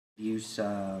Use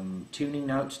some tuning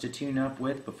notes to tune up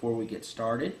with before we get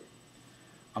started.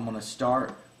 I'm going to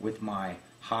start with my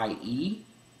high E.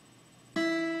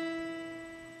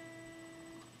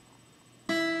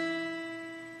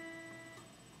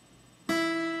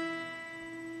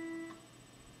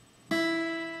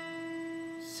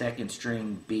 Second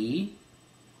string B.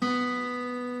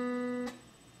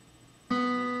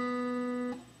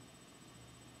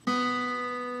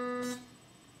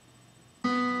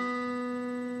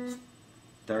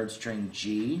 Third string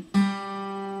G.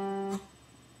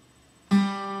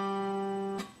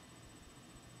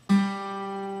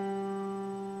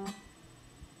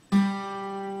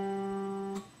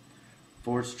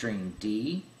 Fourth string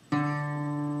D.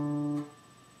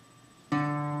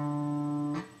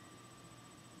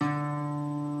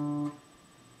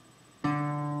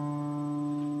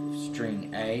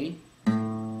 String A.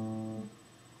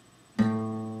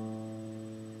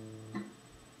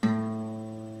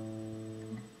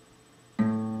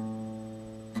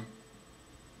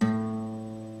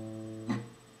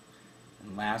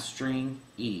 And last string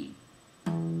E.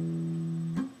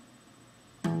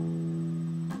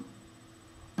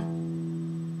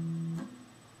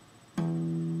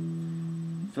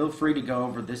 Feel free to go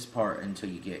over this part until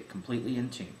you get completely in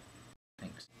tune.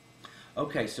 Thanks.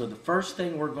 Okay, so the first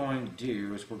thing we're going to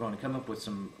do is we're going to come up with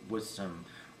some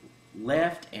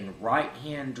left and right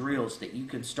hand drills that you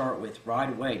can start with right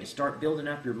away to start building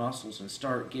up your muscles and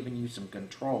start giving you some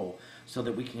control so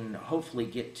that we can hopefully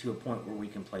get to a point where we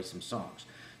can play some songs.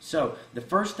 So the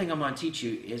first thing I'm going to teach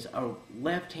you is a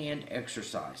left hand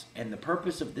exercise, and the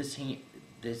purpose of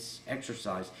this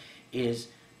exercise is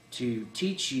to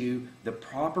teach you the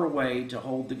proper way to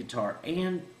hold the guitar,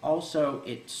 and also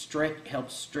it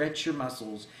helps stretch your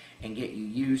muscles and get you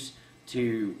used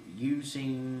to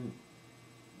using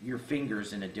your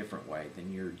fingers in a different way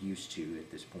than you're used to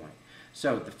at this point.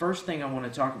 So the first thing I want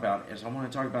to talk about is I want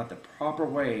to talk about the proper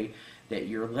way that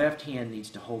your left hand needs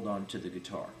to hold on to the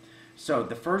guitar. So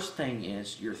the first thing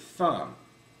is your thumb.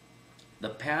 The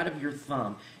pad of your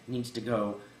thumb needs to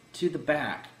go to the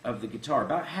back of the guitar,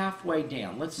 about halfway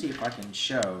down. Let's see if I can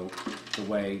show the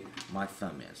way my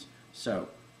thumb is. So,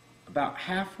 about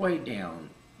halfway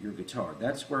down your guitar,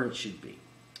 that's where it should be.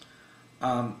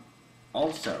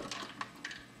 Also,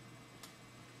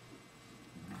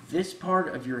 this part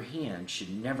of your hand should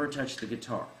never touch the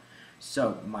guitar.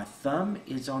 So, my thumb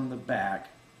is on the back,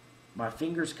 my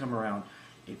fingers come around.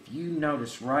 If you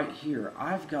notice right here,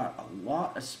 I've got a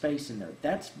lot of space in there.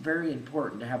 That's very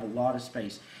important to have a lot of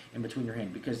space in between your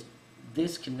hand, because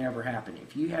this can never happen.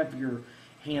 If you have your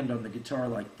hand on the guitar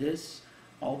like this,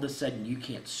 all of a sudden you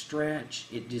can't stretch.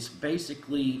 It just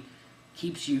basically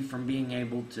keeps you from being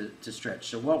able to stretch.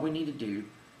 So what we need to do,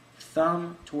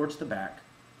 thumb towards the back,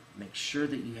 make sure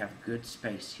that you have good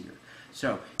space here.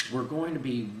 So we're going to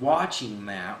be watching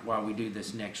that while we do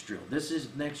this next drill.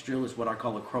 Next drill is what I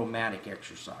call a chromatic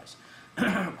exercise.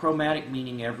 Chromatic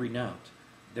meaning every note.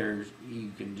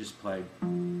 You can just play.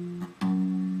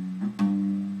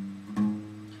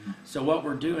 So what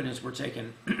we're doing is we're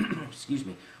taking, excuse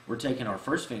me, we're taking our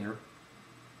first finger,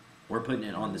 we're putting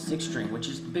it on the 6th string, which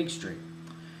is the big string,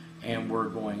 and we're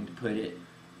going to put it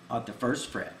at the 1st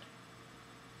fret.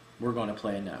 We're going to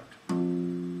play a note.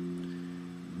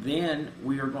 Then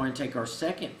we are going to take our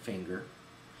 2nd finger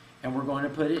and we're going to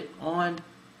put it on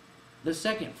the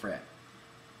 2nd fret.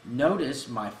 Notice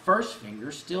my 1st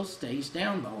finger still stays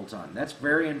down the whole time. That's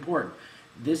very important.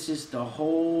 This is the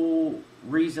whole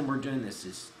reason we're doing this,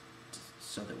 is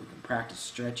so that we can practice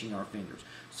stretching our fingers.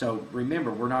 So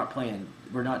remember, we're not doing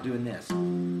this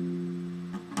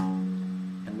and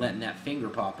letting that finger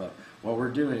pop up. What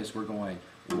we're doing is we're going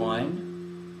 1,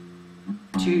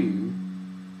 2,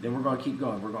 then we're going to keep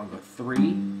going. We're going to go 3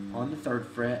 on the 3rd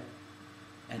fret,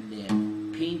 and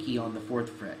then pinky on the 4th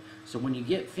fret. So when you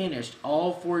get finished,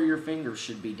 all 4 of your fingers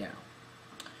should be down.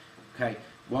 Okay,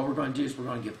 what we're going to do is we're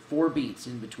going to give 4 beats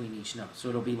in between each note. So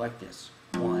it'll be like this.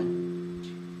 1,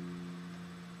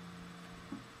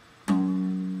 2,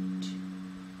 1, 2,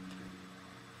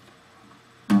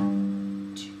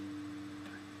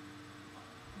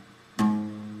 3, 4.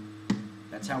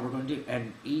 That's how we're going to do it.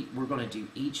 And we're going to do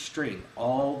each string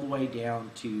all the way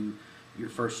down to your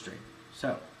 1st string.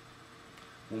 So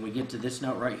when we get to this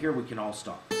note right here, we can all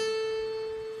stop.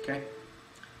 Okay?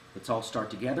 Let's all start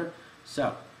together.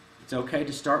 So it's okay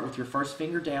to start with your 1st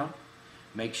finger down.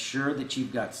 Make sure that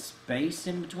you've got space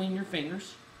in between your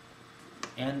fingers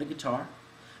and the guitar.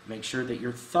 Make sure that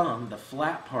your thumb, the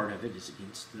flat part of it, is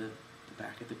against the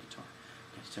back of the guitar.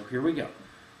 Okay, so here we go.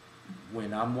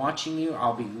 When I'm watching you,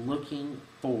 I'll be looking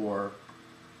for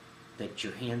that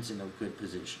your hand's in a good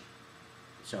position.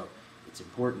 So it's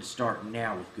important to start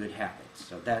now with good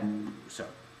habits. So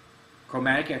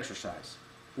chromatic exercise,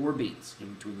 4 beats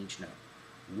in between each note.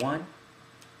 1,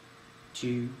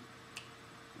 2,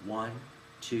 1,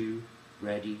 2,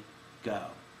 ready, go.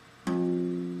 2, 3,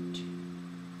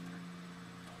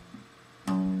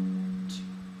 4, 2, 3,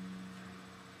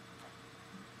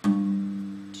 4,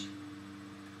 2,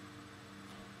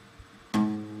 4.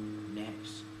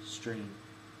 Next string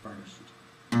first.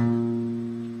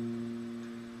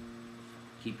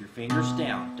 Keep your fingers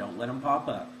down. Don't let them pop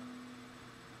up.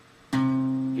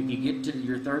 If you get to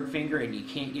your 3rd finger and you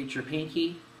can't get your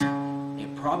pinky,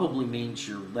 it probably means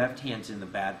your left hand's in the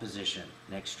bad position.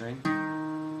 Next string.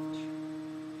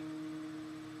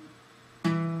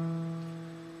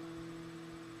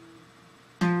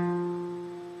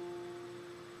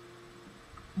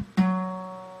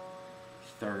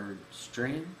 Third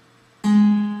string. 2,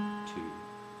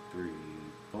 3,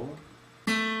 4.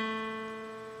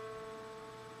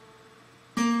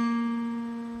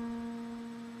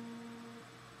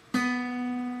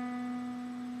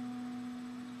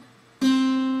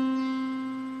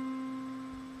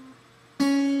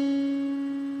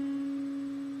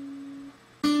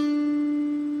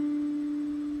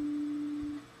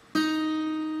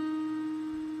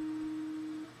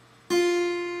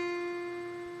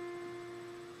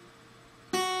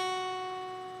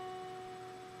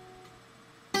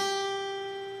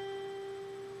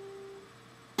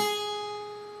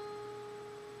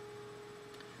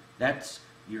 That's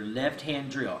your left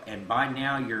hand drill, and by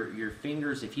now your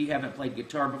fingers, if you haven't played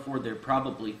guitar before, they're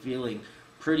probably feeling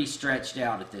pretty stretched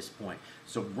out at this point.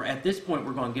 So at this point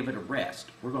we're going to give it a rest.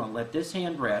 We're going to let this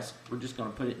hand rest. We're just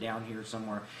going to put it down here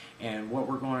somewhere, and what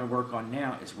we're going to work on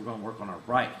now is we're going to work on our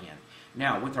right hand.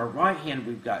 Now with our right hand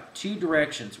we've got 2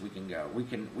 directions we can go. We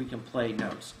can play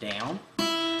notes down,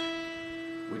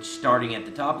 which starting at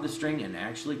the top of the string and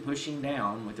actually pushing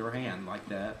down with our hand like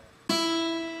that.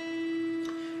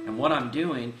 And what I'm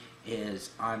doing is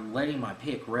I'm letting my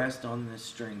pick rest on this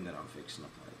string that I'm fixing to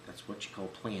play. That's what you call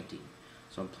planting.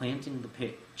 So I'm planting the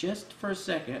pick just for a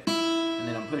second, and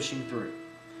then I'm pushing through.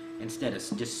 Instead of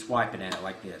just swiping at it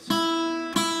like this.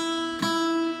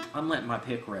 I'm letting my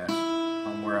pick rest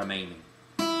on where I'm aiming.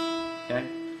 Okay?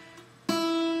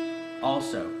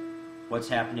 Also, what's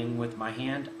happening with my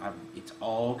hand, it's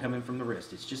all coming from the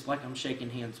wrist. It's just like I'm shaking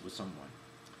hands with someone.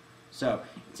 So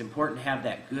it's important to have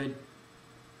that good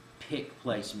pick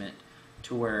placement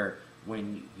to where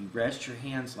when you rest your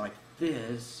hands like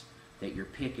this, that your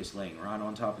pick is laying right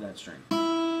on top of that string.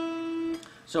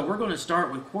 So we're going to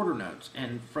start with quarter notes,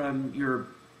 and from your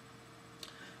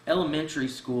elementary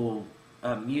school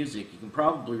music, you can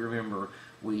probably remember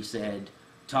we said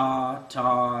ta,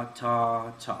 ta,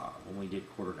 ta, ta when we did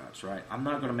quarter notes, right? I'm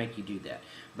not going to make you do that,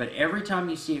 but every time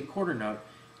you see a quarter note,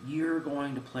 you're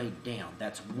going to play down.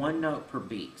 That's 1 note per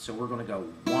beat. So we're going to go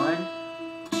 1,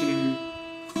 2,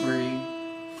 3,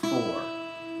 4.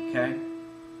 Okay?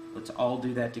 Let's all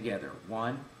do that together.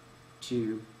 1,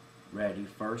 2, ready,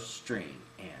 first string,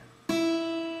 and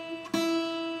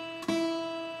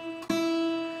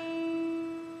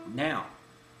now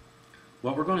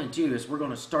what we're going to do is we're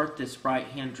going to start this right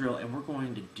hand drill, and we're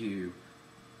going to do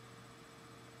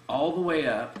all the way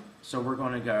up. So we're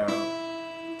going to go,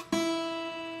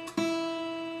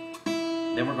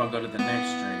 then we're going to go to the next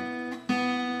string.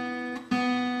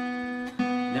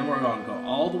 Then we're going to go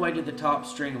all the way to the top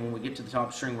string, and when we get to the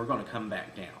top string, we're going to come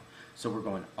back down. So we're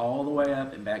going all the way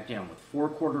up and back down with 4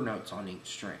 quarter notes on each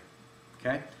string.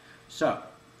 Okay? So,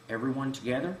 everyone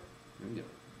together. Here we go.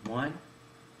 1,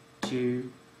 2,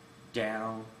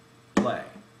 down, play.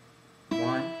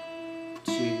 1,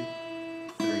 2,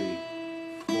 3,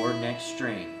 4, next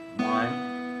string.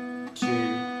 1, 2,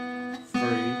 3,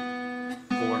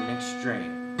 4, next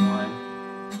string. 1,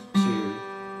 2,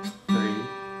 3,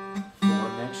 4,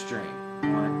 next string.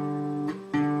 1,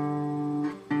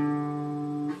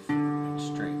 next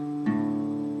string.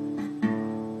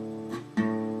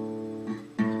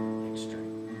 Next string.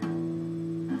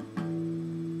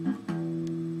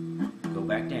 Go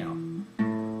back down.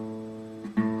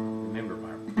 Remember,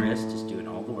 my wrist is doing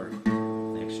all the work.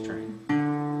 Next string.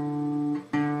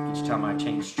 Each time I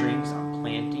change strings, I'm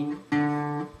planting. 2,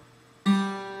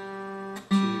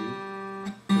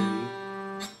 3,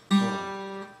 4.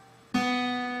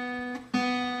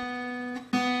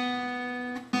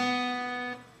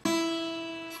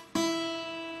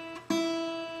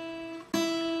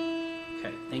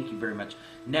 Okay, thank you very much.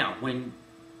 Now, when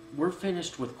we're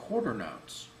finished with quarter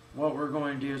notes, what we're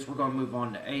going to do is we're going to move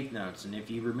on to 8th notes. And if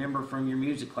you remember from your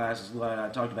music classes what I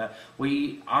talked about,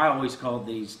 I always called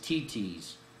these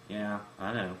TTs. Yeah,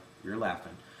 I know, you're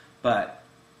laughing. But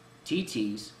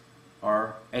TTs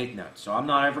are eighth notes. So I'm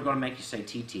not ever going to make you say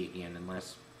TT again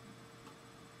unless,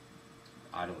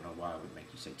 I don't know why I would make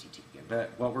you say TT again.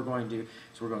 But what we're going to do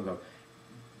is we're going to go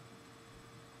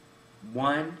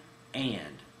 1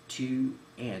 and 2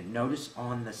 and. Notice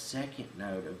on the second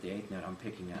note of the eighth note I'm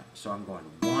picking up. So I'm going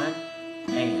 1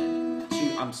 and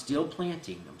 2. I'm still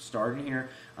planting. I'm starting here.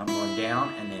 I'm going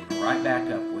down and then right back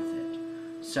up with it.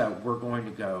 So we're going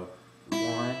to go 1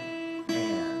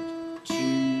 and 2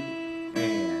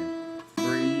 and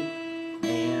 3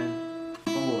 and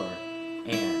 4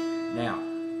 and. Now,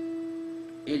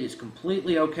 it is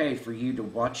completely okay for you to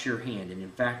watch your hand, and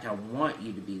in fact I want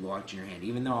you to be watching your hand,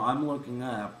 even though I'm looking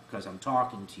up because I'm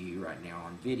talking to you right now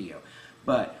on video.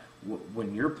 But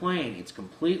when you're playing, it's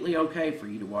completely okay for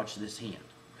you to watch this hand.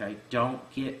 Okay, don't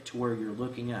get to where you're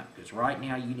looking up, because right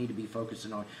now you need to be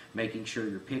focusing on making sure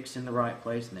your pick's in the right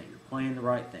place and that you're playing the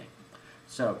right thing.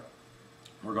 So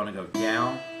we're going to go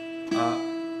down, up,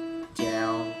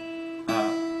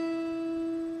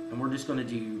 and we're just going to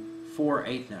do 4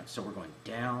 eighth notes. So we're going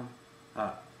down,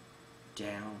 up,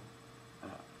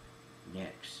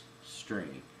 next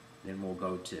string. Then we'll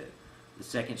go to the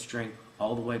second string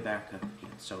all the way back up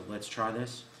again. So let's try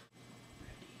this.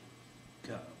 Ready,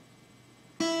 go.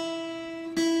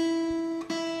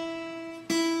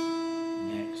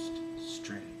 Next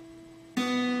string.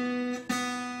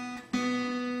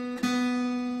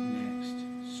 Next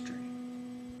string.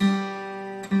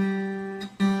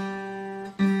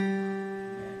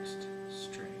 Next string. Next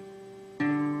string.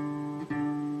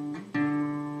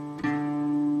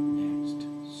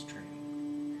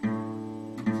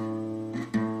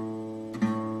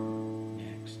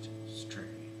 Next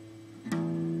string.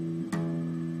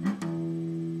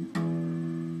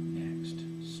 Next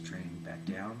string. Back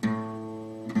down.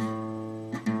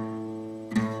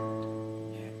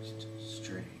 Next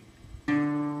string. Next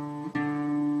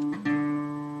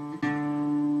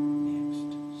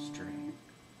string.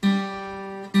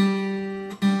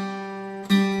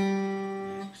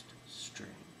 Next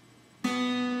string.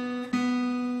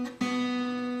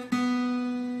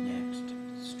 Next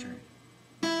string.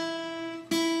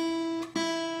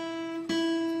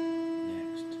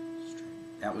 Next string.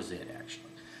 That was it,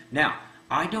 actually. Now,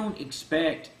 I don't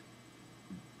expect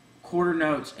quarter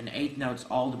notes and eighth notes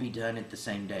all to be done at the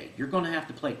same day. You're going to have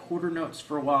to play quarter notes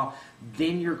for a while,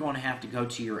 then you're going to have to go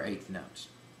to your eighth notes.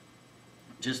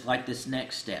 Just like this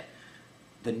next step.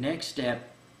 The next step,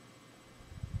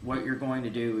 what you're going to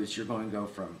do is you're going to go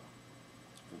from,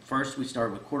 first we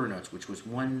started with quarter notes, which was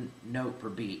 1 note per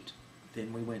beat.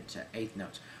 Then we went to eighth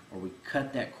notes, where we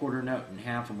cut that quarter note in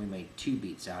half and we made 2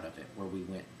 beats out of it, where we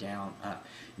went down, up.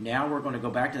 Now we're going to go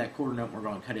back to that quarter note and we're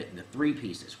going to cut it into 3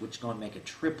 pieces, which is going to make a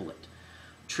triplet.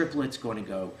 Triplet's going to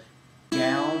go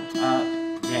down,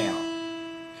 up, down.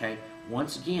 Okay?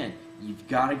 Once again, you've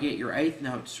got to get your eighth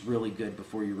notes really good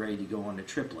before you're ready to go on to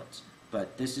triplets.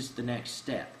 But this is the next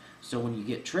step. So when you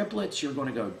get triplets, you're going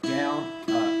to go down,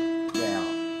 up,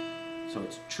 down. So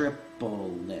it's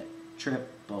triplet,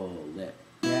 triplet,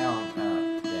 down,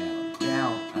 up, down,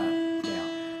 down, up, down.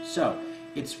 So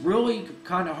it's really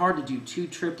kind of hard to do 2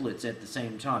 triplets at the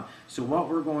same time. So what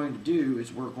we're going to do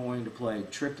is we're going to play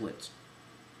triplets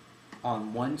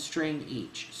on 1 string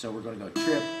each. So we're going to go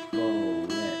triplet,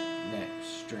 next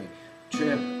string,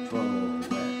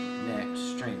 triplet, next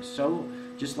string. So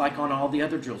just like on all the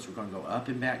other drills, we're going to go up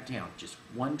and back down. Just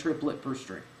 1 triplet per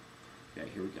string. Okay,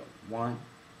 here we go. 1,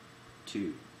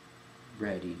 2,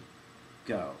 ready,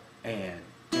 go. And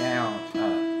down,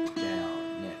 up,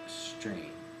 down, next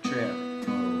string,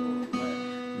 triplet,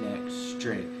 next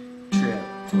string,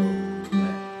 triplet,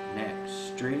 next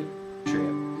string,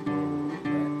 triplet,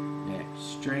 next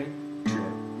string,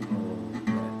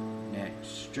 triplet, next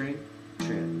string,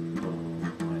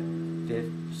 triplet,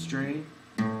 5th string.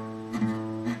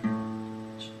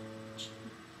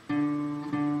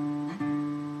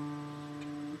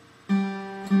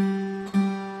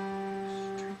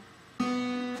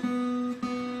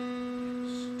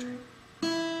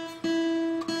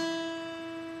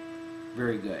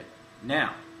 Very good.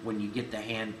 Now, when you get the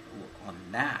hand on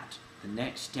that, the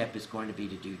next step is going to be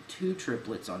to do 2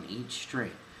 triplets on each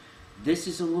string. This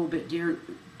is a little bit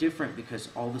different because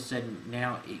all of a sudden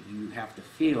now you have to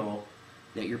feel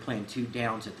that you're playing 2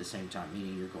 downs at the same time,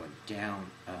 meaning you're going down,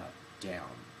 up, down,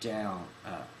 down,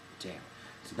 up, down.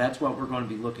 So that's what we're going to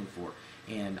be looking for.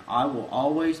 And I will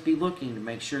always be looking to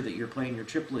make sure that you're playing your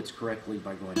triplets correctly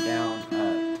by going down,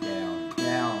 up, down,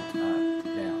 down, up,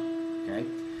 down. Okay?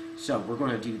 So we're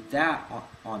going to do that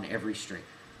on every string.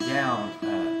 Down,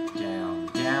 up, down,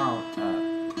 down,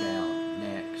 up, down,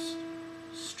 next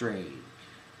string.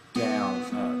 Down,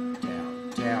 up, down,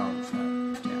 down,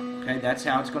 up, down. Okay, That's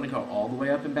how it's going to go, all the way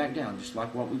up and back down, just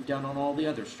like what we've done on all the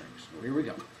other strings. So here we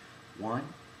go. 1,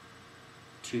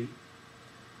 2,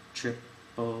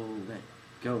 triple let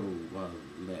go,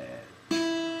 let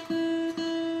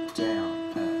down,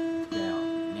 up,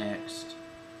 down, next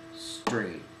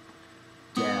string,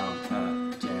 down,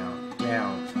 up, down,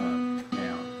 down, up,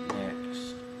 down,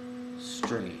 next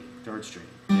string, third string,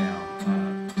 down,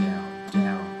 up, down,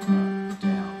 down, up,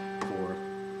 down, fourth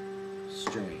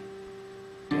string,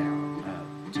 down,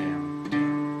 up, down,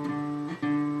 down.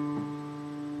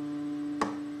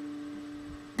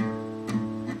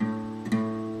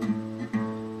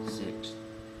 Sixth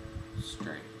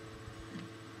string.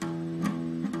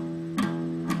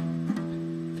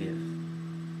 Fifth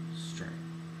string.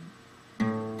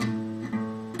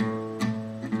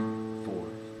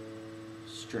 Fourth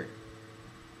string.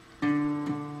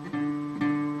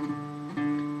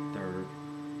 Third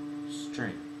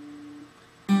string.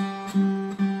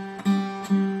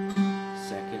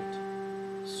 Second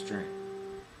string.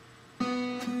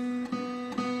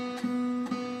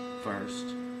 First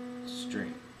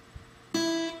string.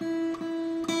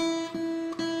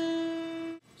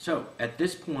 So at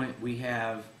this point we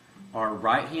have our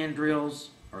right hand drills,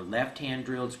 our left hand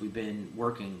drills. We've been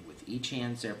working with each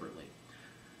hand separately.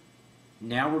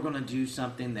 Now we're going to do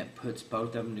something that puts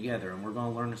both of them together, and we're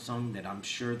going to learn a song that I'm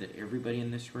sure that everybody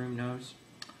in this room knows.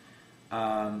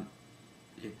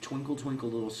 Twinkle Twinkle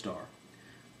Little Star.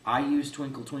 I use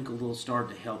Twinkle Twinkle Little Star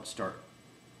to help start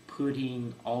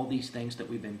putting all these things that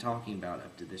we've been talking about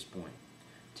up to this point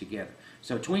together.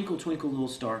 So Twinkle Twinkle Little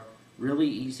Star, really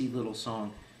easy little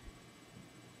song.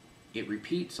 It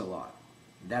repeats a lot.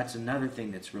 That's another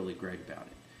thing that's really great about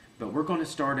it. But we're going to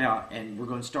start out, and we're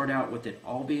going to start out with it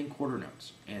all being quarter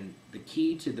notes. And the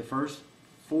key to the first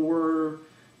 4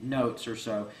 notes or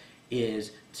so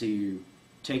is to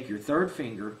take your third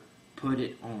finger, put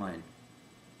it on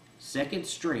second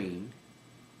string,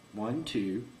 1,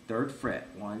 2, third fret,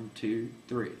 1, 2,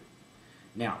 3.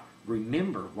 Now,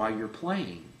 remember, while you're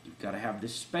playing, you've got to have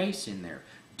this space in there.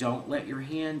 Don't let your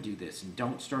hand do this, and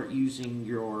don't start using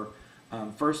your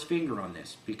first finger on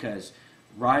this, because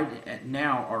right at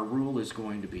now our rule is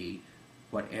going to be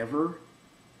whatever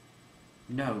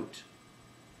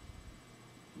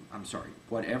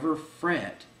whatever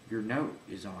fret your note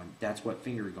is on, that's what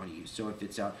finger you're going to use. So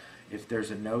if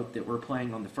there's a note that we're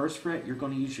playing on the first fret, you're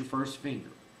going to use your first finger.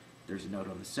 If there's a note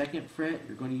on the second fret,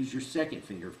 you're going to use your second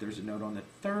finger. If there's a note on the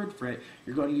third fret,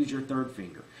 you're going to use your third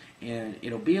finger. And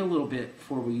it'll be a little bit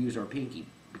before we use our pinky,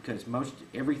 because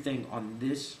everything on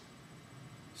this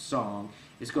song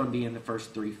is going to be in the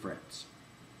first 3 frets.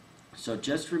 So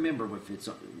just remember,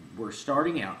 we're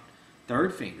starting out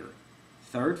third finger,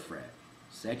 third fret,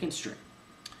 second string,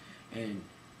 and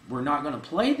we're not going to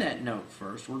play that note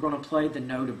first. We're going to play the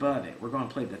note above it. We're going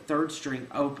to play the third string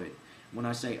open. When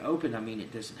I say open, I mean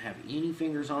it doesn't have any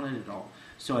fingers on it at all.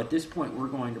 So at this point, we're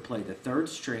going to play the third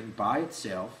string by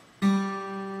itself.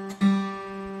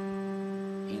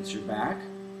 Answer back.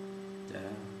 Da,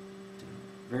 da.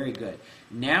 Very good.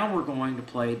 Now we're going to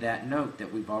play that note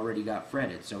that we've already got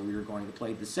fretted. So we're going to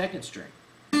play the second string.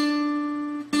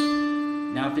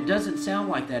 Now if it doesn't sound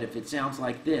like that, if it sounds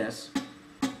like this,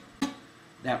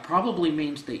 that probably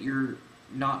means that you're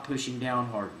not pushing down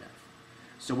hard enough.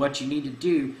 So what you need to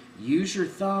do, use your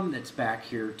thumb that's back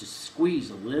here to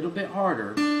squeeze a little bit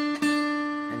harder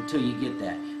until you get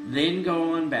that. Then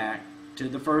go on back to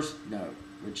the first note,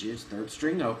 which is third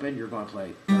string open. You're going to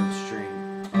play third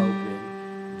string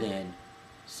open, then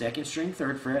second string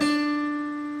third fret.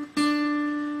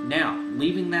 Now,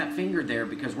 leaving that finger there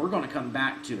because we're going to come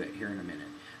back to it here in a minute.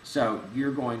 So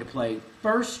you're going to play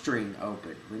first string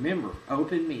open. Remember,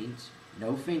 open means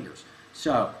no fingers.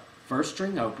 So first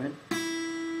string open.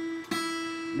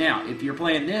 Now, if you're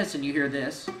playing this and you hear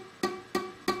this,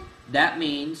 that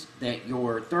means that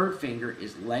your third finger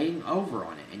is laying over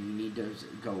on it, and you need to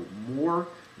go more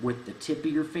with the tip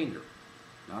of your finger.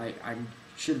 I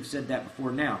should have said that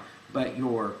before now, but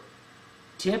your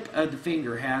tip of the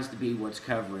finger has to be what's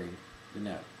covering the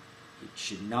note. It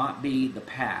should not be the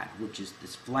pad, which is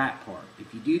this flat part.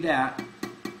 If you do that,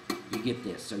 you get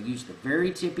this. So use the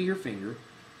very tip of your finger.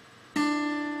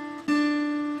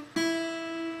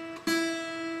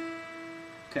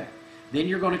 Okay. Then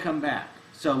you're going to come back.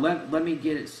 So let me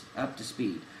get it up to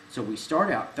speed. So we start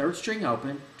out third string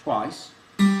open twice.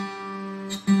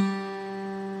 Then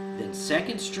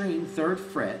second string, third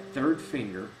fret, third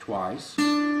finger twice.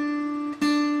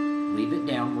 Leave it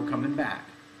down, we're coming back.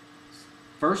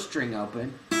 First string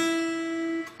open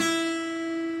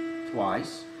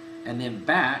twice, and then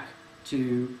back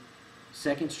to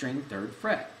second string, third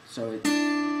fret. So it's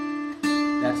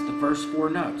That's the first 4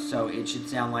 notes, so it should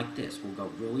sound like this. We'll go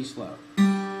really slow.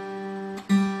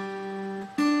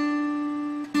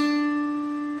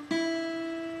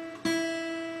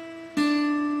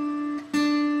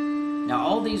 Now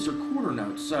all these are quarter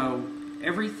notes, so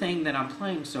everything that I'm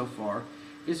playing so far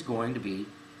is going to be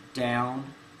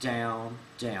down, down,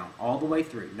 down, all the way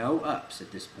through. No ups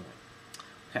at this point.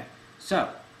 Okay, so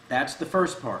that's the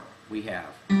first part we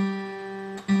have.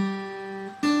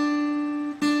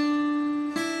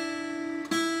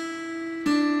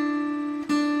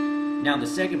 Now the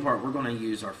second part, we're going to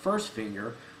use our first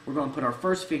finger. We're going to put our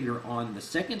first finger on the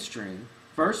second string,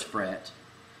 first fret,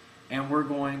 and we're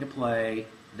going to play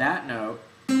that note.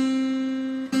 Go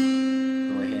ahead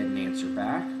and answer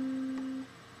back.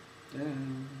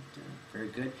 Very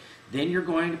good. Then you're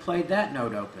going to play that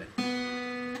note open.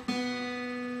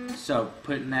 So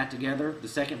putting that together, the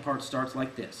second part starts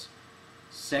like this.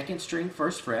 Second string,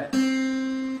 first fret,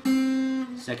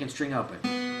 second string open.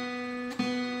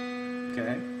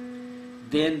 Okay?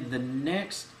 Then the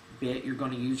next bit, you're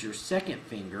going to use your second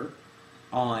finger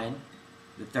on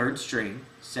the third string,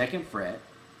 second fret,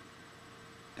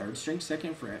 third string,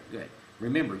 second fret. Good.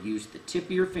 Remember, use the tip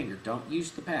of your finger. Don't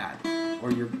use the pad,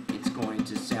 or it's going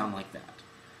to sound like that.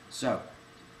 So,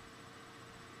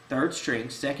 third string,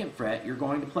 second fret. You're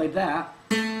going to play that.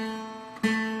 Go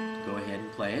ahead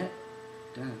and play it.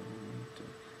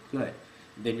 Good.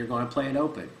 Then you're going to play it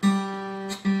open.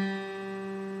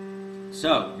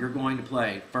 So, you're going to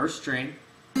play first string.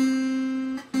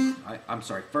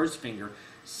 First finger,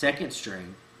 second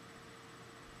string,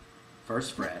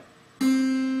 first fret,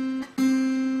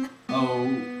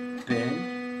 open,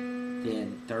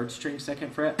 then third string,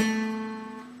 second fret,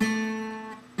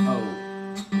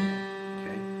 open.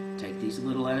 Okay, take these a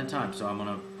little at a time, so I'm going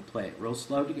to play it real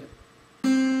slow together.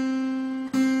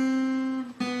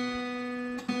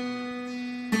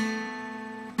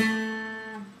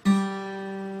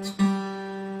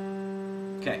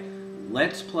 Okay,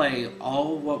 let's play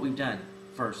all what we've done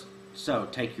first. So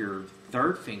take your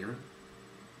third finger,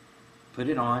 put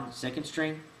it on second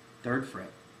string, third fret,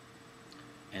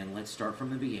 and let's start from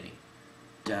the beginning.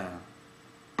 Da,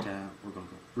 da. We're going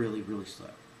to go really, really slow.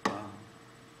 Ba,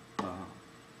 ba.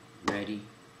 Ready,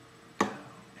 go.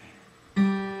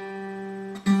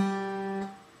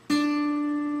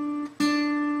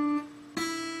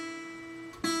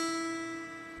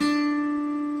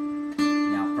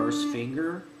 Now first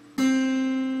finger,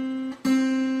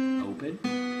 open.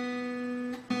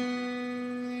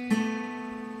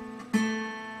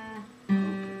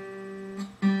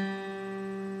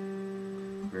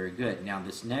 Very good. Now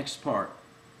this next part,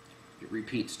 it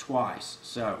repeats twice.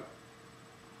 So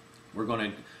we're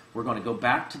going to go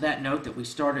back to that note that we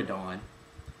started on,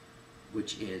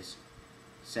 which is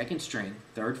second string,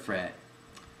 third fret,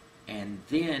 and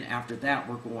then after that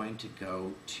we're going to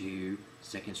go to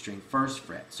second string, first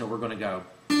fret. So we're going to go.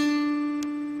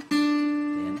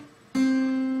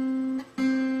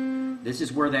 This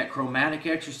is where that chromatic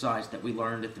exercise that we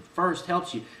learned at the first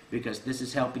helps you, because this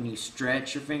is helping you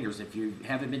stretch your fingers. If you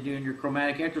haven't been doing your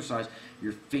chromatic exercise,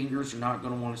 your fingers are not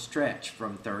going to want to stretch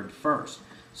from third to first.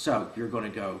 So you're going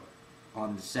to go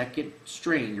on the second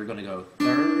string, you're going to go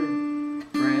third,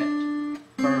 fret,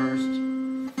 first,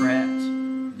 fret,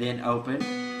 then open.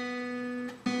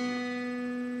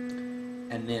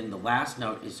 And then the last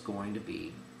note is going to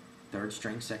be third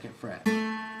string, second fret.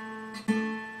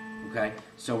 Okay,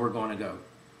 so we're going to go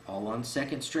all on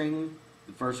second string.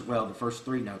 The first 3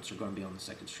 notes are going to be on the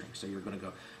second string. So you're going to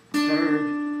go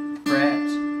third, fret,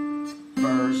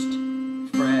 first,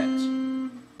 fret,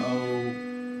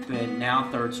 open. Now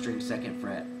third string, second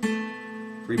fret.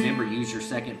 Remember, use your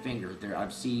second finger.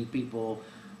 I've seen people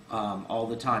all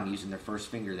the time using their first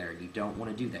finger there. You don't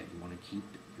want to do that. You want to keep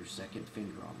your second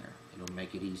finger on there. It'll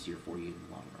make it easier for you in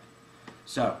the long run.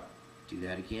 So, do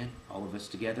that again. All of us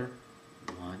together.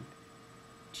 1,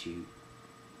 2,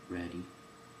 ready,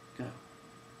 go.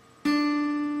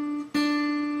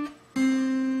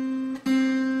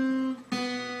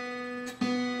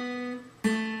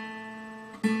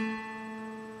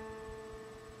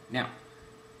 Now,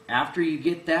 after you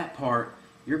get that part,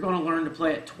 you're going to learn to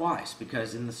play it twice,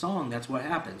 because in the song, that's what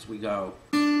happens. We go.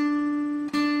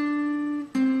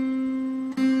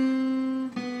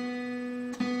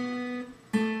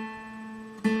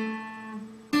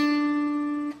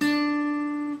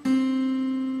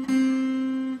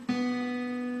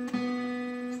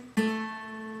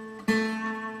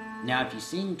 Now, if you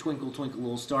sing Twinkle, Twinkle,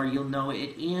 Little Star, you'll know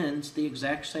it ends the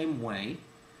exact same way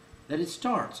that it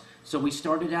starts. So we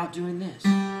started out doing this.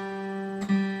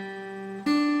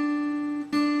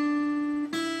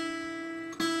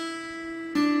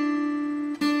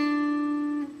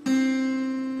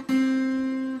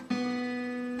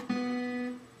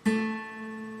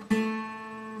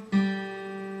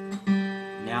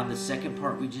 the second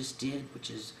part we just did,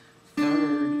 which is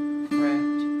 3rd fret,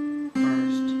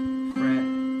 1st fret,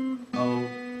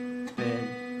 open,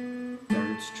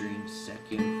 3rd string,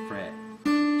 2nd fret.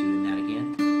 Doing that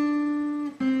again.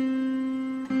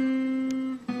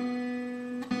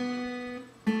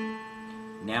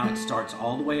 Now it starts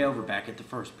all the way over back at the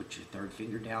 1st. Put your 3rd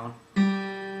finger down.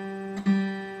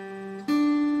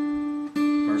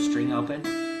 1st string open.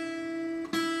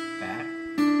 Back.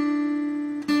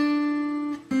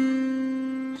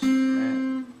 Fret.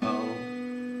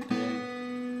 Open.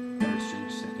 3rd string,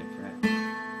 2nd fret.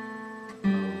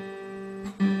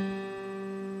 Open.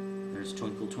 There's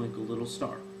Twinkle Twinkle Little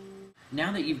Star.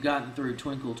 Now that you've gotten through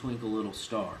Twinkle Twinkle Little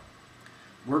Star,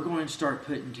 we're going to start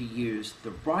putting to use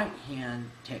the right hand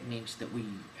techniques that we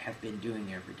have been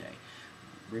doing every day.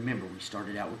 Remember, we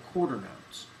started out with quarter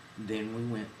notes. Then we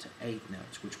went to 8th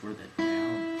notes, which were the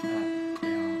down, up,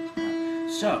 down, up.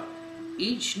 So,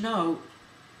 each note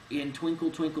in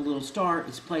Twinkle Twinkle Little Star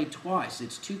is played twice.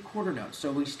 It's 2 quarter notes.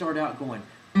 So we start out going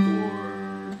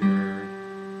quarter,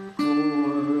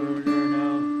 quarter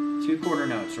note, 2 quarter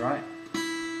notes, right?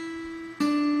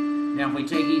 Now if we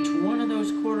take each one of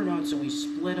those quarter notes and we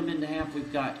split them into half,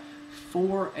 we've got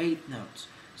 4 8th notes.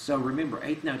 So remember,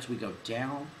 8th notes we go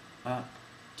down, up,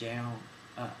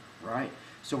 right?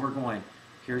 So we're going,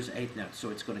 here's 8th notes,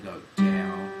 so it's going to go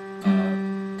down,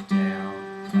 up, down,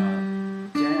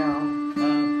 up, down,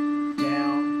 up,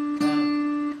 down,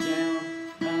 up, down,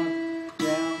 up,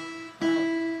 down, up,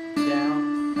 down,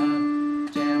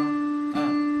 up, down,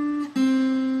 up.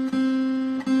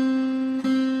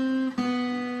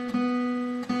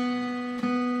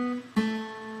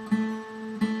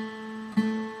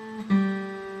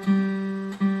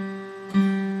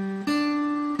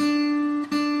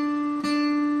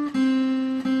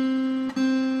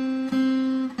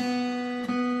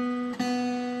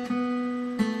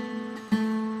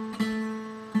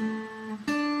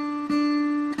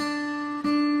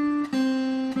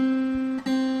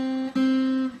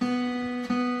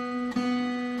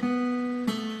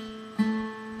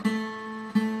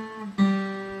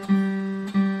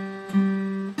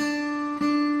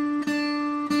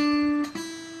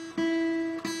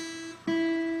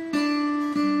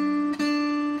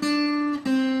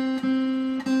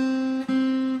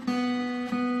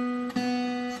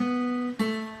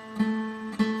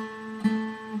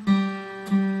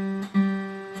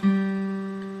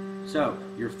 So,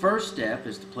 your first step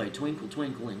is to play Twinkle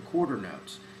Twinkle in quarter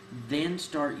notes. Then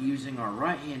start using our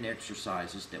right hand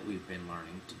exercises that we've been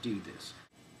learning to do this.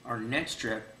 Our next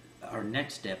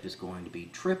step is going to be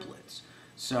triplets.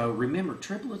 So remember,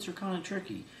 triplets are kind of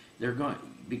tricky. They're going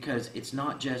because it's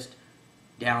not just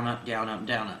down, up, down, up,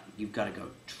 down, up. You've got to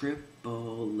go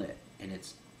triplet, and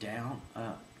it's down,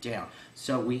 up, down.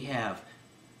 So we have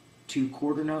 2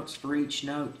 quarter notes for each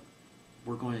note.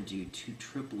 We're going to do 2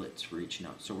 triplets for each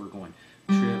note. So we're going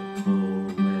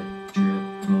triplet,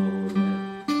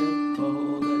 triplet,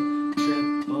 triplet,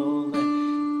 triplet.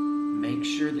 Make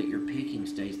sure that your picking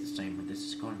stays the same, or this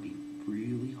is going to be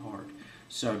really hard.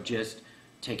 So just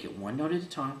take it one note at a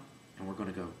time, and we're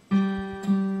going to go.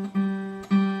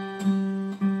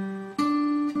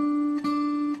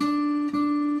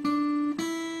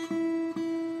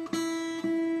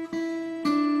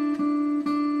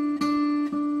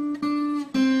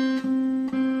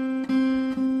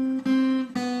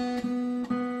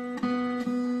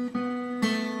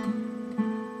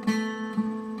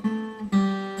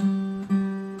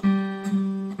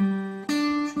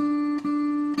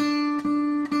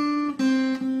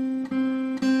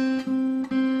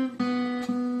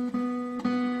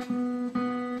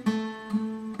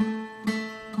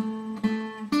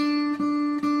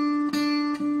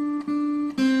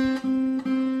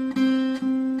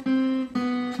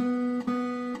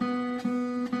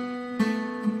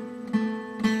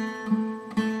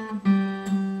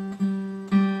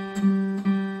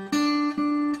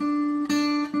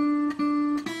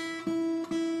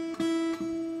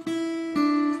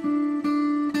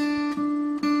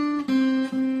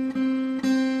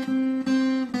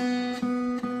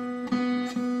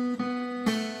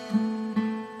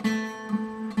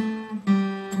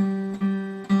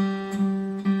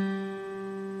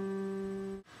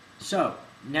 So,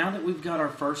 now that we've got our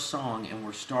first song and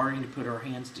we're starting to put our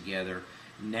hands together,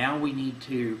 now we need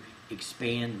to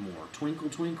expand more. Twinkle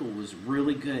Twinkle was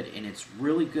really good, and it's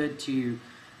really good to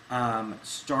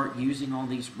start using all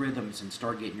these rhythms and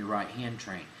start getting your right hand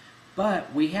trained.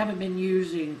 But we haven't been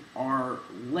using our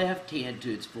left hand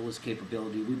to its fullest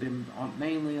capability. We've been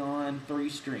mainly on 3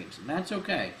 strings, and that's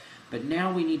okay. But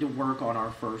now we need to work on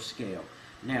our first scale.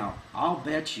 Now, I'll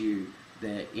bet you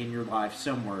that in your life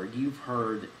somewhere you've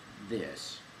heard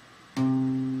this.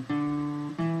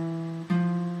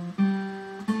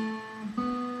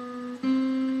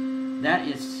 That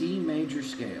is C major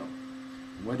scale.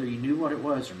 Whether you knew what it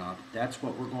was or not, that's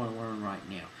what we're going to learn right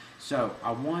now. So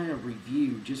I want to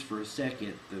review just for a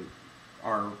second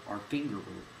our finger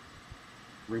rule.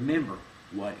 Remember,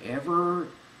 whatever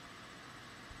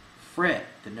fret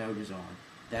the note is on,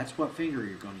 that's what finger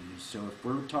you're going to use. So if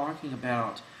we're talking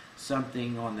about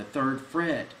something on the 3rd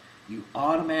fret, you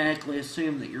automatically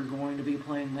assume that you're going to be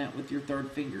playing that with your 3rd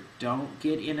finger. Don't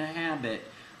get in a habit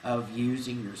of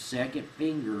using your 2nd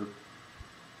finger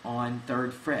on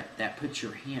 3rd fret. That puts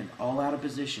your hand all out of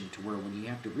position to where when you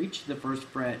have to reach the 1st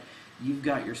fret, you've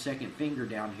got your 2nd finger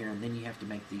down here, and then you have to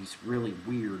make these really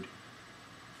weird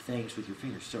things with your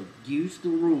fingers. So use the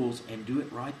rules and do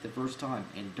it right the first time,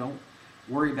 and don't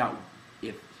worry about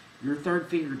if your 3rd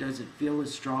finger doesn't feel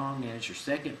as strong as your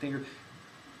 2nd finger.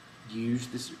 Use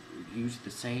the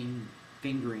same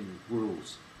fingering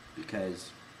rules,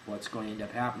 because what's going to end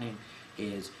up happening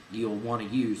is you'll want to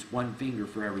use one finger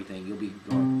for everything. You'll be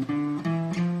going,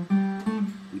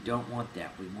 we don't want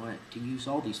that. We want to use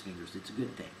all these fingers. It's a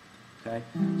good thing. Okay?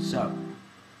 So,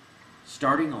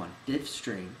 starting on 5th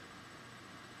string,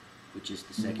 which is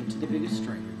the 2nd to the biggest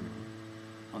string,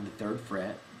 on the 3rd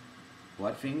fret,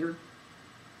 what finger?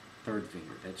 3rd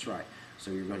finger. That's right.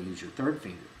 So you're going to use your 3rd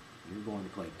finger. You're going to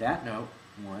play that note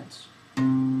once.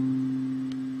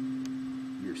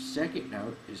 Your 2nd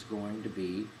note is going to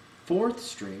be 4th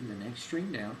string, the next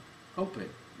string down, open,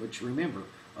 which remember,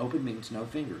 open means no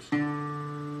fingers.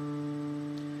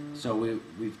 So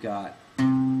we've got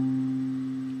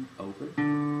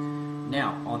open.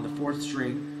 Now, on the 4th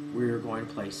string, we're going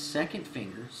to play 2nd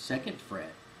finger, 2nd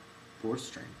fret, 4th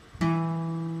string.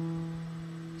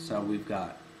 So we've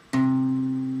got,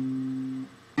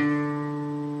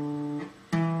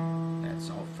 that's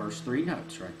all first 3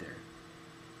 notes right there.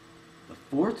 The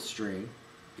 4th string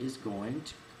is going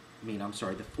to,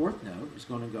 the 4th note is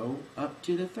going to go up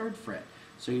to the 3rd fret.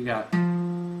 So you got,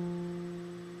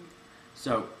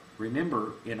 so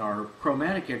remember in our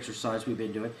chromatic exercise we've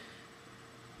been doing,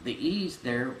 the E's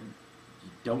there,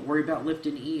 don't worry about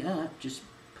lifting E up, just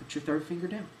put your 3rd finger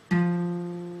down.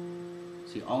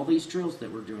 See, all these drills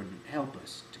that we're doing help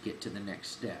us to get to the next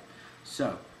step.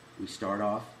 So we start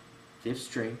off 5th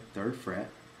string, 3rd fret,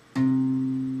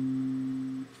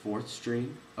 4th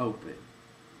string, open.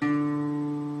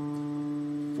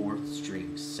 4th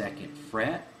string, 2nd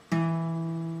fret,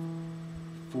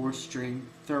 4th string,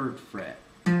 3rd fret.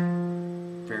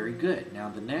 Very good. Now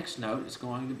the next note is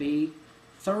going to be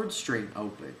 3rd string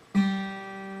open.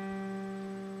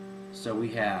 So we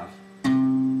have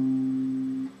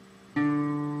then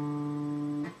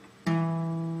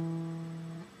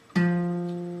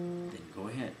go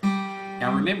ahead.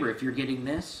 Now remember, if you're getting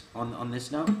this on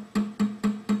this note,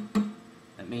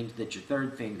 that means that your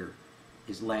 3rd finger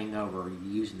is laying over, or you're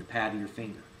using the pad of your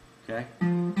finger. Okay?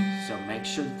 So make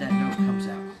sure that that note comes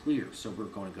out clear. So we're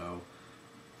going to go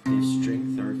 5th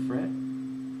string, 3rd fret,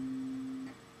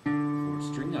 4th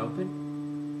string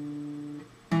open,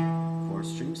 4th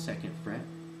string, 2nd fret,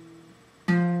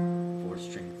 4th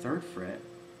string, 3rd fret,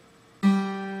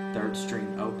 3rd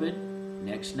string open,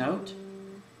 next note,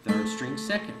 3rd string,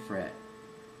 2nd fret.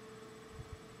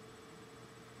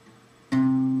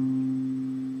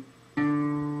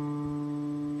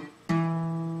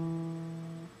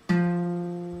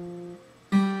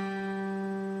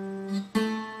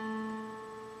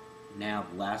 Now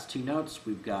the last 2 notes,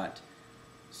 we've got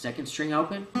 2nd string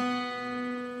open, and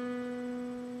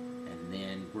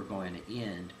then we're going to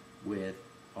end with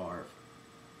our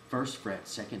 1st fret,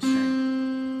 2nd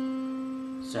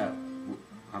string. So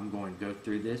I'm going to go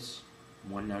through this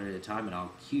one note at a time, and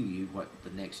I'll cue you what the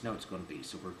next note's going to be.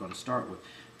 So we're going to start with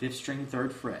 5th string,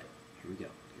 3rd fret. Here we go.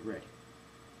 Get ready.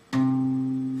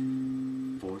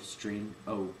 4th string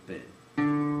open.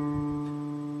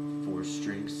 4th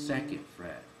string, 2nd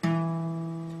fret.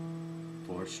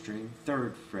 4th string,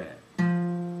 3rd fret.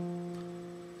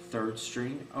 3rd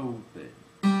string open.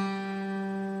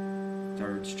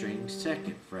 3rd string,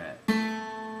 2nd fret.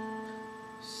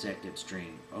 2nd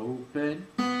string open.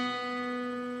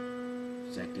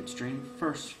 2nd string,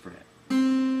 1st fret.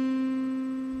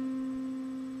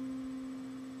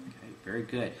 Okay, very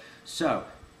good. So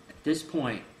at this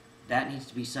point, that needs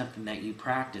to be something that you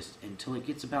practice until it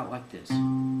gets about like this.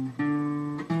 Playing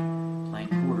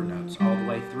quarter notes all the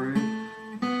way through.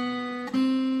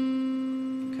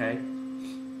 Okay?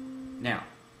 Now,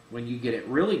 when you get it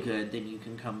really good, then you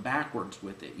can come backwards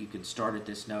with it. You can start at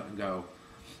this note and go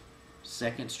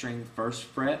 2nd string, 1st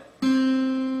fret,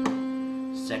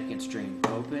 2nd string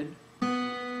open,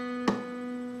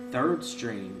 3rd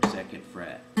string, 2nd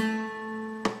fret,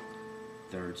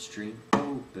 third string,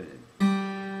 open.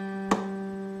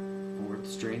 Fourth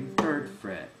string, third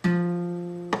fret.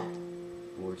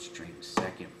 Fourth string,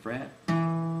 second fret.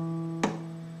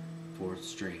 Fourth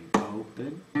string,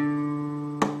 open.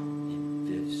 And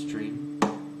fifth string,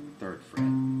 third fret.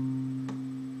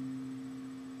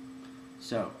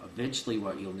 So eventually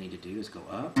what you'll need to do is go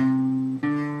up.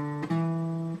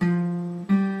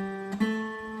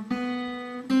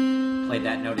 Play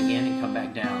that note again and come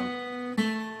back down.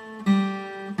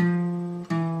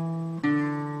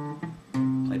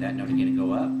 Play that note again and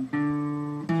go up.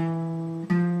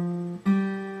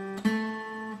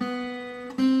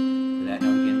 Play that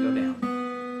note again and go down.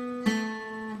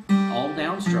 All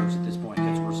downstrokes at this point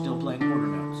because we're still playing quarter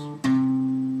notes.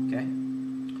 Okay?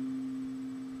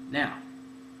 Now,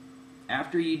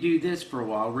 after you do this for a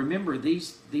while, remember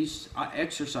these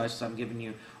exercises I'm giving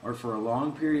you are for a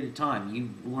long period of time. You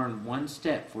learn one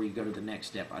step before you go to the next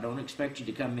step. I don't expect you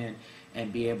to come in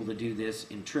and be able to do this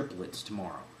in triplets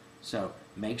tomorrow. So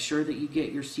make sure that you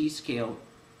get your C scale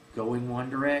going one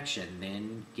direction,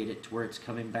 then get it to where it's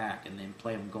coming back, and then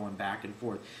play them going back and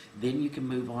forth. Then you can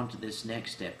move on to this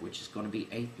next step, which is going to be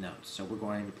eighth notes. So we're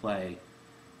going to play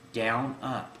down,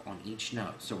 up on each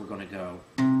note. So we're going to go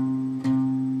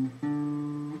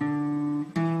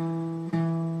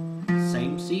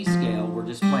same C scale, we're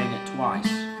just playing it twice.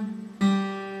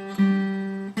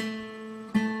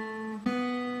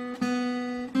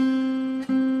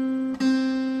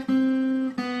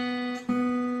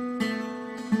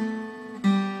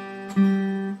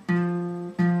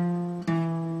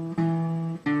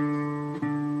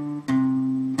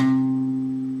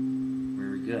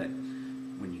 Very good.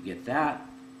 When you get that,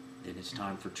 then it's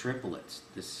time for triplets.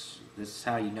 This is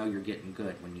how you know you're getting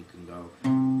good, when you can go.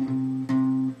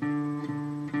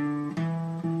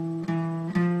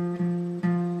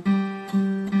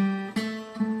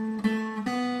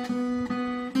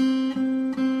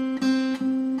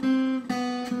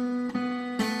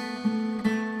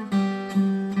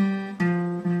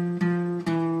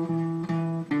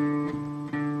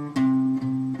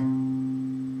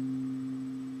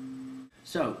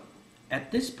 So,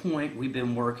 at this point, we've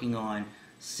been working on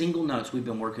single notes. We've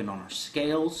been working on our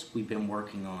scales. We've been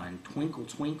working on Twinkle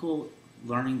Twinkle,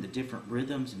 learning the different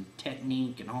rhythms and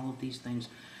technique and all of these things.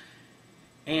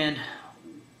 And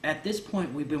at this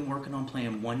point, we've been working on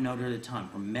playing one note at a time,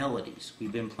 or melodies. We've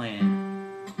been playing.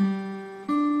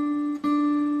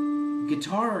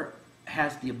 Guitar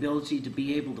has the ability to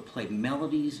be able to play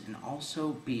melodies and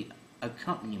also be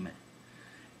accompaniment.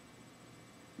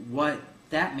 What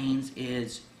that means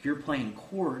is you're playing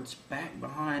chords back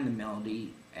behind the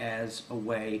melody as a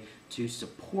way to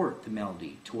support the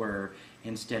melody, to where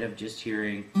instead of just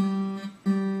hearing,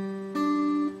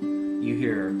 you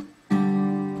hear.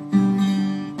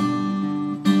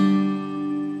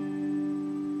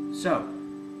 So,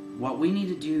 what we need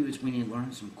to do is we need to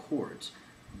learn some chords.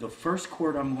 The first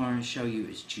chord I'm going to show you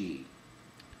is G.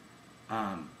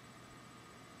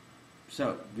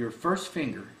 So, your first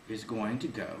finger is going to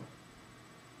go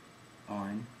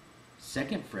on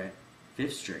second fret,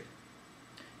 fifth string.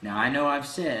 Now I know I've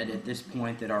said at this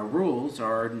point that our rules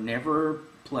are never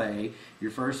play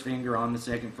your first finger on the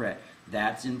second fret.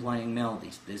 That's in playing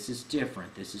melodies. This is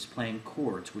different. This is playing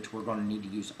chords, which we're going to need to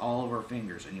use all of our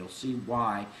fingers, and you'll see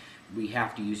why we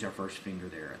have to use our first finger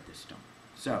there at this time.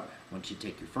 So, once you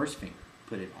take your first finger,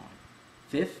 put it on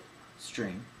fifth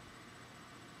string,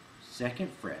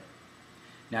 second fret.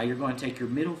 Now you're going to take your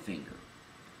middle finger,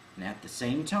 and at the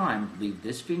same time, leave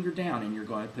this finger down, and you're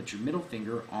going to put your middle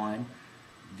finger on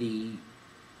the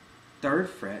third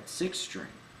fret, sixth string.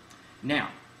 Now,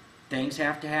 things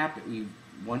have to happen.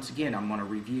 Once again, I'm going to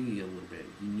review you a little bit.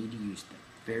 You need to use the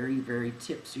very, very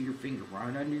tips of your finger,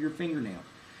 right under your fingernails,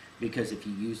 because if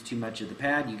you use too much of the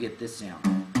pad, you get this sound.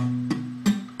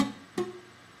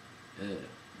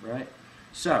 Right?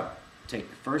 So, take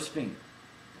the first finger,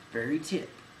 the very tip,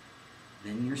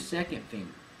 then your second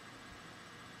finger,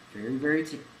 very, very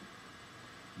tip.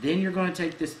 Then you're going to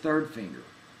take this third finger.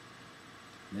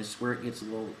 And this is where it gets a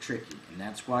little tricky, and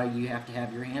that's why you have to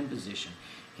have your hand position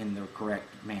in the correct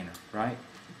manner, right?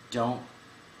 Don't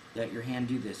let your hand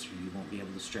do this or you won't be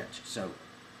able to stretch. So, you're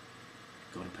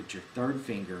going to put your third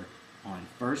finger on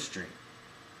first string,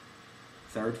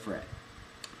 third fret.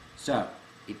 So,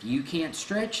 if you can't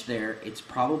stretch there, it's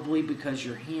probably because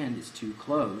your hand is too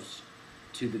close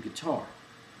to the guitar,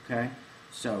 okay?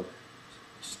 So,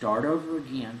 start over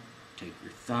again. Take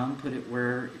your thumb, put it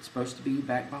where it's supposed to be,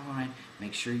 back behind.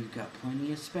 Make sure you've got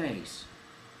plenty of space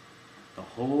the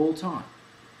whole time,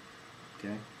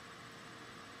 okay?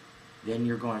 Then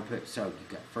you're going to put, so you've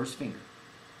got first finger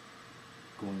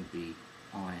going to be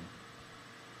on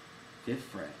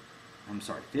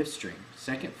fifth string,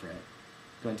 second fret.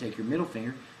 You're going to take your middle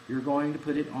finger, you're going to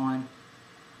put it on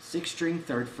sixth string,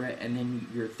 third fret, and then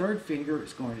your third finger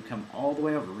is going to come all the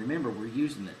way over. Remember, we're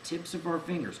using the tips of our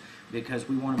fingers because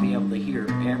we want to be able to hear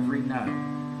every note.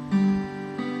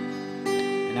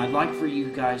 And I'd like for you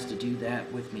guys to do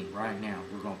that with me right now.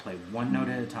 We're going to play one note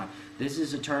at a time. This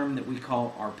is a term that we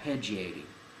call arpeggiating.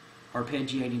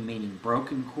 Arpeggiating meaning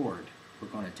broken chord. We're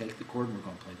going to take the chord and we're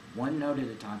going to play one note at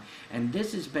a time. And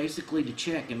this is basically to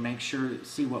check and make sure,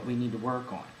 see what we need to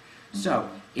work on. So,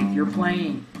 if you're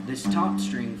playing this top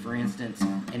string, for instance,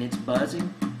 and it's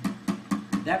buzzing,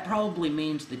 that probably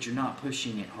means that you're not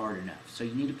pushing it hard enough. So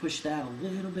you need to push that a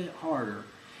little bit harder.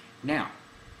 Now,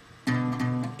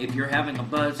 if you're having a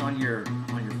buzz on your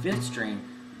fifth string,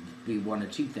 be one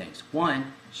of two things.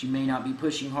 One, you may not be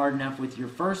pushing hard enough with your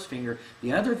first finger.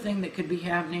 The other thing that could be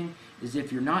happening is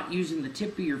if you're not using the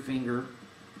tip of your finger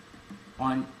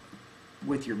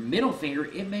with your middle finger,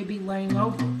 it may be laying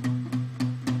over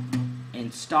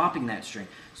and stopping that string.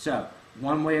 So,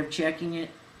 one way of checking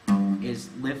it is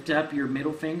lift up your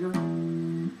middle finger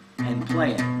and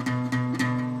play it.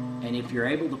 And if you're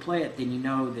able to play it, then you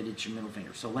know that it's your middle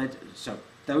finger. So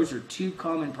those are two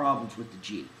common problems with the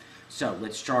G. So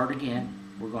let's start again.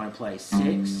 We're going to play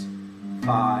 6,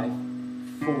 5,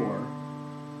 4,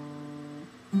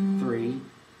 3,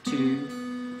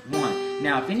 2, 1.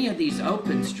 Now, if any of these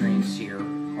open strings here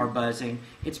are buzzing,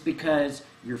 it's because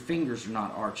your fingers are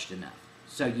not arched enough.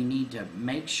 So you need to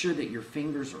make sure that your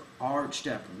fingers are arched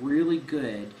up really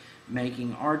good,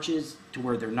 making arches to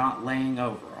where they're not laying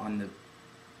over on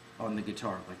the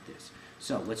guitar like this.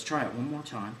 So let's try it one more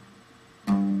time.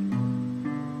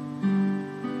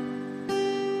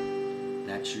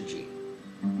 That's your G.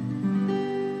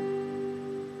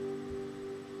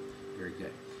 Very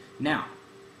good. Now,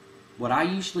 what I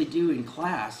usually do in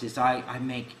class is I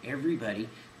make everybody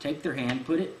take their hand,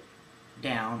 put it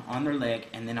down on their leg,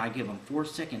 and then I give them 4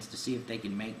 seconds to see if they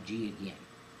can make G again.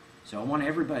 So I want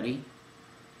everybody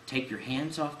take your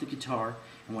hands off the guitar,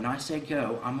 and when I say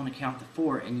go, I'm going to count to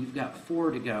 4, and you've got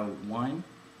 4 to go. 1,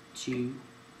 2,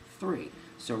 3.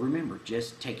 So remember,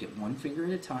 just take it one finger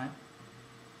at a time.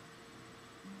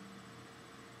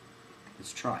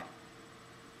 Let's try it.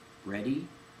 Ready,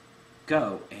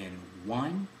 go, and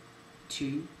 1,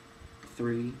 2,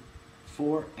 3,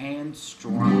 4, and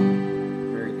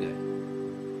strum. Very good.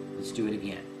 Let's do it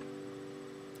again.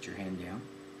 Put your hand down.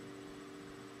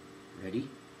 Ready,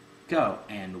 go,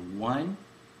 and 1,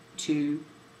 2,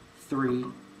 3,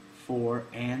 4,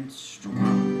 and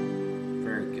strum.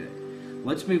 Very good.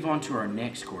 Let's move on to our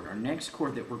next chord. Our next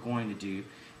chord that we're going to do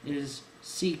is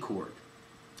C chord.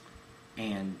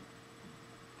 And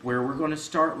where we're going to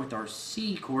start with our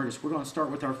C chord is we're going to start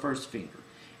with our first finger.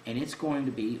 And it's going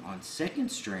to be on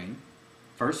second string,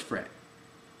 first fret.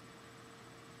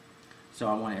 So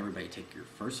I want everybody to take your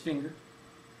first finger,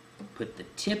 put the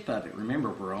tip of it. Remember,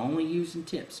 we're only using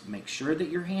tips. Make sure that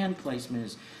your hand placement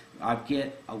is, I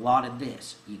get a lot of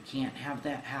this. You can't have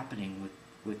that happening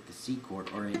with the C chord,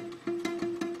 or you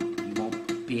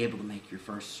won't be able to make your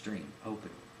first string open,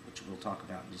 which we'll talk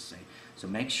about in just a second. So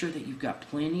make sure that you've got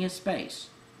plenty of space,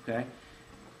 okay?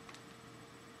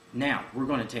 Now, we're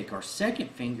going to take our second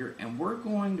finger and we're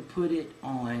going to put it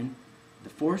on the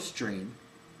fourth string,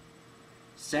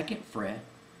 second fret,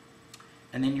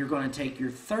 and then you're going to take your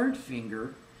third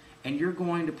finger and you're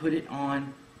going to put it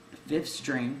on the fifth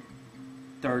string,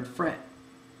 third fret.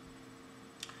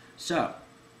 So,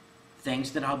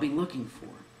 things that I'll be looking for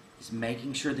is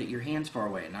making sure that your hand's far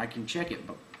away, and I can check it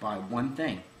by one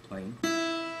thing, playing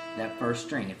that first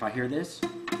string. If I hear this,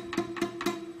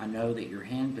 I know that your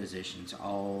hand position's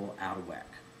all out of whack,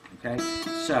 okay?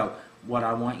 So, what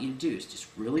I want you to do is just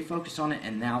really focus on it,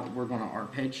 and now we're going to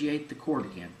arpeggiate the chord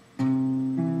again.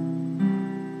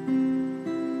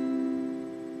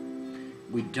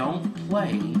 We don't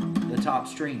play the top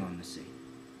string on the C.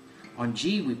 On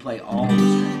G, we play all the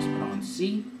strings, but on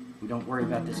C, we don't worry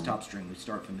about this top string. We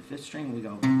start from the fifth string, and we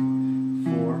go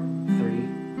 4,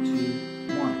 3,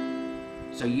 2,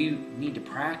 1. So you need to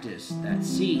practice that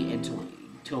C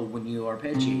until when you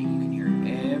arpeggiate, you can hear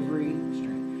every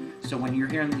string. So when you're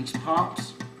hearing these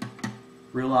pops,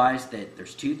 realize that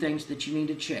there's two things that you need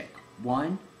to check.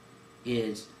 One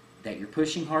is that you're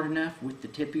pushing hard enough with the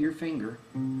tip of your finger.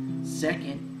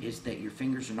 Second is that your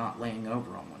fingers are not laying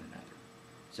over on one another.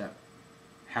 So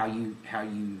how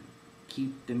you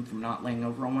keep them from not laying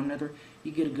over on one another,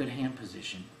 you get a good hand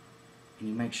position, and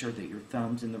you make sure that your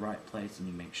thumb's in the right place, and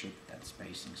you make sure that that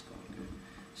spacing's going good.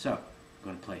 So I'm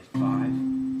going to play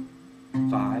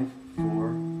 5, 5,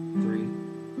 4, 3,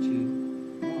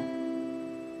 2,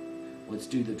 1. Let's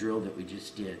do the drill that we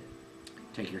just did.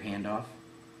 Take your hand off.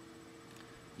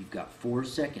 You've got 4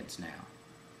 seconds now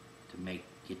to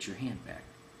get your hand back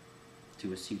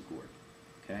to a C chord.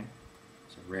 Okay?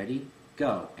 So ready,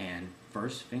 go. And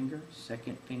first finger,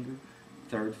 second finger,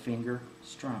 third finger,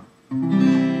 strum.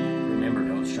 Remember,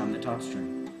 don't strum the top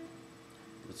string.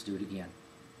 Let's do it again.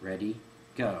 Ready,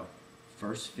 go.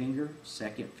 First finger,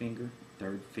 second finger,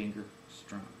 third finger,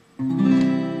 strum.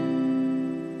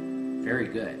 Very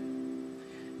good.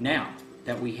 Now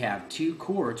that we have 2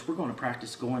 chords, we're going to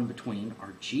practice going between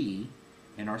our G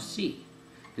and our C.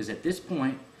 Because at this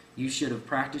point, you should have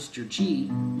practiced your G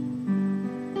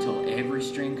until every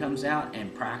string comes out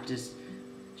and practiced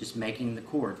just making the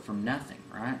chord from nothing,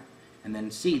 right? And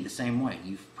then C the same way.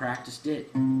 You've practiced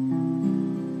it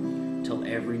till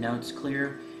every note's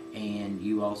clear, and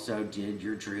you also did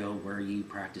your drill where you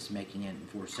practice making it in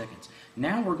 4 seconds.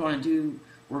 Now we're going to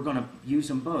use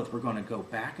them both. We're going to go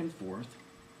back and forth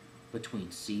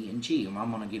between C and G. And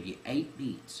I'm going to give you 8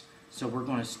 beats. So we're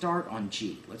going to start on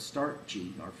G. Let's start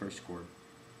G, our first chord.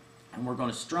 And we're going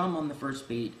to strum on the first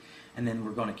beat, and then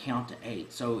we're going to count to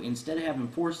 8. So instead of having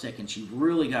 4 seconds, you've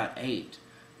really got 8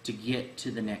 to get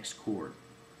to the next chord.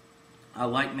 I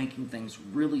like making things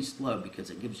really slow because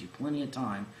it gives you plenty of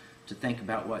time to think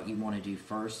about what you want to do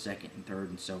first, second, and third,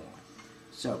 and so on.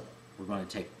 So we're going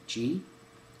to take G,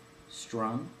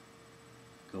 strum,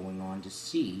 going on to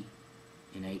C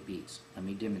in 8 beats. Let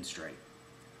me demonstrate.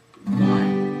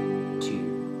 1,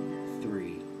 2,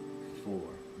 3, 4,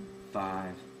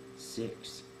 5,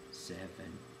 6, 7,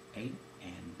 8,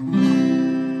 and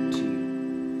 1,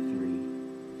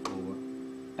 2, 3, 4,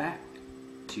 back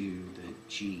to the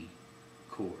G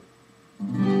chord.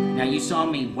 Now you saw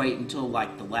me wait until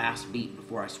like the last beat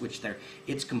before I switched there.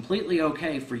 It's completely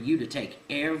okay for you to take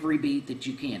every beat that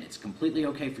you can. It's completely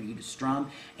okay for you to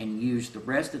strum and use the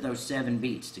rest of those 7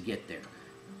 beats to get there.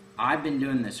 I've been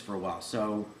doing this for a while,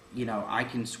 so you know I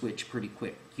can switch pretty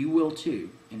quick. You will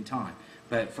too in time.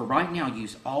 But for right now,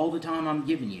 use all the time I'm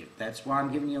giving you. That's why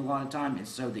I'm giving you a lot of time, is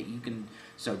so that you can,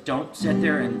 so don't sit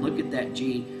there and look at that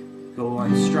G, go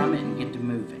on, strum it, and get to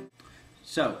moving.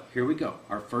 So here we go,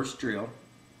 our first drill.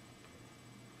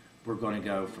 We're going to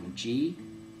go from G,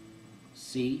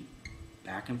 C,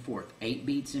 back and forth. 8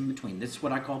 beats in between. This is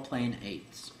what I call playing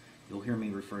 8s. You'll hear me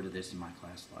refer to this in my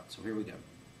class a lot. So here we go.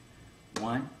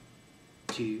 1,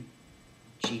 2,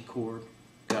 G chord,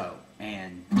 go.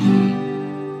 And G,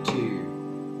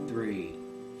 2, 3,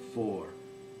 4,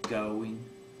 going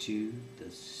to the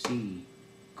C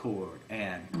chord.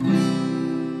 And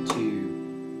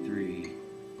 2, 3,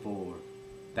 4,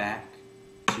 back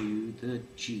to the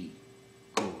G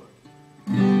chord.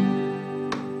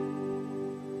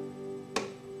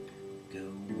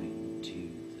 Going to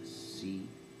the C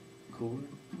chord.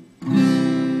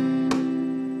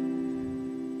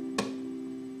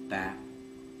 Back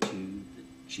to the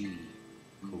G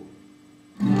chord.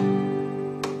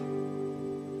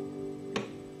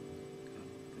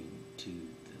 Going to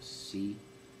the C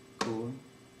chord.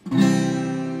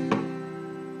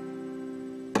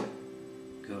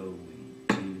 Going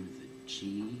to the G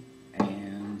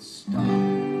and stop.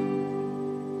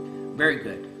 Very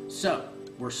good. So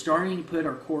we're starting to put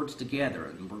our chords together,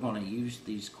 and we're going to use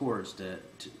these chords to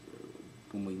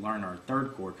when we learn our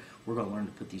third chord, we're going to learn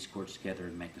to put these chords together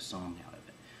and make a song out of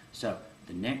it. So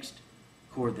the next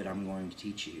chord that I'm going to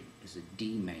teach you is a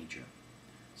D major.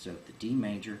 So the D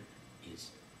major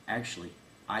is actually,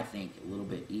 I think, a little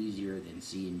bit easier than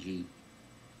C and G,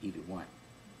 either one.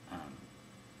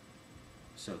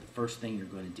 So the first thing you're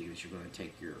going to do is you're going to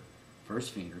take your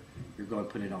first finger, you're going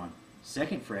to put it on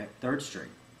 2nd fret, 3rd string,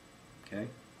 okay?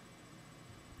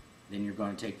 Then you're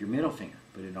going to take your middle finger,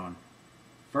 put it on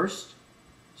 1st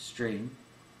string,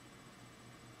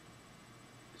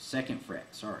 2nd fret,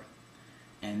 sorry.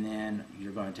 And then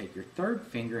you're going to take your 3rd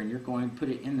finger and you're going to put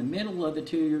it in the middle of the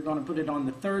 2. You're going to put it on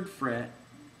the 3rd fret,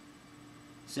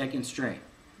 2nd string.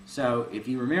 So if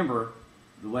you remember,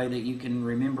 the way that you can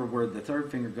remember where the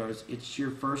 3rd finger goes, it's your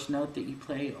first note that you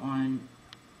play on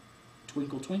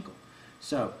Twinkle Twinkle.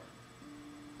 So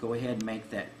go ahead and make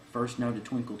that first note a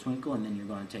Twinkle Twinkle, and then you're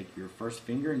going to take your first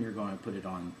finger and you're going to put it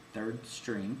on 3rd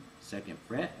string, 2nd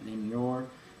fret. Then your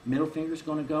middle finger is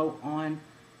going to go on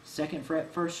 2nd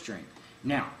fret, 1st string.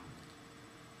 Now,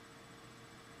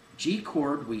 G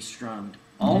chord, we strummed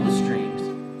all the strings.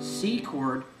 C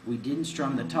chord, we didn't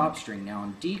strum the top string. Now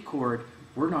on D chord,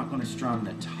 we're not going to strum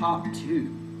the top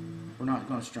 2. We're not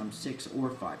going to strum 6 or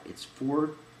 5. It's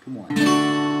 4 to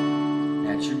 1.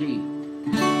 That's your D.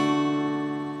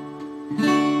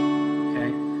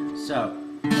 Okay, so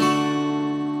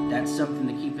that's something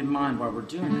to keep in mind while we're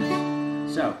doing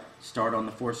this. So start on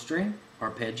the 4th string,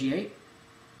 arpeggiate,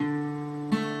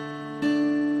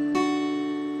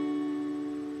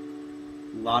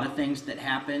 lot of things that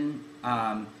happen.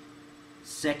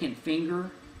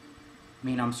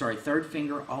 Third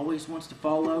finger always wants to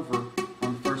fall over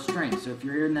on the first string. So if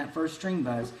you're hearing that first string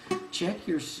buzz, check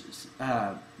your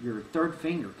third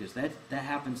finger, because that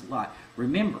happens a lot.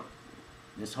 Remember,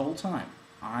 this whole time,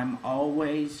 I'm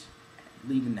always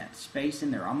leaving that space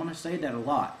in there. I'm going to say that a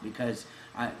lot, because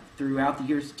throughout the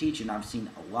years of teaching, I've seen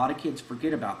a lot of kids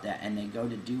forget about that, and they go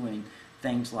to doing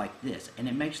things like this, and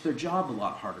it makes their job a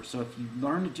lot harder. So if you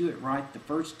learn to do it right the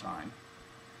first time,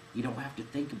 you don't have to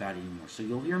think about it anymore. So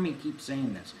you'll hear me keep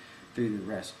saying this through the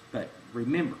rest. But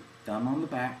remember, thumb on the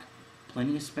back,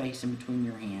 plenty of space in between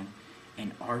your hand,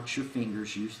 and arch your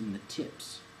fingers using the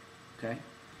tips. Okay?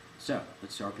 So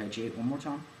let's arpeggiate one more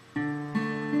time.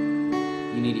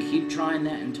 You need to keep trying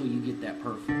that until you get that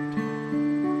perfect.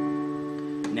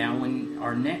 Now, when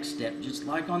our next step, just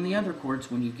like on the other chords,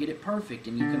 when you get it perfect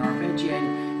and you can arpeggiate it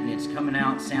and it's coming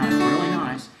out sounding really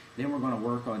nice, then we're going to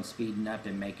work on speeding up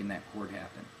and making that chord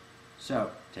happen.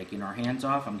 So, taking our hands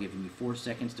off, I'm giving you 4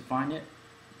 seconds to find it.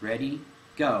 Ready,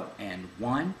 go. And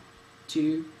 1,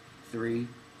 2, 3,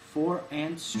 4,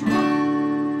 and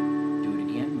strum. Do it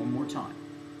again one more time.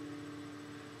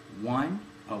 1,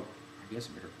 oh, I guess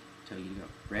I better tell you to go.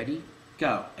 Ready,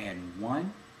 go. And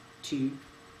 1, 2,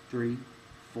 3,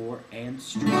 4, and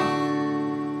strum.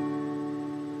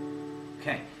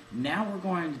 Okay, now we're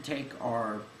going to take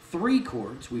our 3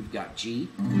 chords. We've got G,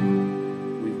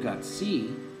 we've got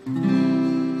C,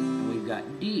 and we've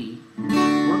got D.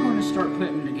 We're going to start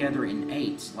putting them together in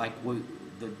 8s, like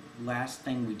the last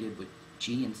thing we did with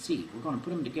G and C. We're going to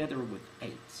put them together with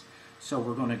 8s. So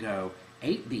we're going to go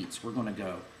 8 beats. We're going to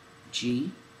go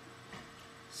G,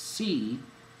 C,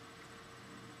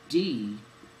 D,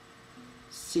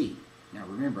 C. Now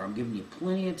remember, I'm giving you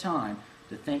plenty of time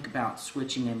to think about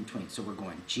switching in between. So we're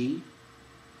going G,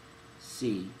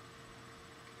 C,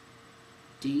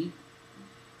 D,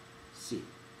 C.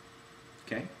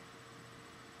 Okay?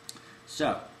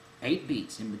 So, 8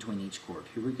 beats in between each chord.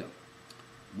 Here we go.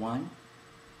 1,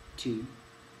 2,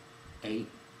 8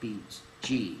 beats.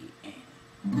 G, and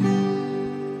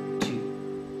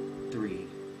 2, 3,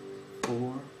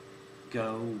 4,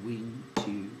 going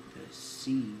to the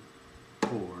C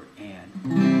chord, and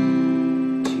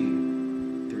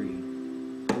 2, 3,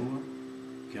 4,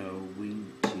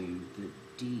 going to the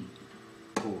D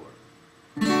chord.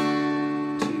 2,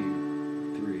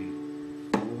 3,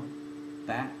 4,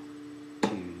 back to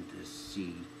the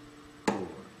C chord.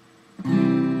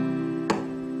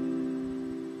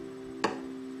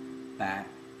 Back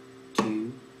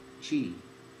to G,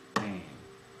 and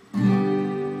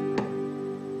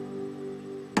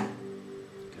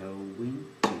going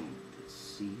to the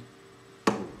C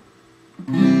chord.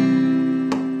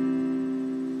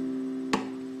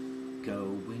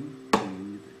 Going to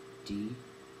the D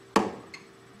chord.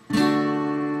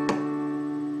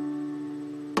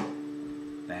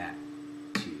 Back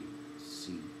to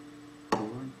C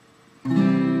chord.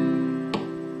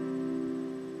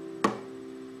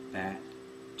 Back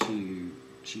to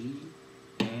G,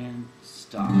 and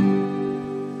stop.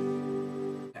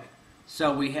 Okay.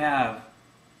 So we have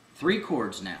 3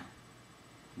 chords now.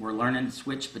 We're learning to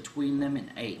switch between them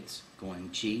in 8s,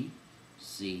 going G,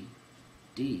 C,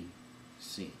 D,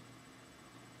 C.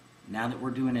 Now that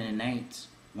we're doing it in 8s,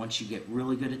 once you get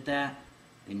really good at that,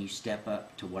 then you step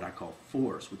up to what I call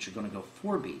 4s, which are going to go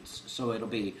 4 beats. So it'll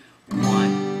be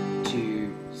 1,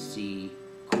 2, C,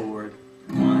 chord,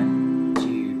 1,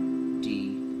 2,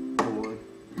 D, chord,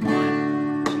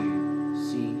 1, 2,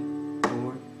 C,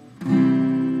 chord,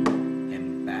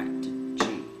 and back to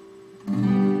G.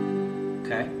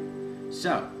 Okay?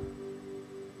 So,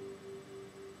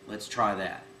 let's try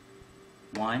that.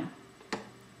 1,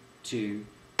 2,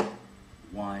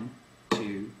 1,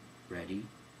 2, ready,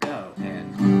 go.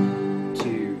 And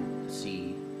to the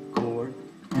C chord,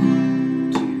 to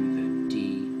the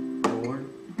D chord,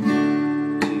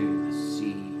 to the C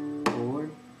chord,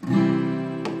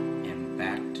 and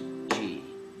back to G.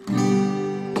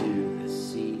 To the C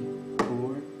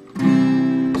chord, to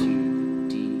the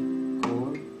D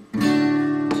chord,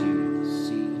 to the C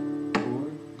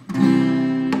chord,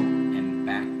 and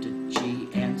back to G,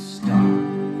 and stop.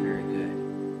 Very good.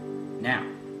 Now,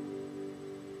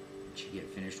 once you get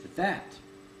finished with that,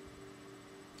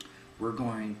 we're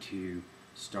going to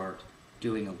start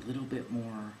doing a little bit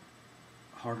more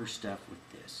harder stuff with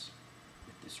this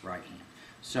right hand.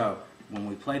 So when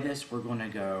we play this, we're going to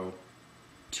go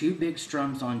 2 big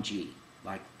strums on G,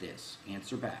 like this.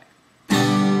 Answer back.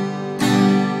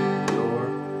 Your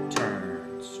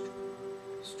turn.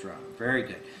 Strum. Very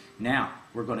good. Now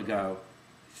we're going to go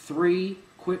 3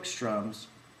 quick strums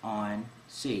on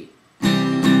C.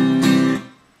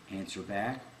 answer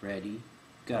back, ready,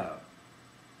 go.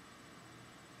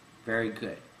 Very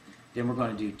good. Then we're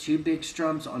going to do 2 big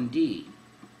strums on D.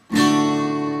 Your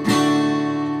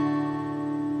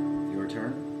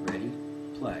turn, ready,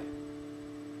 play.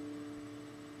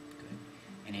 Good.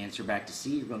 And answer back to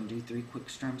C, you're going to do 3 quick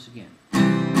strums again.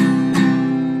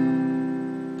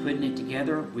 Putting it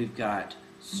together, we've got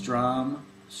strum,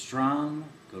 strum,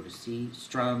 go to C,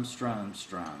 strum, strum,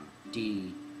 strum,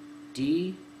 D,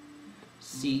 D,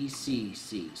 C, C,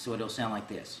 C. So it'll sound like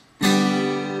this.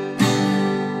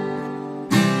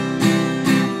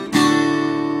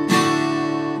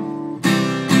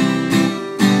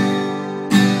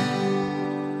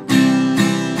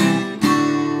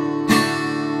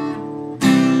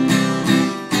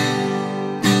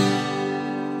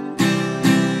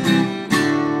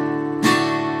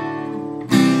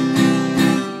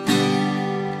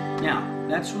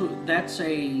 That's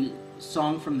a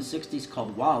song from the 60s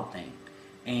called Wild Thing.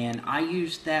 And I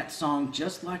used that song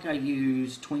just like I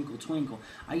use Twinkle Twinkle.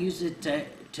 I use it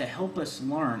to help us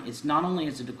learn. It's not only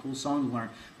is it a cool song to learn,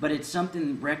 but it's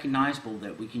something recognizable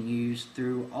that we can use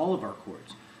through all of our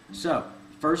chords. So,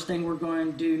 first thing we're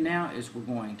going to do now is we're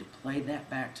going to play that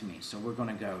back to me. So we're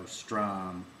going to go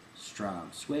strum,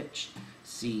 strum, switch,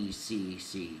 C, C,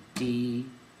 C, D,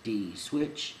 D,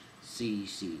 switch, C,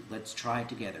 C. Let's try it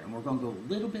together. And we're going to go a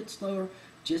little bit slower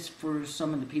just for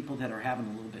some of the people that are having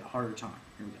a little bit harder time.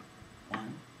 Here we go.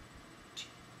 1, 2,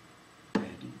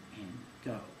 ready, and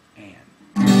go. And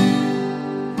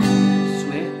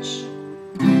switch.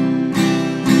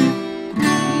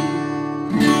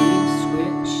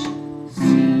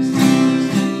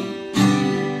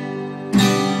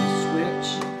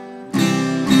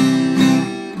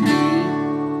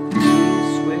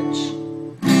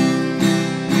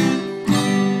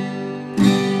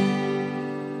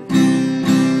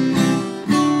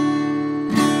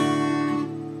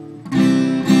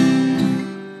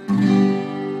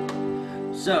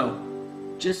 So,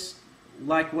 just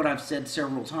like what I've said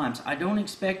several times, I don't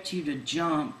expect you to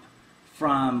jump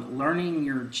from learning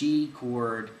your G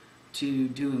chord to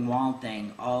doing Wild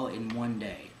Thing all in one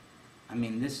day. I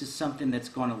mean, this is something that's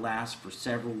going to last for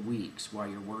several weeks while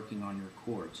you're working on your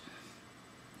chords.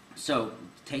 So,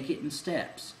 take it in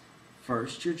steps.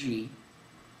 First your G,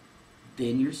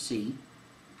 then your C,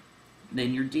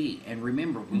 then your D. And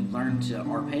remember, we learned to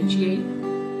arpeggiate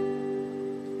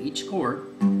each chord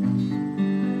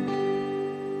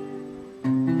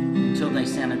until they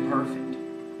sounded perfect.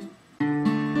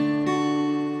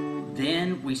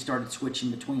 Then we started switching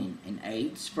between in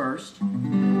 8s first.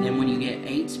 Then when you get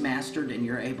 8s mastered and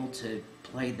you're able to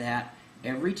play that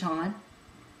every time,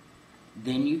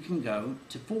 then you can go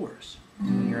to 4s.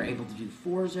 When you're able to do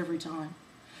 4s every time,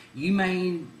 you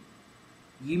may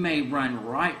run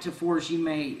right to 4s. You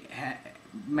may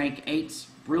make 8s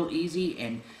real easy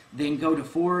and then go to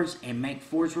 4s and make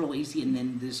 4s real easy, and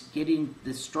then getting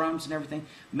the strums and everything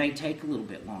may take a little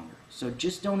bit longer. So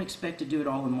just don't expect to do it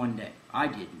all in one day. I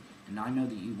didn't, and I know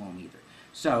that you won't either.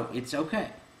 So it's okay,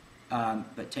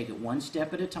 but take it one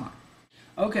step at a time.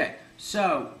 Okay,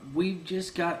 so we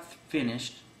just got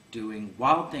finished doing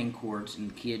Wild Thing chords in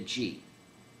the key of G.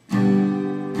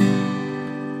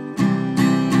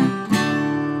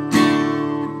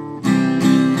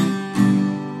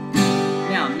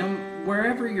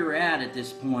 Wherever you're at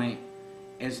this point,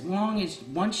 as long as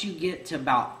once you get to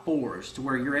about 4s, to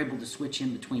where you're able to switch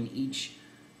in between each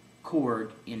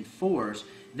chord in 4s,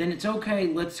 then it's okay.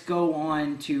 Let's go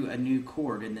on to a new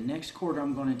chord. And the next chord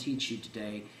I'm going to teach you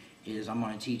today is I'm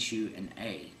going to teach you an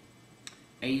A.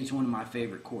 A is one of my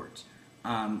favorite chords.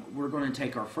 We're going to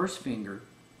take our first finger,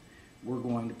 we're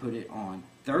going to put it on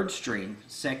 3rd string,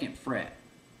 2nd fret.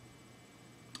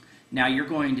 Now you're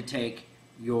going to take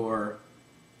your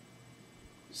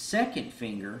 2nd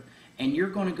finger and you're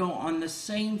going to go on the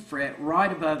same fret right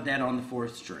above that on the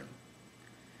 4th string.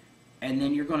 And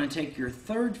then you're going to take your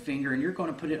 3rd finger and you're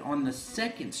going to put it on the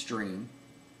 2nd string.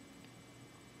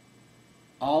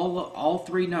 All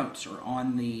 3 notes are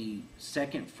on the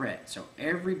 2nd fret. So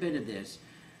every bit of this,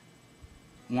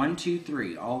 1, 2,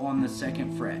 3, all on the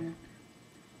 2nd fret.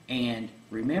 And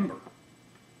remember,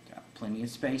 got plenty of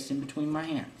space in between my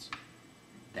hands.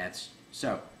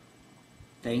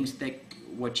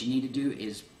 What you need to do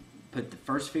is put the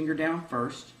first finger down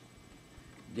first,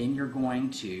 then you're going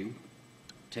to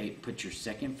put your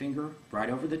 2nd finger right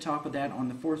over the top of that on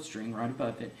the 4th string, right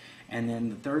above it, and then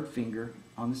the 3rd finger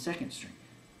on the 2nd string.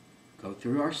 Go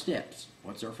through our steps.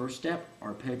 What's our first step?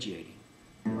 Arpeggiating.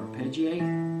 Arpeggiate.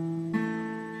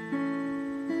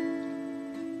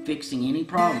 Fixing any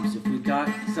problems. If we've got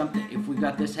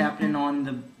this happening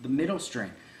on the middle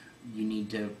string, you need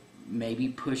to maybe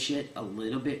push it a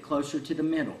little bit closer to the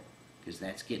middle, because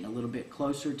that's getting a little bit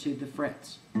closer to the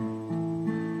frets.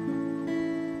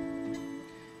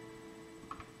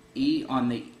 E on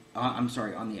the, on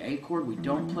the A chord, we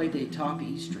don't play the top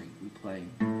E string. We play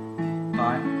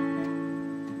 5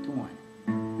 to 1.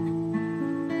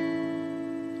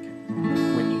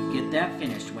 When you get that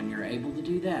finished, when you're able to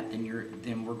do that,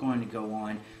 then we're going to go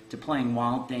on to playing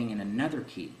Wild Thing in another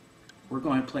key. We're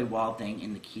going to play Wild Thing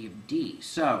in the key of D.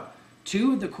 So,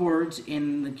 2 of the chords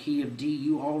in the key of D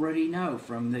you already know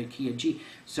from the key of G.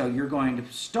 So you're going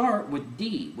to start with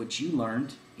D, which you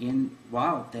learned in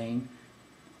Wild Thing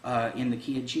in the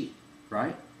key of G,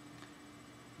 right?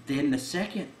 Then the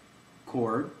second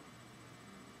chord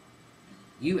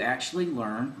you actually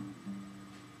learn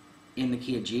in the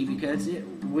key of G because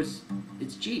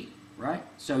it's G, right?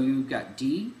 So you've got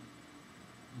D,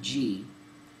 G,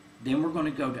 then we're going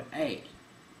to go to A,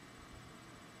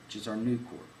 which is our new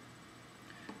chord.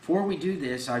 Before we do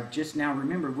this, I just now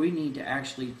remembered we need to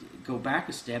actually go back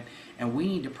a step and we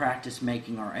need to practice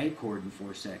making our A chord in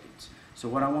 4 seconds. So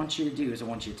what I want you to do is I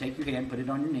want you to take your hand, put it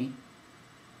on your knee,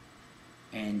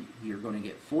 and you're going to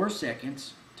get 4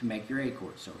 seconds to make your A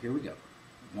chord. So here we go.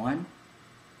 1,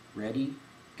 ready,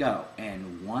 go.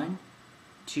 And 1,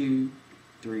 2,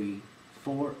 3,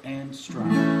 4, and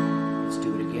strum. Let's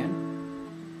do it again.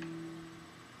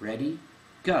 Ready,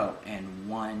 go. And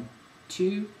 1,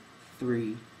 2,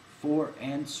 3, 4,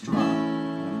 and strum.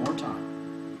 One more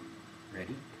time.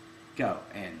 Ready, go.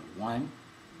 And 1,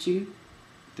 2,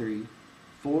 3,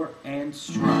 4, and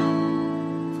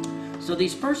strum. So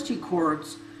these first 2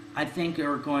 chords, I think,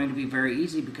 are going to be very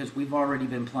easy because we've already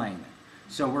been playing them.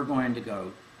 So we're going to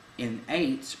go in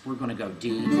 8s, we're going to go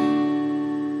D,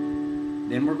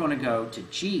 then we're going to go to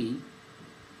G,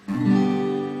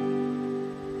 then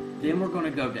we're going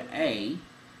to go to A,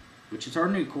 which is our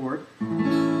new chord,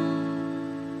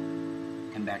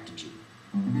 and back to G.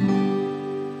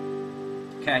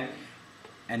 Okay?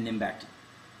 And then back to,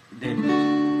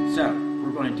 so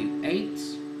we're going to do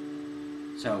 8s.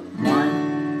 So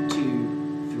 1,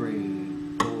 2,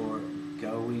 3, 4,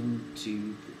 going to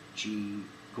the G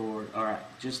chord. All right,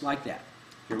 just like that.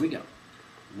 Here we go.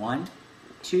 1,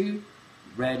 2,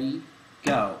 ready,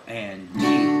 go. And D,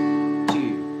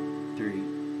 2, 3,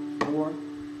 4,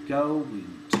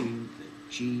 going to the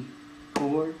G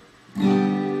chord.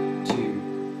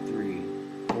 2, 3,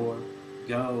 4,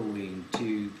 going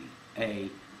to the A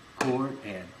chord.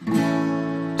 And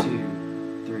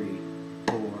 2, 3,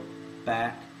 4,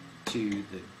 back to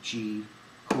the G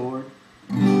chord.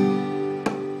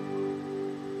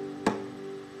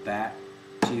 Back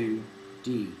to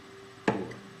D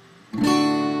chord.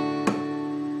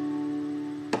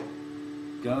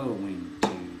 Going to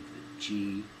the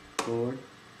G chord.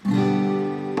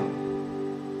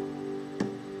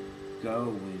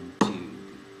 Going to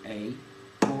the A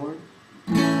chord.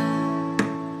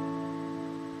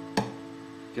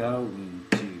 Going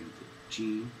to the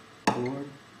G chord.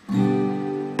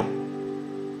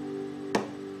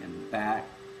 And back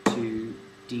to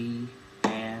D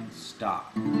and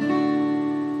stop.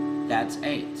 That's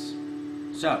 8s.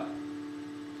 So,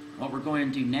 what we're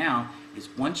going to do now is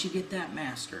once you get that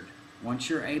mastered, once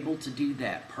you're able to do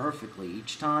that perfectly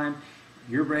each time,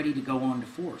 you're ready to go on to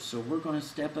 4. So we're going to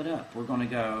step it up. We're going to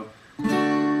go to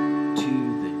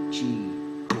the G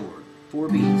chord. 4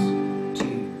 beats.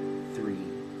 2, 3,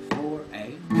 4,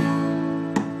 A.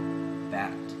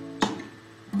 Back to G.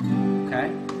 Okay?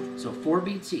 So 4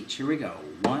 beats each. Here we go.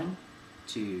 1,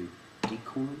 2, D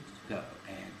chord, go.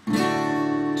 And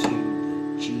to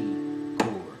the G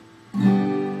chord.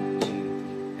 To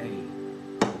the A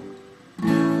chord.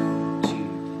 To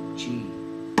the G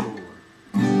chord.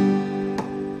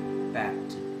 Back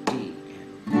to D.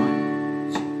 And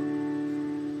 1,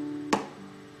 2,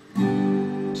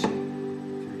 2,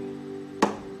 3,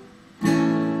 4. 2,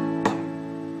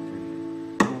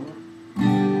 3, 4.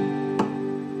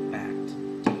 Back to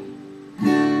D.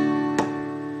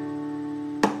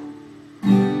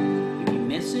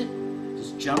 Miss it,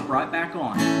 just jump right back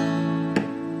on.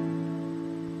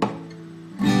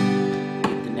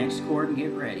 Get the next chord and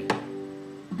get ready.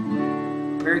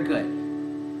 Very good.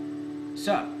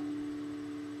 So,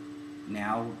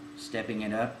 now stepping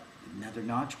it up another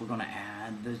notch, we're going to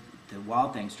add the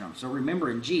Wild Thing strum. So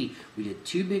remember in G, we did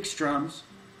 2 big strums,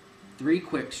 3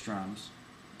 quick strums,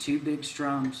 2 big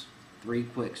strums, 3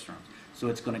 quick strums. So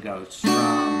it's going to go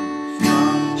strum,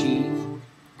 strum, G,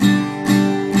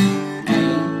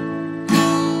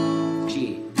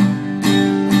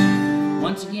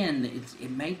 once again,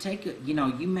 it may take,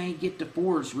 you may get to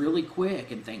 4s really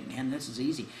quick and think, man, this is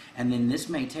easy. And then this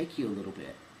may take you a little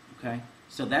bit, okay?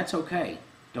 So that's okay.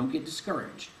 Don't get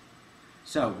discouraged.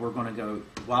 So we're going to go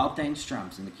Wild Thing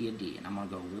strums in the key of D, and I'm going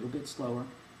to go a little bit slower.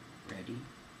 Ready,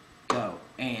 go,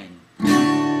 and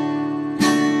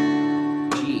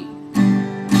G,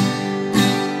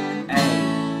 A,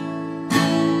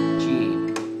 G,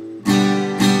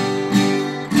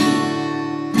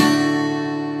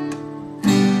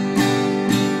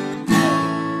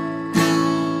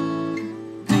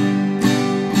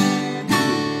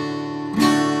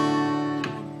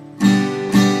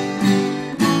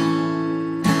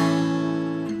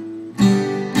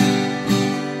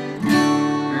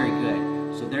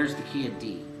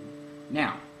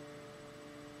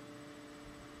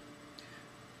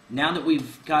 Now that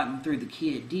we've gotten through the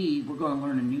key of D, we're going to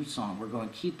learn a new song. We're going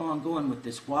to keep on going with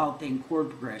this Wild Thing chord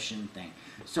progression thing.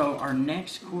 So our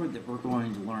next chord that we're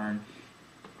going to learn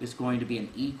is going to be an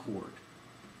E chord.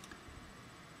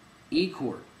 E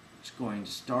chord is going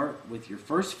to start with your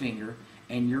first finger,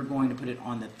 and you're going to put it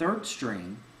on the 3rd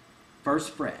string, 1st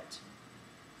fret.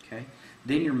 Okay?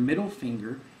 Then your middle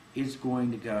finger is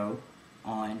going to go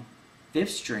on 5th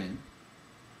string,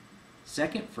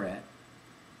 2nd fret,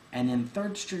 and then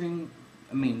 3rd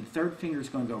finger is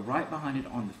going to go right behind it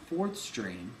on the 4th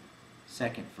string,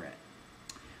 2nd fret.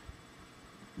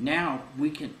 Now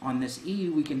we can, on this E,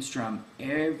 we can strum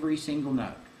every single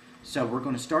note. So we're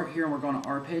going to start here and we're going to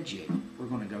arpeggiate. We're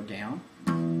going to go down.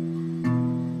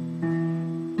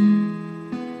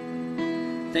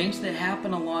 Things that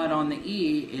happen a lot on the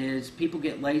E is people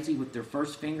get lazy with their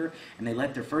first finger and they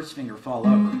let their first finger fall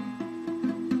over.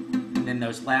 And then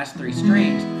those last 3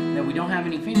 strings that we don't have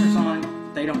any fingers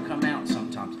on, they don't come out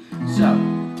sometimes. So,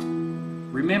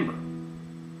 remember,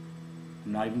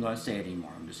 I'm not even going to say it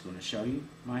anymore. I'm just going to show you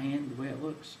my hand the way it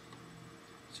looks.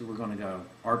 So we're going to go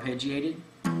arpeggiated.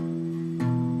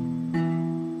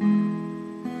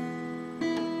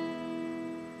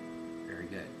 Very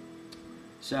good.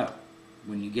 So,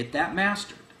 when you get that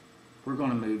mastered, we're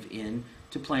going to move in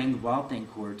to playing the Wild Thing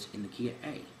chords in the key of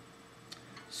A.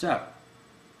 So,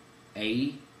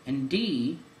 A and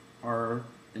D are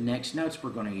the next notes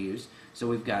we're going to use. So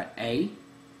we've got A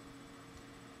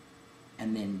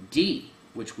and then D,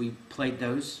 which we played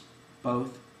those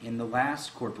both in the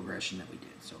last chord progression that we did.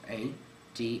 So A,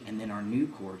 D, and then our new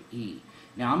chord, E.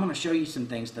 Now I'm going to show you some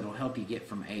things that will help you get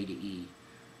from A to E.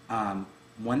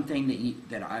 One thing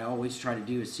that I always try to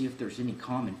do is see if there's any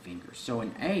common fingers. So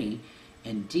in A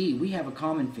and D, we have a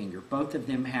common finger. Both of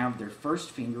them have their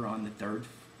first finger on the 3rd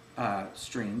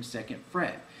string, 2nd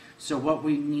fret. So what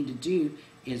we need to do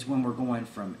is when we're going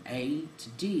from A to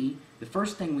D, the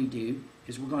first thing we do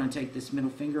is we're going to take this middle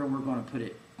finger and we're going to put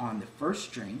it on the 1st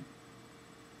string,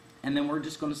 and then we're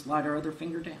just going to slide our other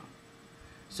finger down.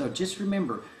 So just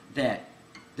remember that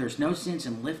there's no sense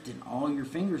in lifting all your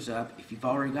fingers up. If you've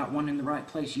already got one in the right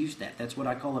place, use that. That's what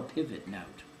I call a pivot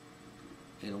note.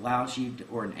 It allows you to,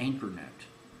 or an anchor note.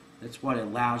 That's what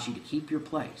allows you to keep your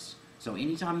place. So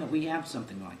anytime that we have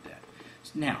something like that.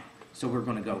 Now, so we're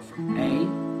going to go from A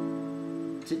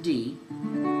to D.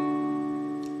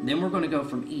 Then we're going to go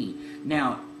from E.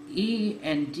 Now, E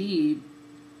and D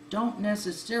don't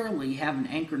necessarily have an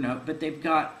anchor note, but they've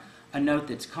got a note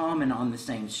that's common on the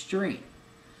same string.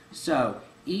 So,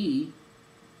 E,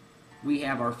 we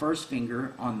have our first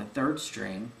finger on the 3rd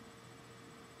string,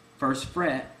 1st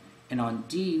fret, and on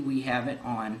D, we have it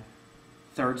on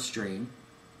 3rd string,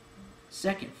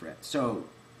 2nd fret. So,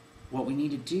 what we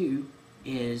need to do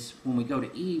is when we go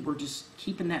to E, we're just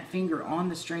keeping that finger on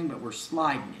the string, but we're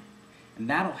sliding it. And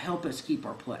that'll help us keep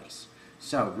our place.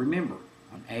 So remember,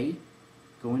 on A,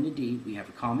 going to D, we have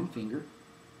a common finger.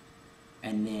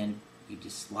 And then you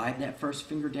just slide that first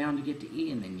finger down to get to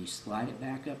E, and then you slide it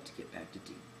back up to get back to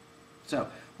D. So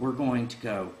we're going to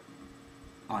go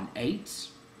on 8s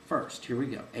first. Here we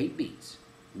go, 8 beats.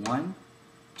 1,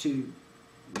 2,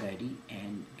 ready,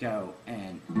 and go.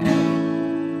 And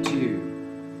A, 2,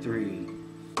 3,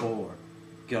 4,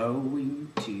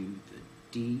 going to the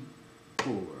D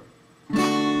chord. 3,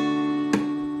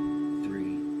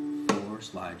 4,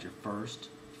 slide your first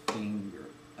finger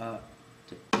up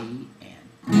to E, and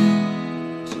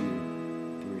 2,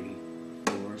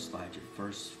 3, 4, slide your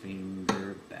first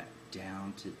finger back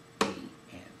down to D,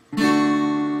 and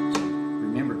 2.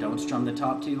 Remember, don't strum the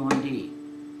top 2 on D.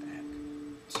 Back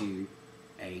to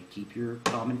A. Keep your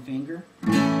common finger.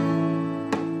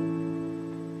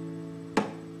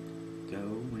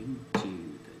 Going to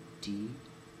the D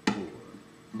chord.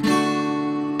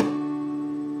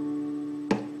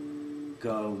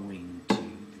 Going to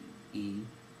the E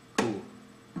chord.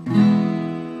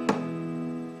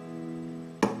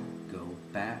 Go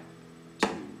back to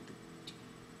the D.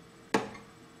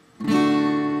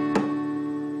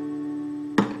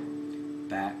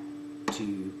 Back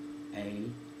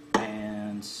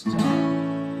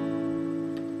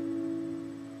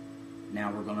Now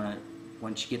we're gonna,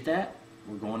 once you get that,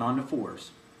 we're going on to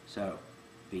fours. So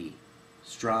B,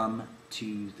 strum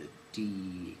to the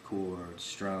D chord,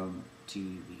 strum to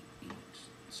the E.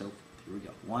 So here we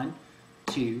go. 1,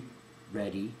 2,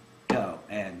 ready, go,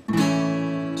 and to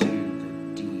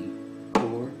the D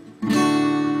chord, to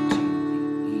the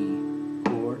E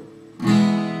chord,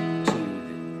 to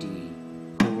the D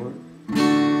chord,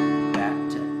 back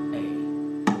to A.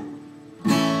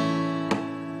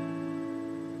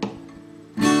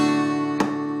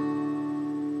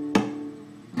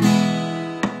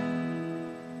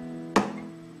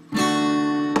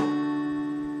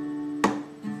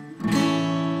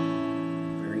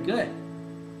 Very good.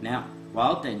 Now,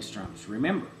 wild thing strums.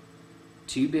 Remember,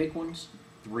 2 big ones,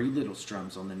 3 little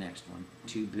strums on the next one,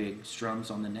 2 big strums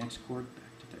on the next chord,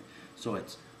 back to 3. So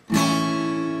it's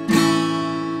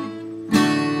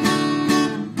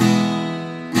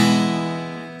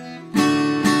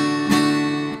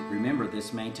remember,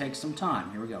 this may take some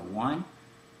time. Here we go. 1,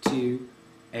 2,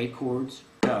 A chords,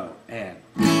 go, and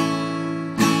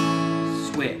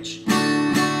switch. E,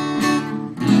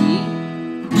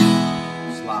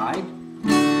 slide.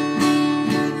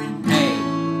 A,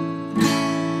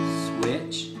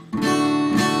 switch. E,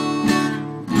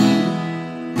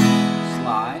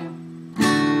 slide.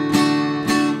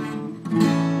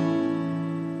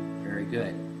 Very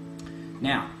good.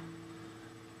 Now,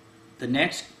 the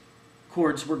next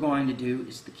chords we're going to do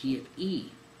is the key of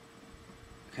E.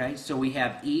 Okay, so we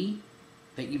have E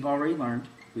that you've already learned.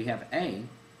 We have A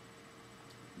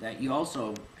that you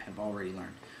also have already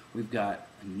learned. We've got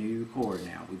a new chord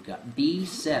now. We've got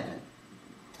B7.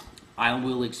 I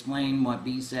will explain what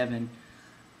B7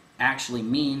 actually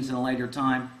means in a later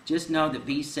time. Just know that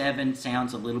B7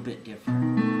 sounds a little bit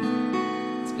different.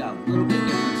 It's got a little bit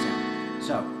different sound.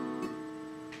 So,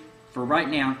 for right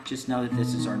now, just know that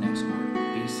this is our next chord,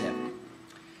 B7.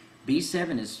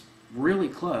 B7 is really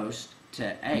close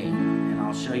to A, and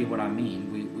I'll show you what I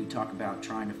mean. We talk about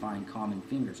trying to find common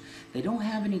fingers. They don't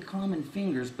have any common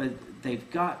fingers, but they've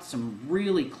got some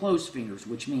really close fingers,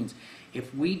 which means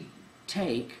if we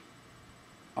take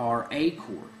our A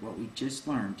chord, what we just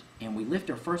learned, and we lift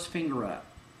our first finger up,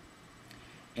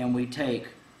 and we take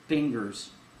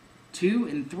fingers 2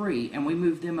 and 3, and we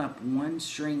move them up 1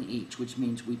 string each, which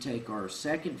means we take our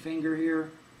second finger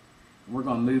here, and we're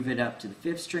going to move it up to the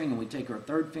 5th string, and we take our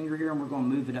third finger here, and we're going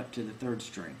to move it up to the 3rd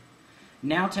string.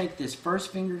 Now take this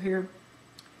first finger here,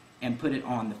 and put it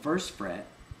on the 1st fret,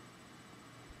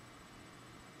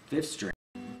 5th string.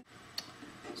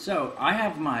 So I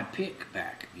have my pick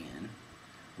back again.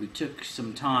 We took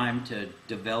some time to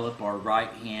develop our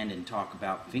right hand and talk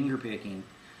about finger picking.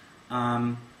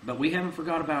 But we haven't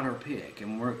forgot about our pick,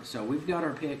 and so we've got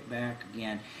our pick back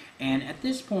again. And at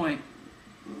this point,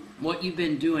 what you've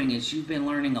been doing is you've been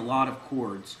learning a lot of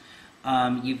chords.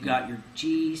 You've got your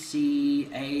G, C,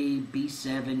 A,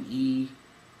 B7, E,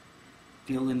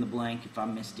 fill in the blank if I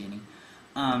missed any.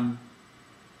 And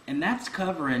that's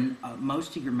covering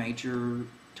most of your major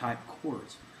type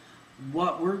chords.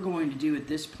 What we're going to do at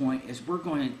this point is we're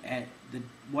going to,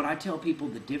 what I tell people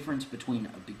the difference between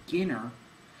a beginner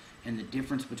and the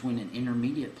difference between an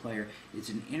intermediate player is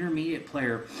an intermediate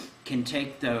player can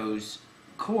take those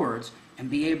chords and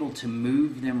be able to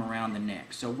move them around the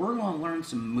neck. So we're going to learn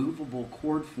some movable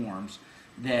chord forms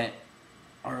that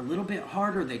are a little bit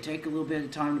harder. They take a little bit of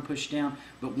time to push down,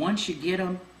 but once you get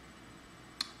them,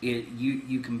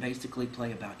 you can basically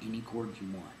play about any chord you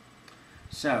want.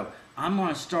 So I'm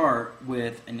going to start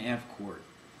with an F chord,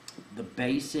 the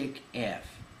basic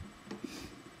F.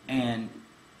 And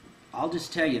I'll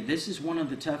just tell you, this is one of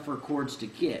the tougher chords to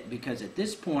get because at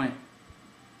this point,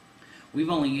 we've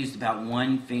only used about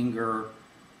 1 finger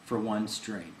for 1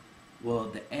 string. Well,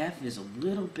 the F is a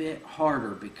little bit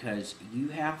harder because you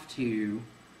have to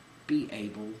be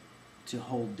able to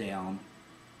hold down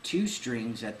 2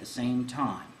 strings at the same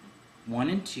time, 1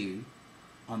 and 2.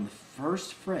 On the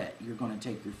 1st fret, you're going to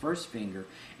take your 1st finger,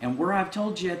 and where I've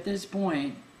told you at this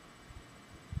point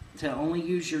to only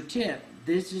use your tip,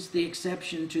 this is the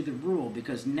exception to the rule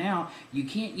because now you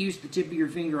can't use the tip of your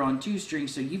finger on 2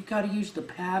 strings, so you've got to use the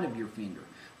pad of your finger,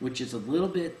 which is a little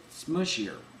bit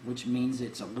smushier, which means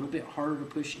it's a little bit harder to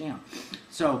push down.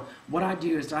 So what I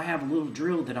do is I have a little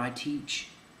drill that I teach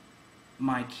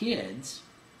my kids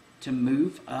to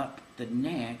move up the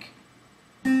neck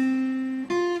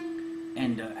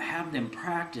and have them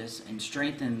practice and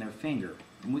strengthen their finger.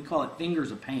 And we call it fingers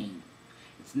of pain.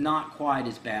 It's not quite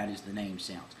as bad as the name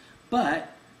sounds.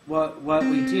 But what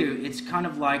we do, it's kind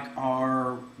of like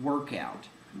our workout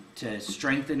to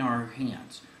strengthen our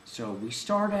hands. So we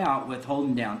start out with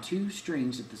holding down 2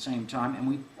 strings at the same time and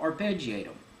we arpeggiate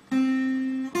them.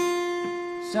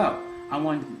 So I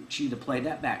want you to play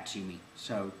that back to me.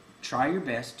 So try your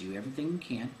best, do everything you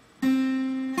can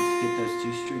to get those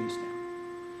 2 strings down.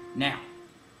 Now,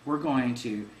 we're going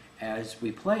to, as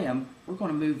we play them, we're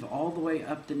going to move all the way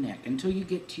up the neck until you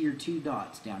get to your 2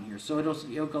 dots down here. So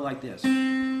it'll go like this.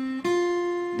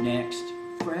 Next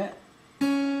fret,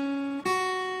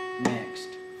 next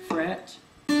fret,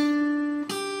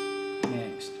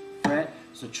 next fret.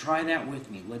 So try that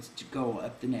with me. Let's go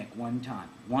up the neck one time.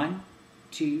 1,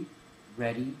 2,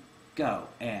 ready, go.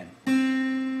 And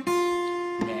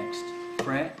next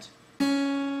fret,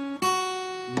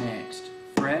 next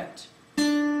fret,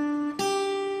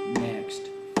 next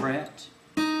fret,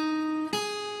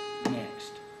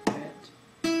 next fret.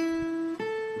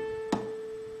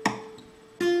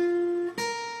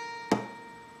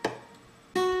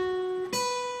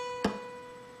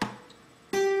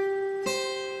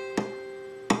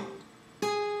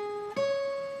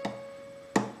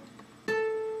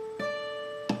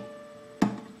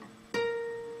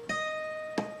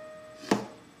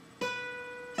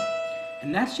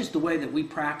 And that's just the way that we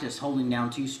practice holding down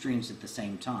 2 strings at the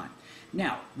same time.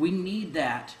 Now, we need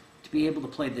that to be able to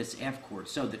play this F chord.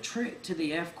 So the trick to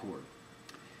the F chord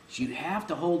is you have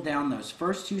to hold down those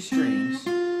first 2 strings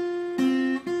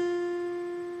and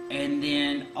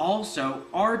then also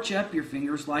arch up your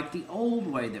fingers like the old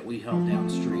way that we held down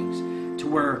strings to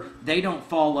where they don't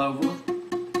fall over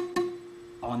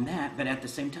on that, but at the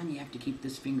same time you have to keep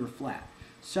this finger flat.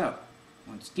 So,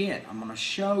 once again, I'm going to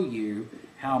show you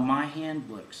how my hand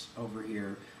looks over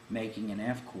here making an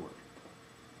F chord.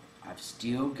 I've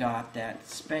still got that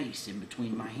space in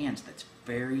between my hands. That's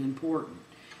very important.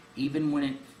 Even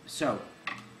when so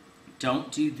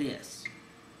don't do this.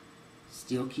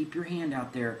 Still keep your hand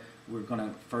out there.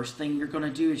 First thing you're going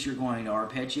to do is you're going to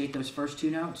arpeggiate those first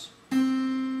 2 notes.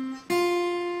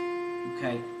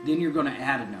 Okay, then you're going to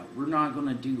add a note. We're not going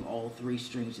to do all 3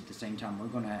 strings at the same time. We're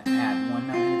going to add 1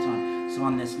 note at a time. So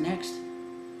on this next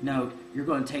note, you're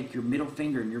going to take your middle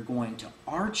finger and you're going to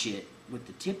arch it with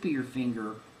the tip of your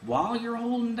finger while you're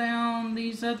holding down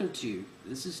these other 2.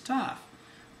 This is tough.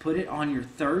 Put it on your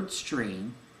 3rd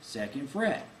string, 2nd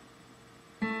fret.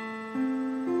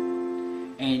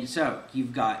 And so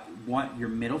you've got your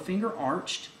middle finger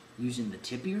arched using the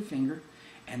tip of your finger,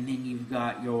 and then you've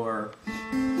got your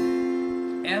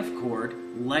F chord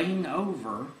laying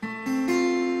over.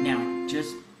 Now,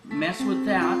 just mess with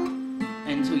that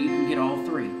until you can get all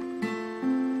 3.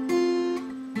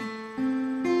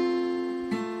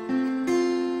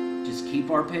 Just keep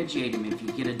arpeggiating. If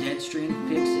you get a dead string,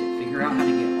 fix it. Figure out how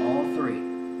to get all 3.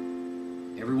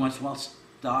 Every once in a while,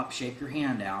 stop, shake your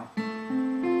hand out.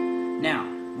 Now,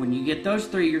 when you get those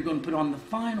 3, you're going to put on the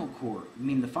final chord,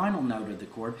 the final note of the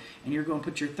chord, and you're going to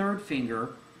put your 3rd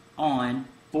finger on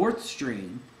 4th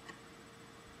string,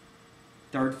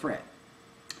 3rd fret.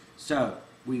 So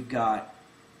we've got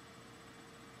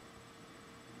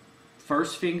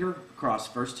 1st finger across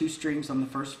first 2 strings on the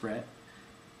 1st fret,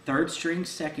 3rd string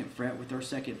 2nd fret with our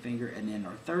 2nd finger, and then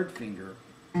our 3rd finger.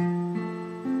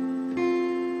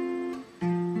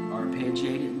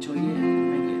 Arpeggiate it until you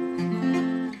make it.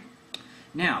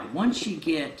 Now, once you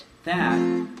get that,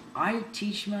 I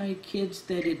teach my kids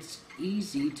that it's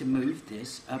easy to move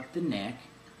this up the neck.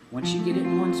 Once you get it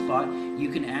in one spot, you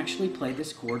can actually play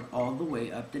this chord all the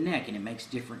way up the neck, and it makes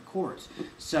different chords.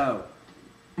 So,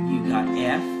 you got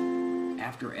F,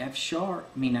 after F sharp,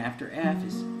 after F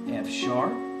is F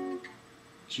sharp,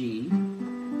 G,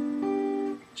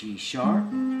 G sharp,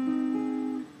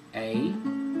 A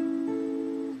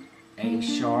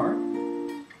sharp,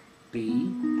 B,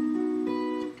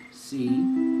 C,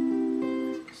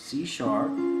 C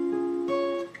sharp,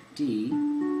 D,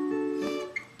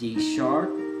 D sharp,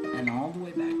 and all the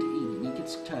way back to E. And it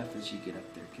gets tough as you get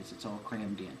up there because it's all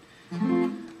crammed in.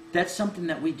 That's something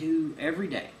that we do every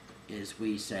day, is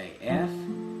we say F,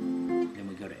 then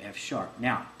we go to F sharp.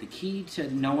 Now, the key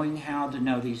to knowing how to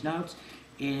know these notes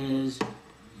is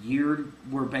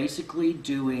we're basically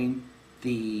doing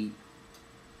the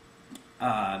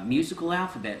musical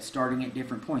alphabet starting at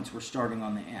different points. We're starting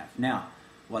on the F. Now,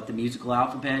 what the musical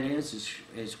alphabet is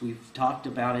we've talked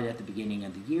about it at the beginning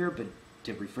of the year, but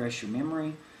to refresh your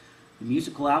memory, the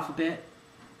musical alphabet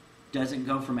doesn't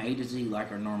go from A to Z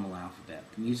like our normal alphabet.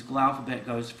 The musical alphabet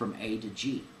goes from A to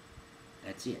G.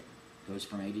 That's it. It goes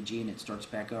from A to G and it starts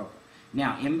back over.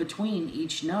 Now, in between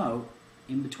each note,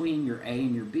 in between your A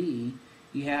and your B,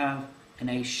 you have an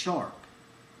A sharp.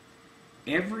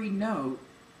 Every note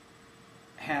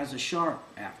has a sharp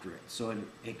after it, so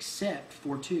except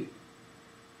for 2,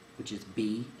 which is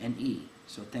B and E.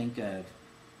 So think of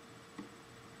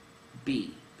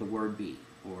B, the word B,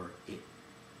 or it.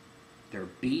 There are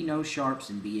B no sharps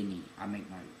and B and E. I make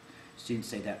my students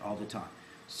say that all the time.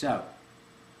 So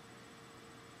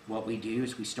what we do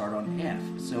is we start on F.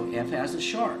 So F has a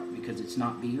sharp because it's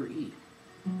not B or E.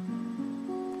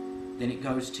 Then it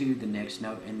goes to the next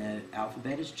note in the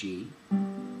alphabet is G.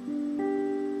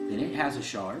 Then it has a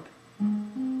sharp.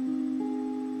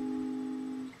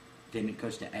 Then it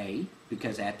goes to A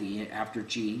because after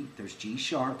G there's G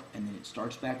sharp, and then it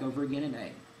starts back over again in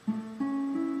A.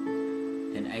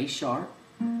 Then A sharp.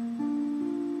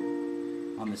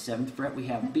 On the 7th fret we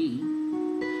have B.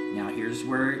 Now here's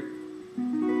where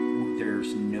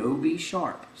there's no B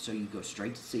sharp, so you go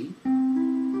straight to C.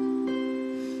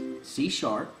 C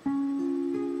sharp,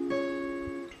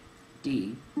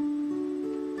 D,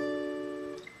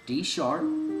 D sharp,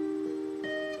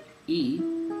 E,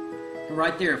 and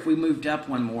right there, if we moved up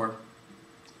one more,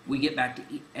 we get back to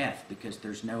F because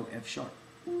there's no F sharp.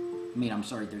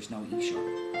 There's no E sharp.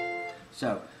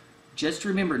 So just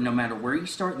remember, no matter where you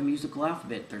start in the musical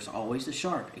alphabet, there's always a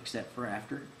sharp, except for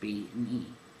after B and E.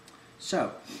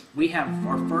 So we have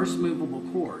our first movable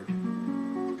chord,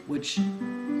 which,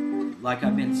 like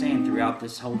I've been saying throughout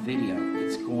this whole video,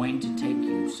 it's going to take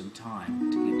you some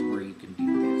time to get to where you can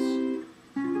do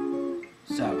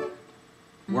this. So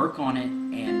work on it,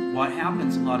 and what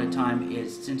happens a lot of time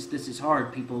is, since this is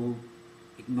hard, people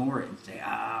ignore it and say,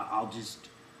 I'll just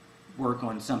work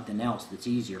on something else that's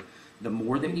easier. The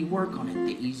more that you work on it,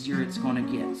 the easier it's going to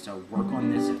get. So work on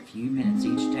this a few minutes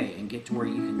each day and get to where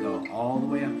you can go all the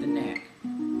way up the neck.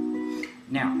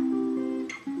 Now,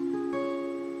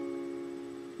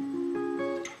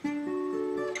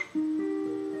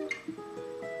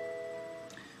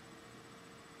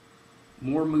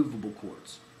 more movable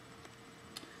chords.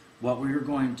 What we're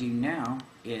going to do now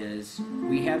is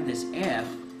we have this F,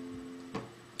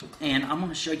 and I'm going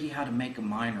to show you how to make a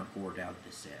minor chord out of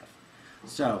this F.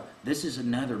 So this is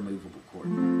another movable chord.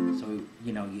 So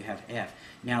you have F.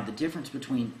 Now the difference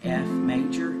between F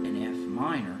major and F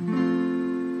minor,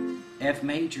 F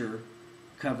major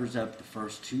covers up the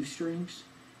first 2 strings,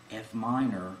 F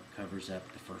minor covers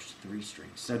up the first 3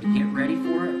 strings. So to get ready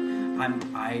for it,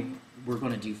 we're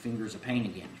going to do Fingers of Pain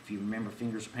again. If you remember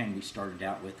Fingers of Pain, we started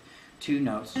out with 2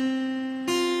 notes.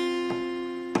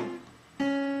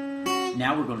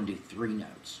 Now we're going to do 3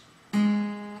 notes.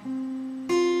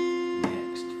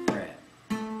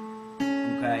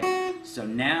 Okay, so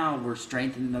now we're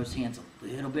strengthening those hands a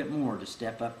little bit more to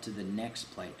step up to the next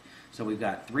plate. So we've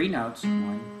got 3 notes,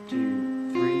 1,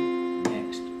 2, 3,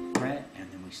 next fret,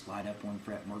 and then we slide up 1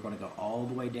 fret, and we're going to go all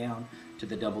the way down to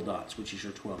the double dots, which is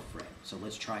your 12th fret. So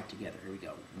let's try it together. Here we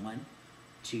go. 1,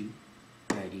 2,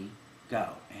 ready,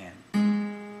 go, and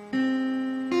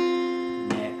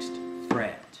next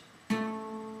fret.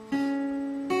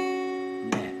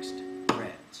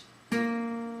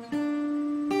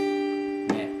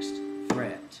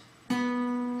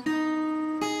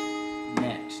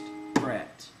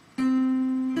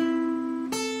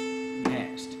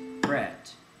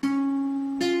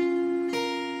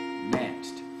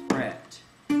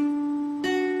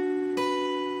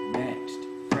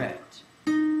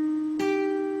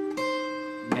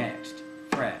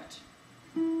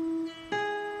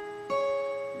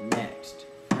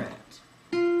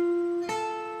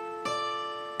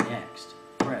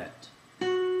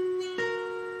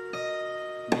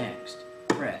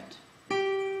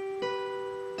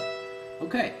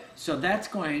 Okay, so that's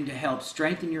going to help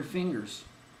strengthen your fingers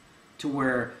to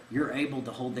where you're able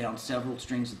to hold down several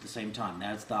strings at the same time.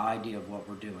 That's the idea of what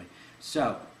we're doing.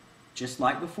 So, just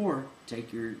like before,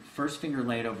 take your first finger,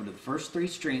 lay it over to the first 3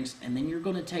 strings, and then you're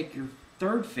going to take your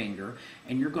 3rd finger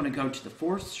and you're going to go to the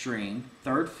 4th string,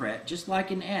 3rd fret, just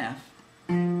like an F,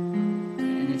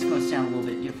 and it's going to sound a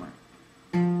little bit different.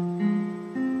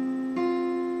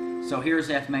 So here's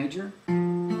F major.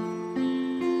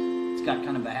 It's got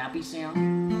kind of a happy sound.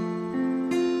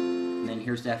 And then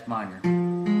here's F minor. It's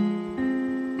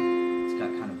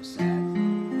got kind of a sad,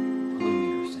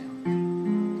 gloomier sound.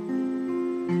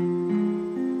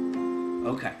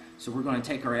 Okay, so we're going to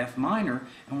take our F minor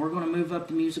and we're going to move up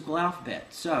the musical alphabet.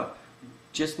 So,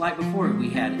 just like before,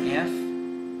 we had F,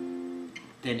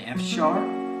 then F sharp,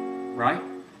 right?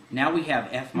 Now we have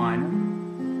F minor,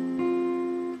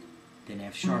 then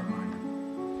F sharp minor.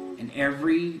 And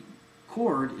every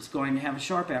chord is going to have a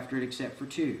sharp after it except for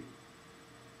 2,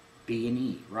 B and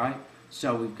E, right?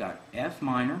 So we've got F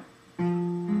minor,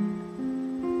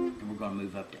 and we're going to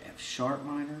move up to F sharp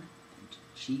minor, then to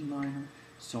G minor,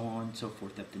 so on and so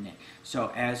forth up the neck.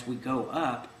 So as we go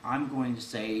up, I'm going to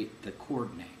say the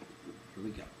chord name. Here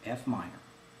we go. F minor.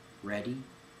 Ready?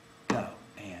 Go.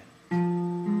 And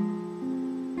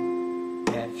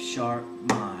F sharp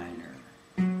minor.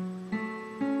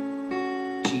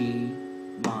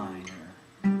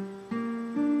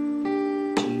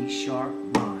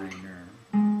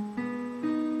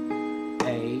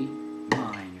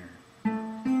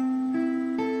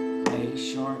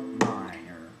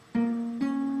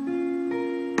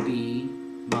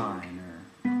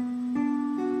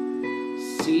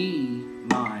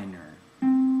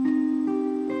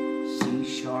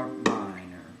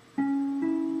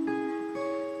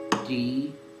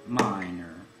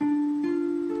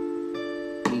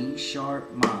 E sharp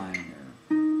minor,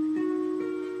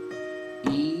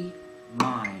 E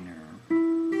minor,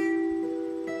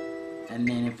 and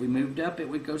then if we moved up it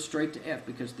would go straight to F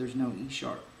because there's no E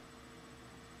sharp.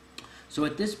 So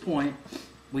at this point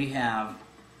we have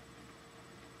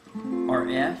our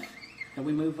F that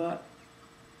we move up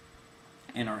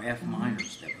and our F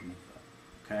minors that we move up,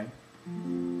 okay?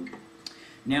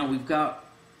 Now we've got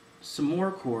some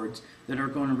more chords that are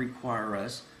going to require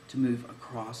us to move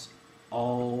across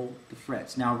all the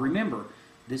frets. Now remember,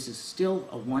 this is still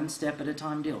a one step at a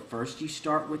time deal. First you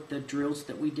start with the drills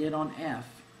that we did on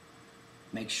F.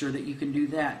 Make sure that you can do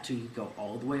that till you go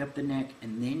all the way up the neck,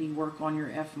 and then you work on your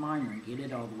F minor and get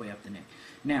it all the way up the neck.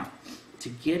 Now, to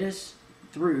get us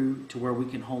through to where we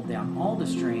can hold down all the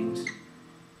strings,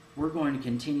 we're going to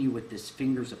continue with this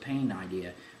fingers of pain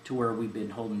idea to where we've been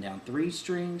holding down 3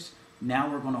 strings. Now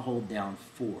we're going to hold down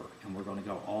 4, and we're going to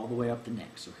go all the way up the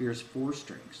neck. So here's 4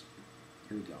 strings.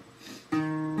 Here we go.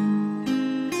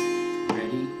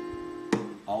 Ready?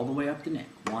 All the way up the neck.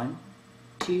 1,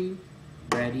 2,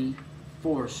 ready,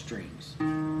 4 strings.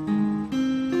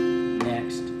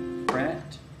 Next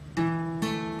fret.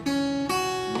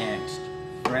 Next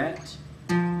fret.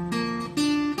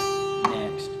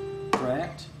 Next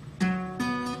fret.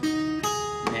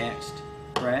 Next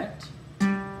fret.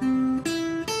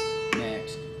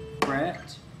 Next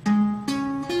fret.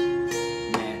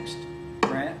 Next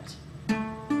fret.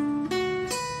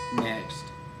 Next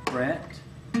fret.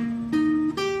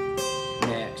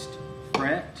 Next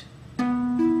fret.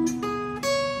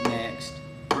 Next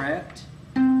fret.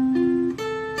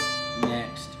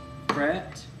 Next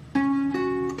fret.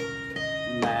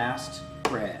 Last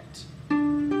fret.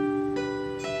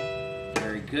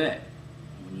 Very good.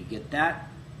 When you get that,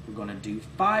 we're going to do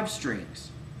 5 strings.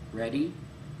 Ready?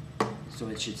 So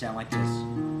it should sound like this.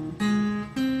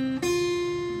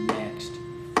 Next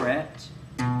fret.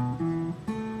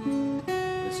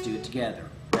 Let's do it together.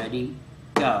 Ready?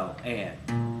 Go. And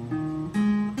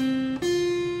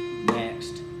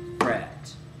next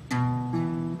fret.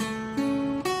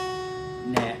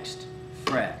 Next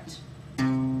fret.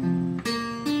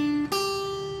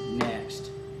 Next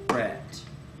fret.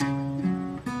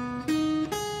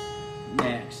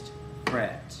 Next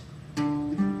fret.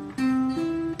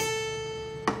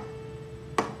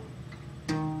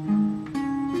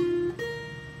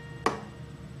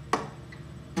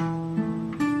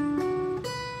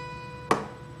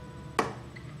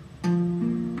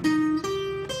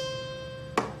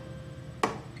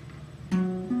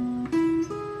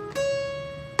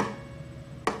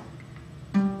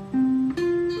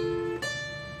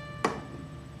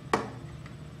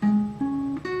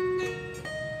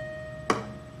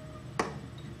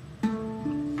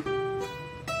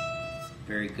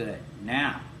 Very good.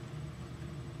 Now,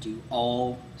 do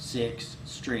all 6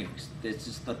 strings. This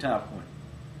is the tough one.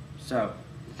 So,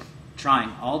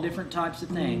 trying all different types of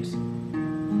things.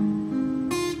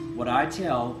 What I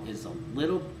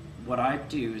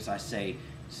do is I say,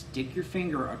 stick your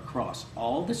finger across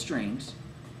all the strings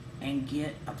and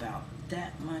get about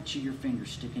that much of your finger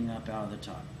sticking up out of the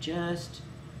top. Just,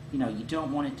 you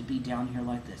don't want it to be down here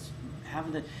like this.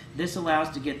 This allows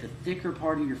to get the thicker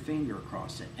part of your finger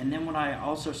across it. And then what I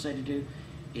also say to do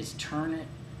is turn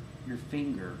your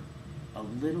finger a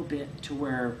little bit to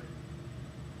where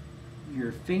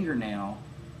your fingernail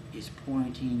is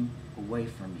pointing away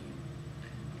from you.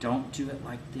 Don't do it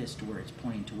like this to where it's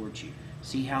pointing towards you.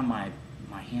 See how my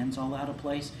hand's all out of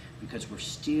place? Because we're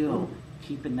still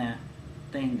keeping that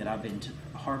thing that I've been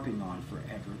harping on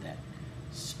forever, that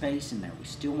space in there. We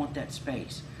still want that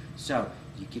space. So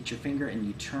you get your finger and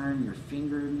you turn your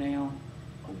fingernail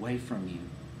away from you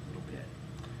a little bit.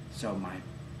 So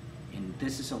and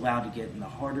this is allowed to get in the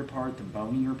harder part, the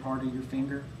bonier part of your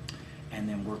finger. And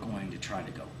then we're going to try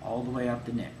to go all the way up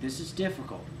the neck. This is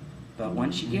difficult, but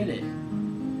once you get it,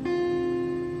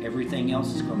 everything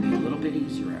else is going to be a little bit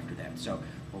easier after that. So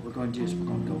what we're going to do is we're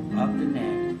going to go up the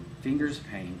neck, fingers of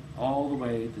pain, all the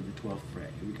way to the 12th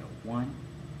fret. Here we go. 1,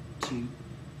 2,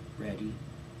 ready,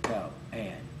 go.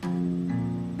 And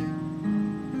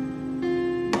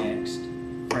next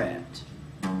fret.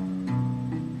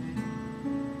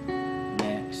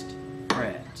 Next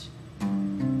fret.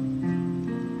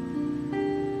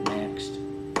 Next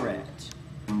fret.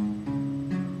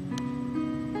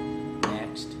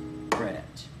 Next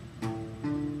fret.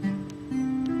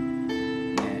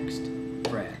 Next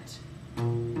fret.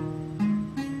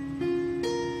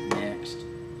 Next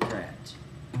fret.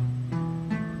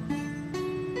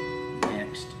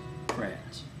 Next fret.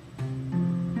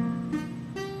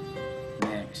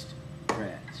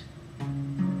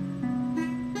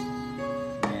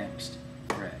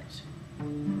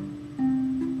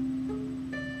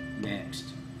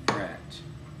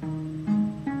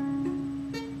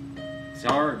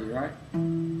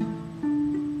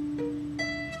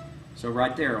 So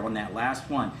right there on that last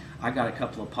one, I got a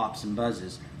couple of pops and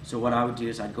buzzes. So what I would do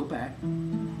is I'd go back,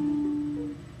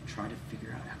 try to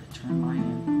figure out how to turn my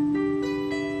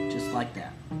hand, just like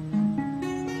that.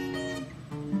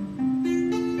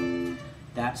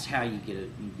 That's how you get it.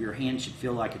 Your hand should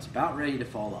feel like it's about ready to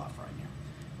fall off right now.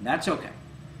 And that's okay.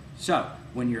 So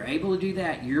when you're able to do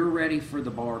that, you're ready for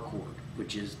the bar chord,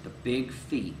 which is the big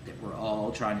feat that we're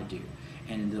all trying to do.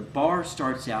 And the bar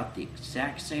starts out the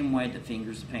exact same way that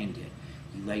Fingers of Pain did.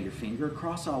 You lay your finger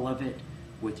across all of it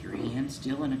with your hand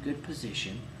still in a good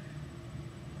position,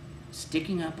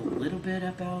 sticking up a little bit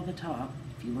up out of the top.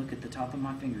 If you look at the top of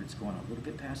my finger, it's going a little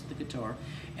bit past the guitar.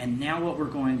 And now what we're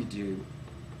going to do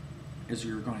is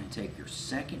you're going to take your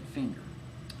second finger.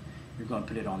 You're going to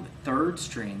put it on the 3rd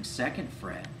string, 2nd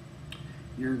fret.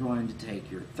 You're going to take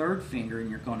your 3rd finger and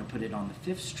you're going to put it on the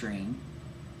 5th string,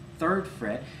 3rd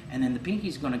fret, and then the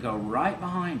pinky's going to go right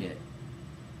behind it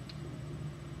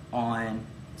on,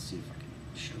 let's see if I can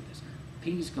show this.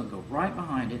 Pinky's going to go right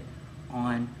behind it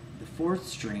on the 4th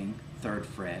string, 3rd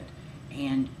fret,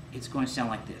 and it's going to sound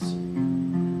like this.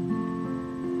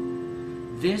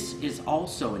 This is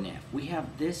also an F. We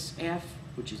have this F,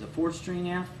 which is a 4th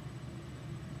string F.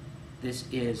 This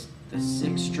is the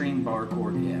 6th string bar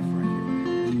chord F right here.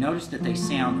 You notice that they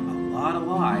sound a lot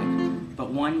alike,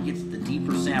 but one gets the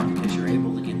deeper sound because you're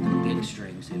able to get the big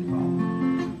strings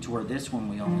involved. To where this one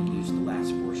we only use the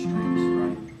last 4 strings,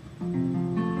 right?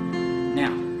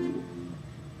 Now,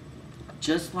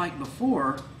 just like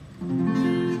before,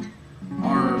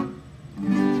 our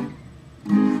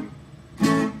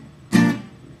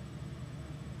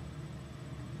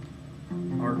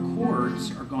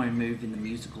chords are going to move in the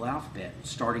musical alphabet,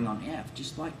 starting on F,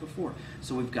 just like before.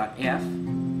 So we've got F,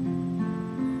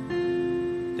 then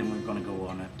we're going to go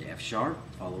on up to F sharp,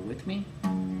 follow with me,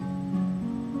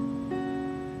 then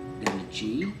the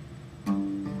G,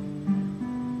 then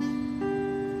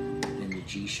the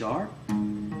G sharp,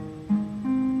 then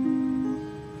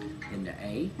the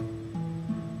A,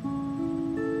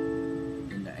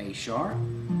 then the A sharp,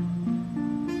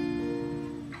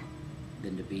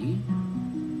 then the B,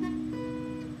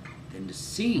 then the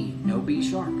C, no B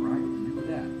sharp, right? Remember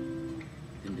that.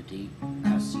 Then the D,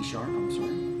 C sharp, I'm sorry.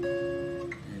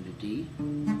 Then the D,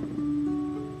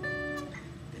 then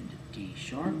the D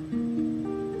sharp,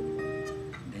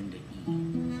 then the E.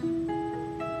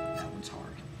 That one's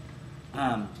hard.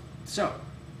 So,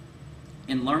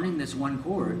 in learning this one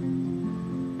chord,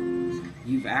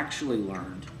 you've actually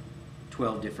learned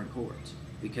 12 different chords,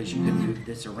 because you can move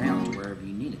this around to wherever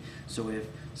you need it. So if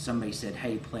somebody said,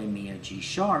 hey, play me a G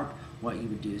sharp, what you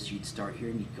would do is you'd start here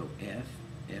and you'd go F,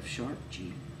 F sharp,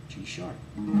 G, G sharp.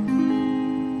 Okay.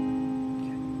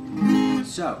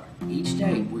 So each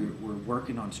day we're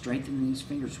working on strengthening these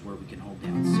fingers where we can hold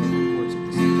down several chords at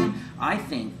the same time. I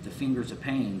think the Fingers of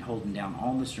Pain, holding down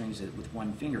all the strings with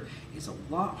one finger, is a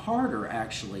lot harder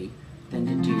actually than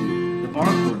to do the bar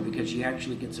chord, because you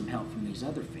actually get some help from these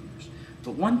other fingers.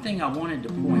 But one thing I wanted to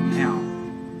point out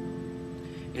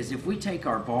is if we take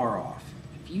our bar off,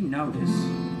 if you notice,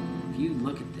 if you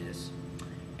look at this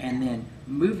and then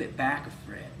move it back a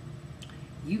fret,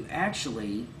 you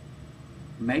actually,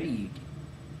 maybe you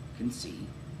can see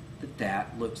that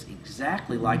that looks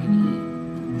exactly like an E.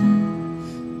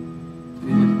 If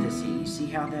we look at this E, you see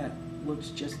how that looks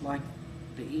just like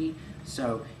the E?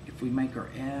 So if we make our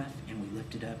F and we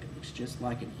lift it up, it looks just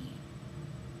like an E.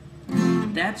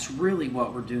 That's really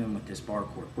what we're doing with this bar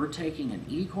chord. We're taking an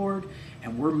E chord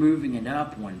and we're moving it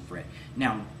up one fret.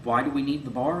 Now, why do we need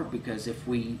the bar? Because if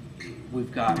we've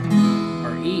got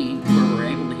our E where we're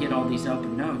able to hit all these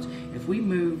open notes, if we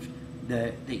move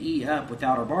the E up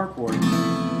without our bar chord,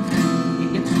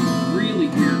 it gets really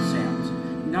weird sounds.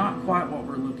 Not quite what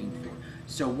we're looking for.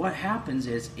 So what happens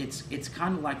is it's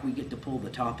kind of like we get to pull the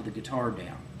top of the guitar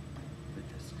down.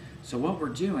 So what we're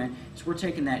doing is we're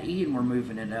taking that E and we're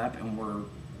moving it up, and we're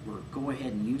go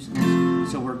ahead and using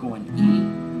this. So we're going E,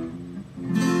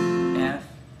 F,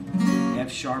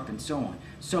 F sharp, and so on.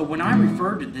 So when I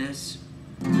refer to this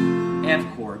F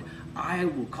chord, I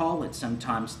will call it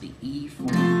sometimes the E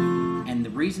form. And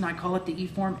the reason I call it the E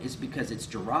form is because it's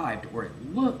derived, or it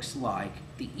looks like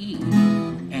the E,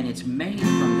 and it's made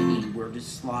from the E. We're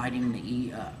just sliding the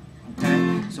E up.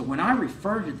 Okay? So when I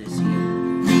refer to this E,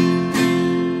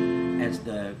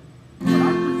 when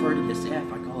I refer to this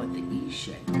F, I call it the E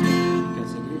shape,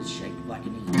 because it is shaped like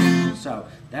an E. So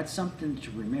that's something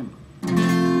to remember.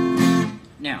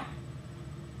 Now,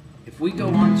 if we go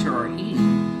on to our E,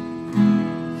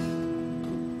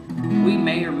 we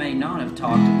may or may not have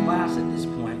talked to class at this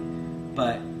point,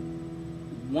 but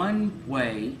one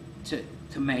way to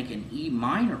make an E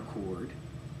minor chord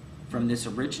from this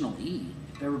original E.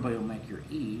 If everybody will make your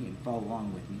E and follow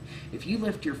along with me. If you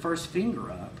lift your first finger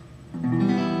up,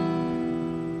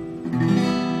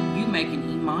 you make an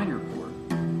E minor chord.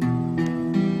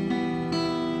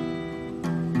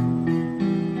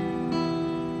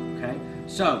 Okay?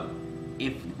 So,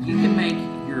 if you can make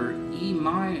your E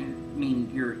minor,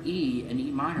 your E and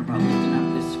E minor by lifting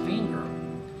up this finger,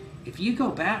 if you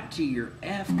go back to your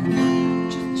F chord,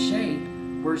 which is the shape,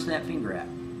 where's that finger at?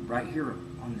 Right here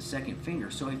on the second finger.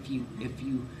 So if you take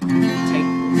F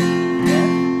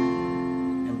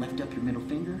and lift up your middle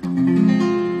finger,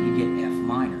 you get F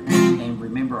minor. And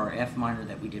remember our F minor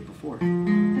that we did before.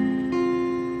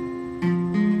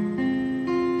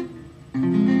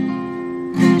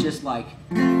 Just like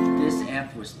this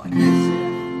F was like this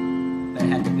F, but it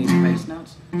had the bigger bass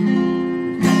notes.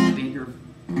 We've got a bigger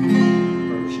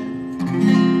version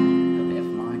of F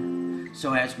minor.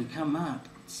 So as we come up,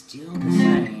 it's still the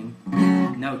same.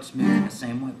 Notes moving the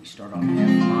same way. We start on F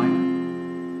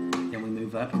minor, then we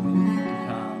move up and it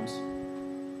becomes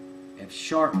F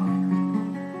sharp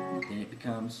minor, then it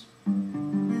becomes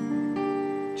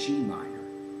G minor.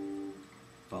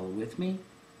 Follow with me.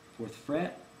 4th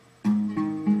fret,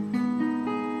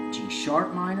 G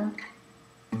sharp minor,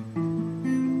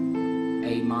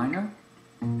 A minor,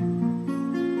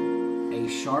 A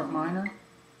sharp minor,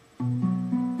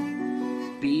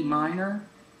 B minor,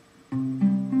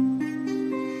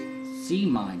 C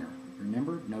minor,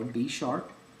 remember, no B sharp,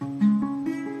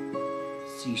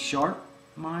 C sharp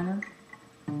minor,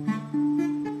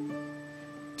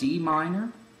 D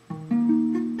minor,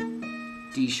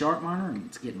 D sharp minor, and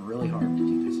it's getting really hard to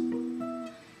do this,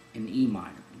 and E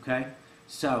minor, okay?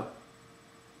 So,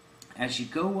 as you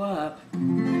go up,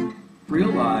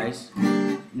 realize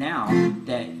now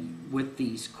that with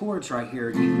these chords right here,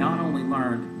 you not only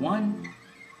learned one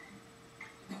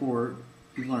chord,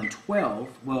 you learned 12.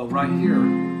 Well, right here,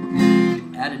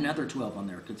 add another 12 on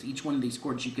there, because each one of these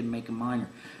chords you can make a minor.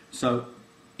 So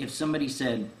if somebody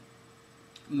said,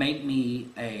 make me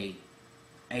a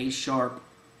sharp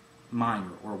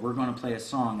minor, or we're going to play a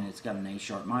song and it's got an A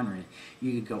sharp minor in it,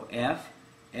 you could go F,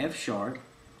 F sharp,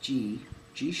 G,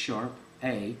 G sharp,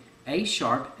 A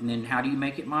sharp, and then how do you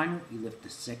make it minor? You lift the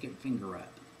second finger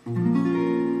up.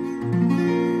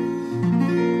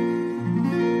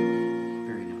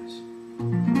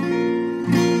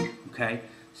 Okay,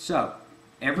 so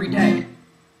every day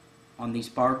on these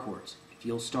bar chords, if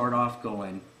you'll start off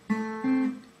going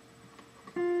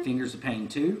fingers of pain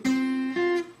 2,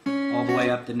 all the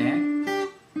way up the neck,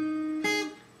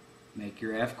 make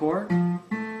your F chord,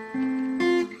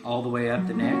 all the way up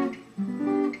the neck,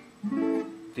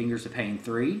 fingers of pain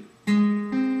 3,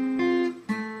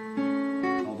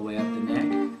 all the way up the neck,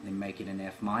 then make it an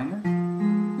F minor,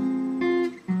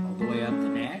 all the way up the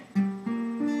neck.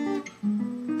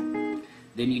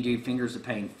 Then you do fingers of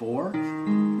pain 4,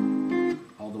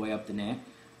 all the way up the neck,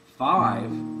 5,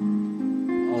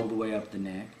 all the way up the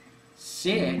neck,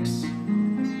 6,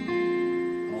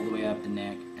 all the way up the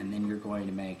neck, and then you're going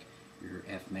to make your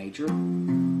F major chord,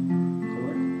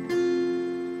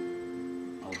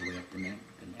 all the way up the neck,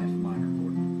 an F minor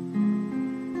chord.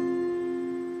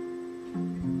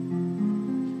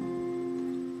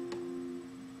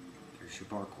 There's your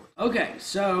bar chord. Okay,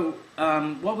 so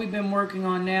what we've been working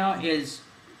on now is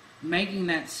making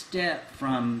that step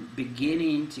from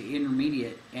beginning to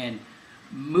intermediate and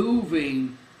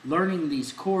moving, learning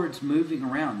these chords, moving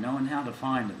around, knowing how to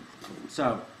find them.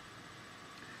 So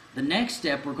the next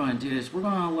step we're going to do is we're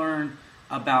going to learn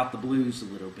about the blues a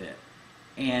little bit.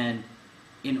 And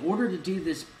in order to do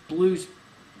this blues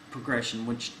progression,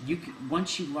 which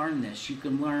once you learn this, you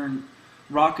can learn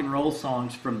rock and roll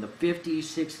songs from the 50s,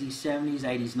 60s, 70s,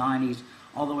 80s, 90s,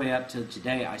 all the way up to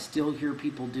today. I still hear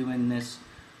people doing this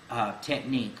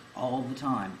technique all the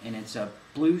time, and it's a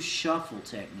blues shuffle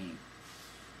technique.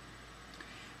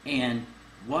 And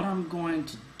what I'm going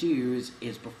to do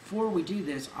is before we do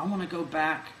this, I want to go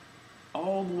back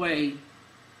all the way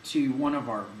to one of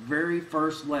our very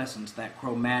first lessons, that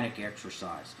chromatic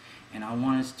exercise. And I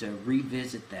want us to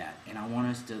revisit that, and I want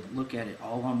us to look at it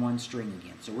all on one string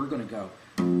again. So we're going to go.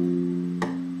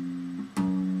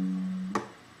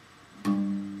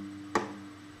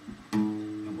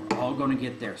 And we're all going to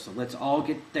get there. So let's all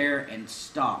get there and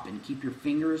stop, and keep your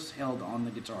fingers held on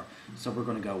the guitar. So we're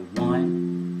going to go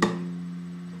 1,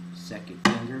 second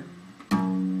finger,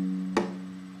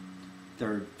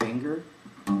 third finger,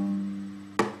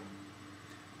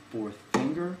 fourth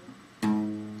finger.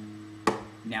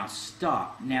 Now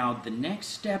stop. Now the next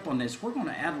step on this, we're going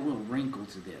to add a little wrinkle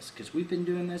to this because we've been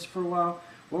doing this for a while.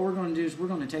 What we're going to do is we're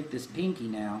going to take this pinky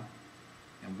now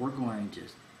and we're going to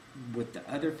with the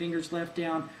other fingers left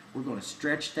down, we're going to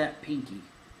stretch that pinky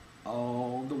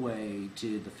all the way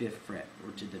to the 5th fret,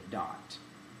 or to the dot.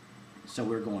 So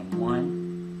we're going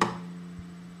 1,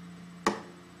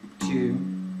 2,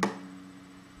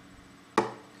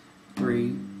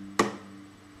 3,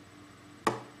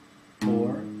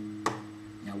 4.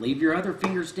 Now leave your other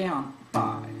fingers down.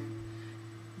 5.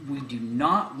 We do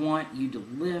not want you to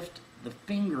lift the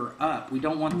finger up. We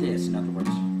don't want this, in other words.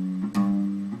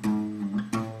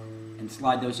 And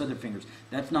slide those other fingers.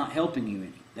 That's not helping you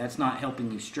any. That's not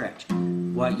helping you stretch.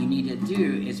 What you need to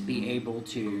do is be able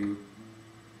to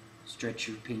stretch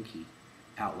your pinky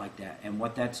out like that. And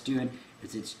what that's doing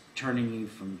is it's turning you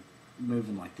from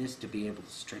moving like this to be able to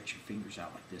stretch your fingers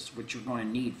out like this, which you're going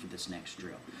to need for this next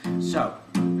drill. So,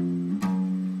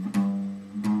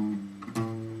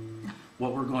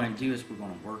 what we're going to do is we're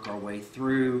going to work our way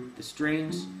through the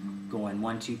strings, going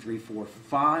 1, 2, 3, 4,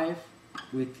 5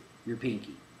 with your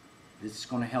pinky. This is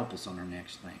going to help us on our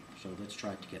next thing. So let's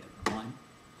try it together. 1,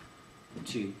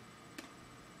 2,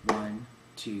 1,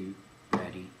 2,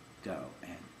 ready, go.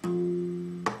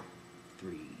 And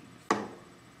 3, 4.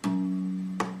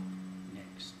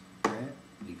 Next fret.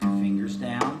 Leave your fingers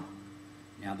down.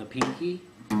 Now the pinky.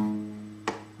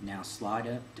 Now slide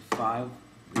up to 5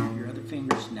 with your other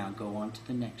fingers. Now go on to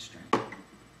the next string.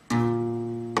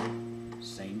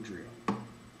 Same drill.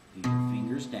 Leave your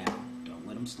fingers down. Don't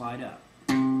let them slide up.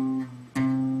 Jump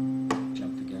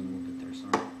the gun a little bit there,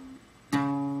 sorry.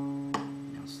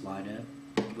 Now slide up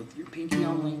with your pinky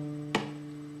only.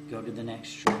 Go to the next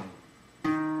string.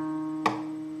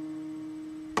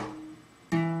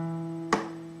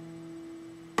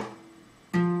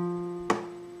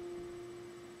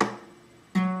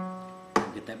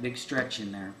 Get that big stretch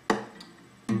in there.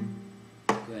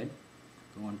 Good.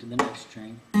 Go on to the next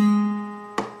string.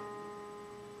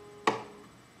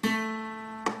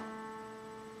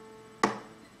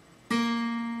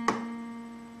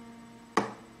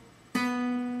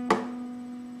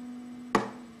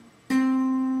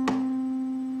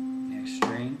 Next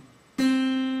string.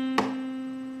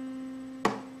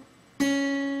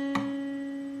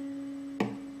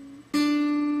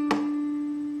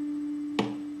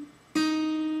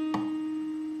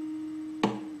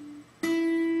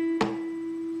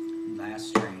 Last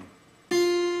string.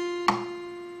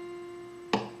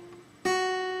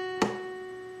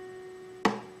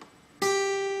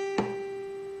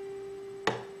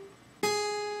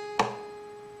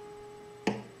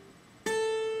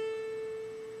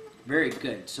 Very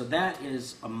good. So that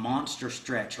is a monster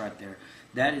stretch right there.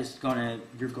 That is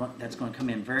that's gonna come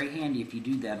in very handy if you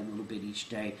do that a little bit each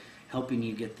day, helping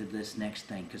you get to this next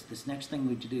thing. Because this next thing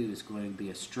we do is going to be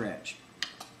a stretch.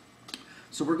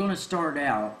 So we're going to start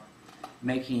out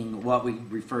making what we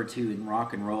refer to in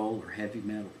rock and roll or heavy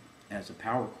metal as a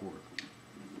power chord.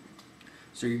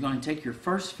 So you're going to take your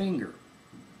first finger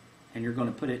and you're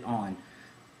going to put it on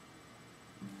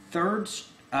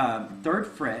 3rd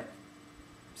fret,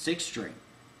 6th string.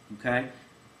 Okay?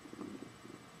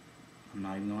 I'm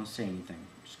not even going to say anything.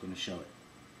 I'm just going to show it.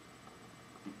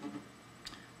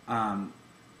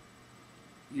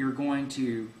 You're going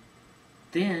to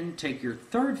then take your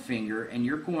 3rd finger and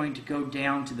you're going to go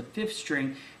down to the 5th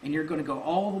string, and you're going to go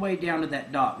all the way down to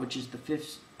that dot, which is the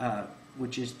 5th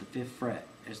fret,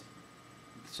 as the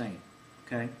same.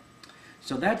 Okay,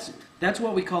 so that's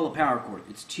what we call a power chord.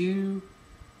 It's two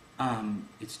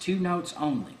notes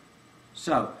only.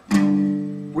 So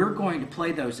we're going to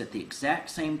play those at the exact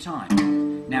same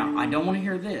time. Now I don't want to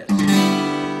hear this.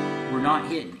 We're not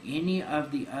hitting any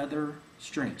of the other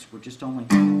strings. We're just only.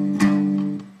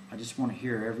 I just want to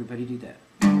hear everybody do that.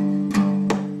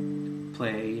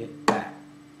 Play it back.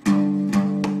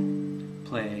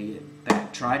 Play it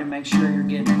back. Try to make sure you're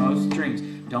getting both strings.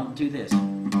 Don't do this.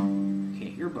 You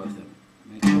can't hear both of them.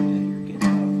 Make sure that you're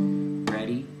getting both.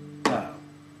 Ready, go.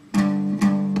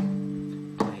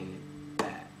 Play it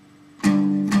back.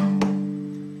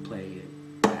 Play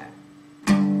it back.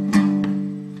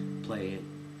 Play it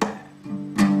back.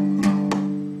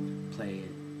 Play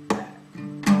it back.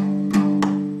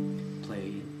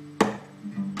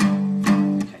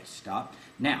 Stop.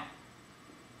 Now,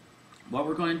 what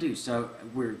we're going to do, so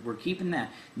we're keeping that.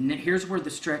 Here's where the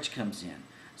stretch comes in.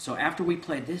 So after we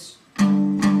play this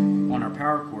on our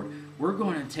power chord, we're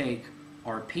going to take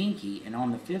our pinky, and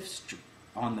on the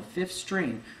 5th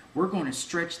string, we're going to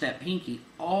stretch that pinky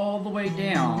all the way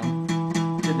down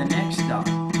to the next dot.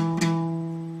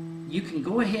 You can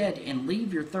go ahead and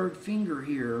leave your 3rd finger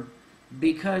here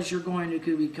because you're going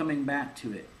to be coming back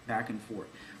to it, back and forth.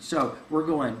 So we're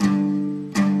going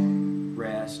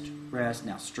rest, rest.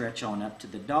 Now stretch on up to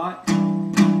the dot.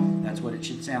 That's what it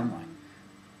should sound like.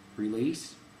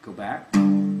 Release, Go back.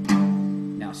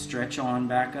 Now stretch on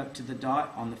back up to the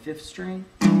dot on the 5th string.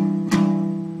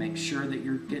 Make sure that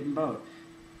you're getting both.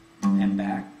 And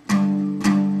back.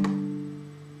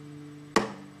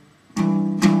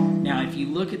 Now if you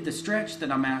look at the stretch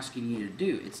that I'm asking you to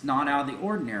do, it's not out of the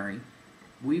ordinary.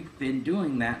 We've been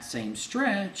doing that same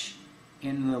stretch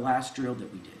in the last drill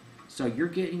that we did. So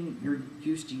you're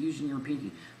used to using your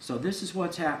pinky. So this is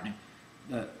what's happening.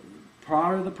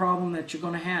 Part of the problem that you're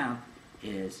going to have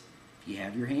is if you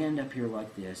have your hand up here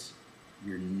like this,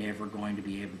 you're never going to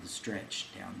be able to stretch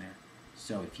down there.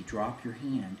 So if you drop your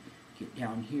hand, get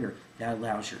down here, that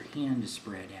allows your hand to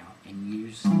spread out and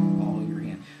use all your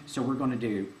hand. So we're going to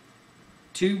do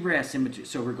 2 rests in between.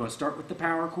 So we're going to start with the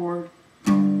power chord,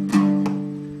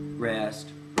 rest,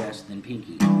 rest, then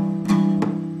pinky,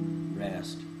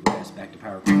 rest, rest, back to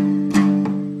power chord,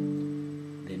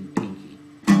 then pinky,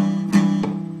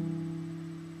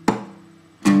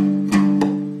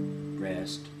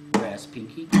 rest, rest,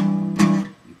 pinky.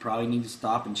 You probably need to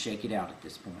stop and shake it out at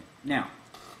this point. Now,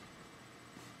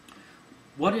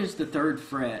 what is the 3rd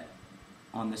fret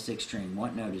on the 6th string?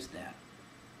 What note is that?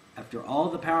 After all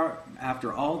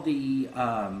the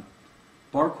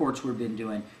bar chords we've been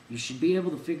doing, you should be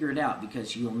able to figure it out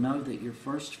because you'll know that your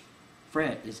 1st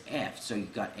fret is F. So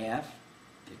you've got F,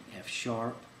 then F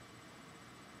sharp,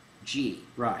 G.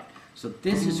 Right. So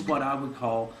this is what I would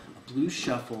call a blues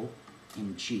shuffle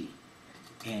in G.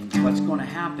 And what's going to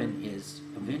happen is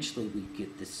eventually we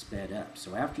get this sped up.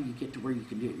 So after you get to where you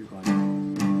can do it, you're going.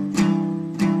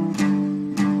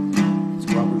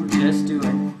 That's what we were just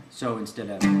doing. So instead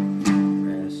of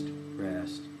rest,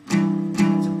 rest,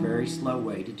 it's a very slow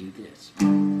way to do this.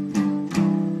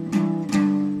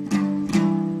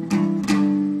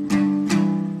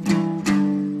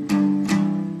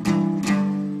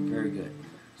 Very good.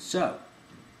 So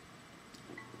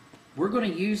we're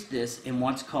going to use this in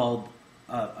what's called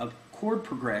a chord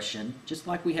progression, just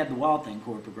like we had the Wild Thing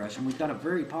chord progression. We've got a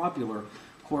very popular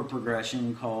chord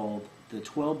progression called the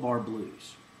 12-bar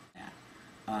blues.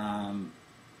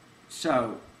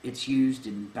 So it's used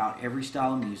in about every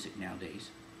style of music nowadays.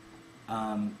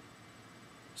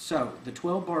 So the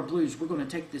 12-bar blues, we're going to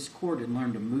take this chord and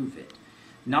learn to move it.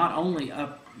 Not only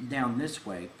up, down this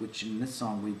way, which in this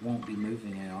song we won't be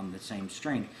moving it on the same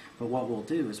string, but what we'll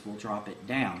do is we'll drop it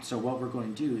down. So what we're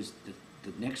going to do is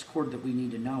the next chord that we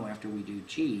need to know after we do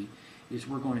G is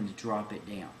we're going to drop it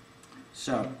down.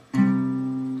 So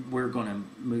we're going to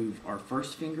move our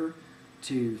 1st finger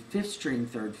to 5th string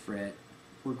 3rd fret.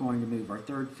 We're going to move our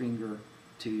 3rd finger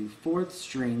to 4th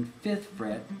string 5th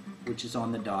fret, which is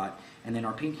on the dot, and then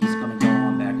our pinky is going to go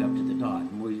on back up to the dot.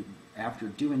 And after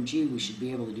doing G, we should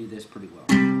be able to do this pretty well.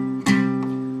 3, 1,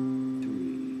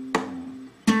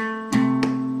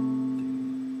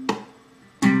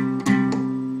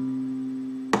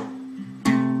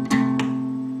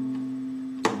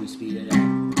 2. So we speed it up.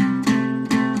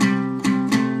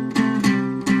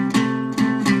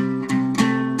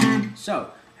 So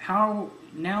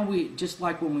now we, just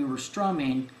like when we were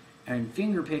strumming and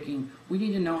finger picking, we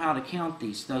need to know how to count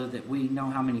these so that we know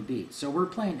how many beats. So we're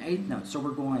playing 8th notes. So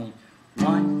we're going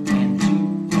 1 and 2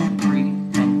 and 3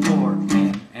 and 4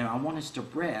 and I want us to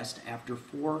rest after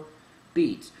 4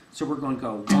 beats. So we're going to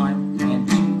go 1 and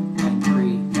 2 and 3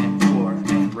 and 4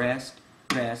 and rest,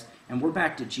 rest, and we're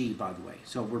back to G, by the way.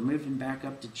 So we're moving back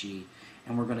up to G,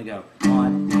 and we're going to go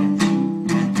 1 and 2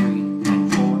 and 3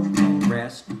 and 4 and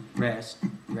rest, rest,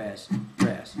 rest,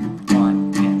 rest.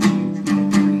 1 and 2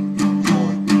 and 3 and 4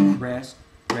 and rest,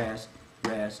 rest,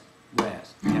 rest,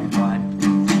 rest. And 1, 2.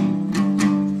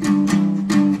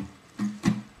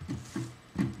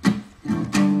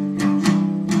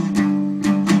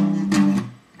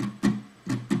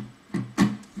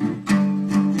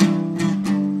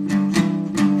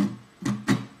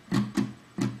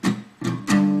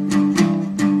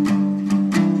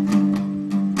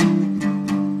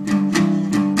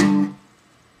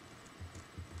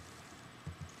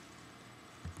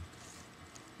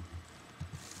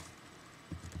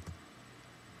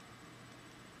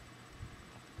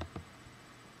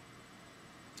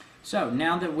 So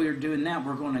now that we're doing that,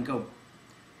 we're going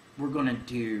to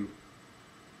do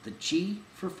the G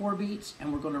for 4 beats,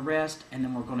 and we're going to rest, and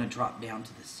then we're going to drop down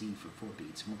to the C for 4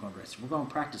 beats, and we're going to rest. We're going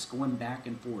to practice going back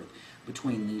and forth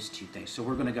between these two things. So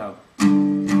we're going to go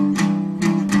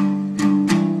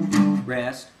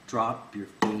rest, drop your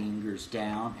fingers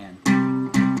down, and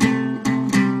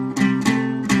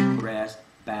rest,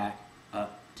 back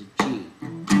up to G.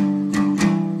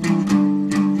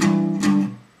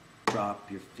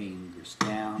 Drop your fingers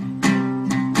down,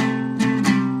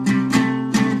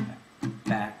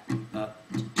 back up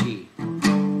to G.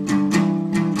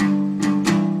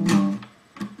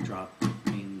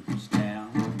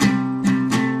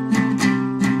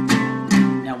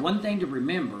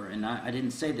 I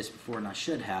didn't say this before and I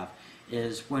should have,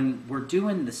 is when we're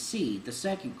doing the C, the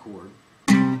second chord,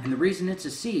 and the reason it's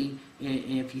a C,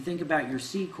 if you think about your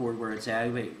C chord where it's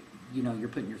at, you know, you're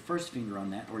putting your first finger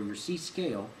on that, or your C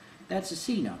scale, that's a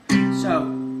C note. So,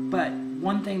 but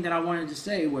one thing that I wanted to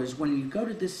say was when you go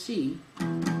to this C,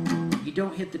 you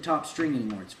don't hit the top string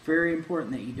anymore. It's very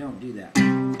important that you don't do that.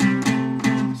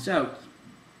 So,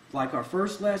 like our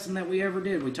first lesson that we ever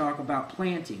did, we talk about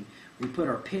planting. We put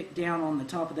our pick down on the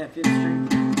top of that 5th string.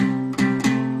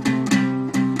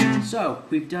 So,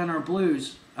 we've done our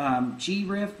blues G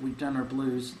riff, we've done our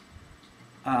blues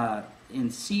in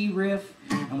C riff,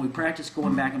 and we practice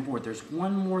going back and forth. There's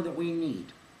one more that we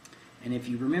need. And if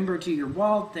you remember to your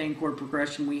Wild Thing chord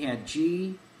progression, we had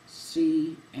G,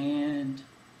 C, and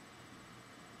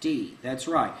D. That's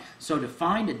right. So to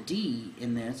find a D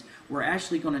in this, we're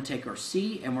actually going to take our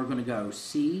C and we're going to go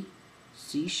C,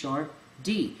 C sharp,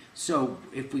 D. So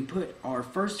if we put our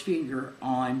first finger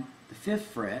on the 5th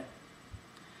fret,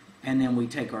 and then we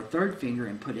take our 3rd finger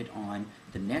and put it on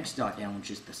the next dot down,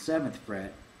 which is the 7th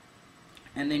fret,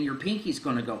 and then your pinky's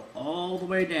going to go all the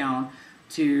way down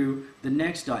to the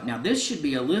next dot. Now this should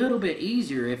be a little bit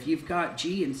easier if you've got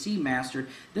G and C mastered.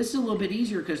 This is a little bit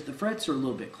easier because the frets are a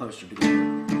little bit closer together.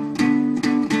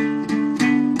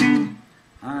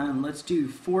 Let's do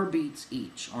 4 beats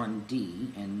each on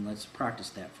D, and let's practice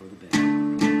that for the bit.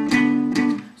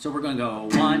 So we're going to go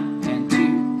 1 and 2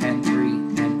 and 3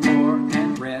 and 4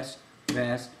 and rest,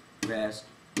 rest, rest,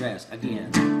 rest.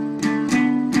 Again.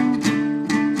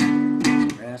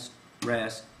 Rest,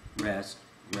 rest, rest,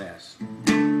 rest.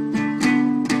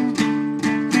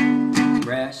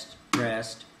 Rest,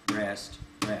 rest, rest,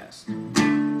 rest.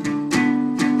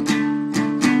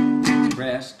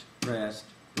 Rest, rest,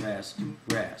 rest,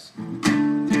 rest.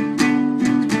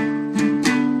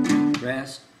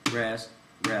 Rest, rest,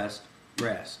 rest,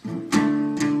 rest.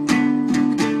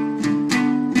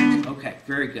 Okay,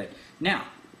 very good. Now,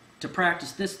 to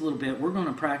practice this a little bit, we're going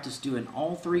to practice doing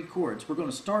all 3 chords. We're going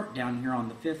to start down here on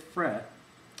the 5th fret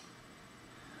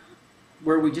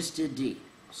where we just did D.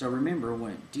 So remember,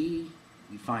 when D,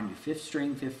 you find your 5th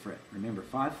string, 5th fret. Remember,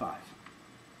 5, 5.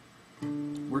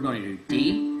 We're going to do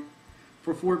D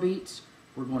for 4 beats.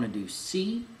 We're going to do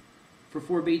C for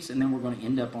 4 beats, and then we're going to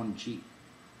end up on G.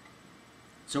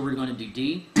 So we're going to do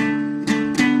D,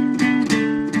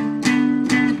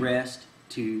 rest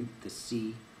to the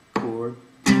C chord,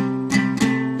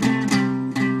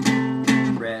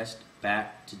 rest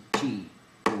back to G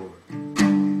chord.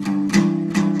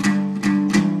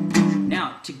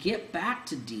 Now, to get back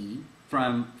to D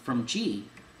from G,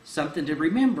 something to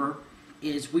remember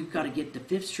is we've got to get the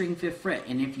 5th string, 5th fret.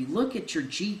 And if you look at your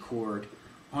G chord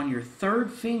on your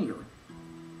 3rd finger,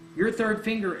 your 3rd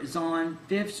finger is on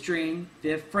 5th string,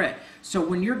 5th fret. So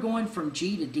when you're going from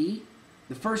G to D,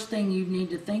 the first thing you need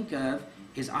to think of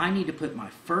is I need to put my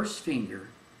 1st finger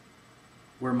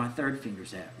where my 3rd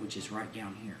finger's at, which is right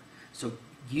down here. So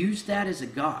use that as a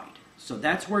guide. So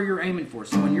that's where you're aiming for.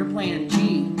 So when you're playing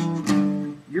G,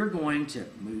 you're going to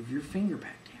move your finger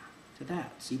back down to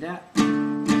that. See that?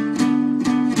 Then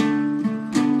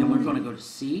we're going to go to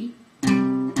C,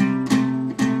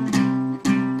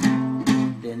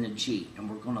 then a G, and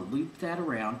we're going to loop that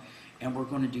around, and we're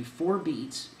going to do 4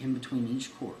 beats in between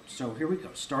each chord. So here we go,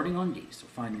 starting on D. So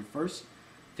find your 1st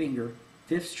finger,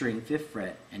 5th string, 5th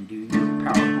fret, and do your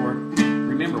power chord.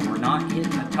 Remember, we're not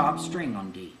hitting the top string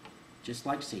on D, just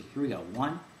like C. Here we go,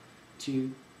 1,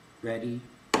 2, ready,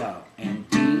 go. And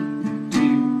D,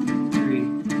 2,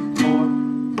 3, 4,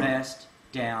 rest,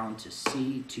 down to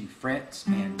C, 2 frets,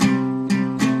 and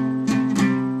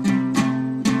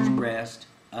rest,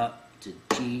 up to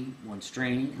G, 1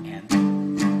 string, and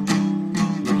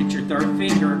look at your 3rd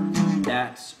finger.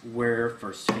 That's where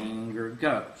 1st finger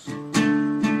goes.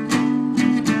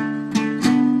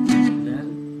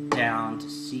 Then down to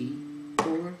C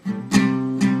chord,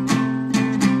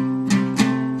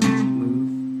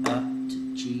 move up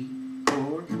to G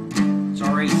chord. It's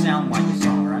already sound like a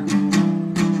song, right?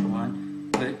 1,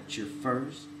 put your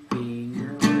 1st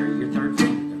finger where your 3rd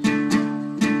finger goes.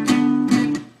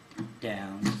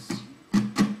 Down.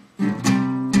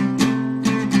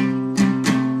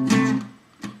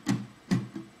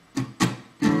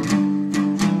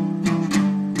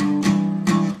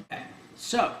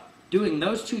 So, doing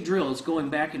those 2 drills, going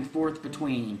back and forth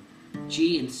between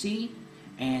G and C,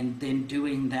 and then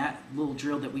doing that little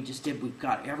drill that we just did, we've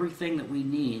got everything that we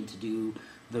need to do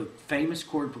the famous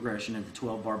chord progression of the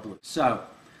 12-bar blues. So,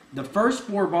 the first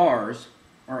 4 bars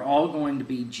are all going to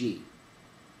be G,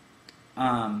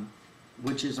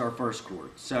 which is our 1st chord.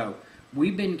 So,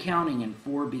 we've been counting in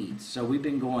 4 beats. So, we've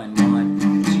been going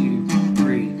 1, 2,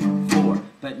 3, 4.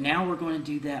 But But now we're going to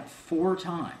do that 4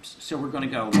 times. So we're going to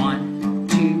go 1,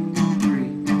 2,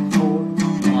 3, 4,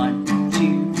 1,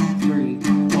 2, 3,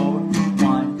 4,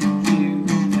 1, 2,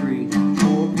 3,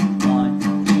 4, 1,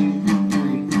 2,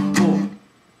 3, 4.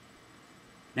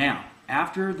 Now,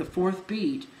 after the 4th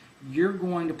beat, you're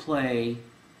going to play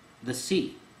the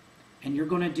C. And you're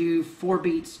going to do 4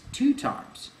 beats 2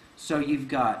 times. So you've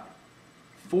got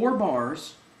 4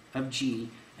 bars of G,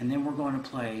 and then we're going to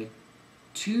play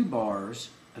 2 bars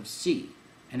of C.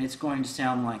 And it's going to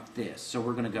sound like this. So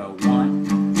we're going to go 1,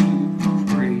 2,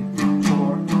 3,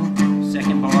 4,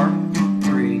 2nd bar,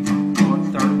 3, 4,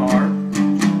 3rd bar,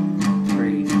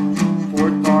 3,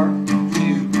 4th bar,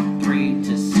 2, 3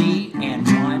 to C, and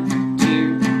 1,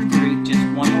 2, 3, just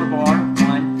one more bar,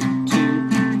 1, 2,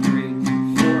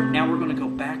 3, 4. Now we're going to go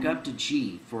back up to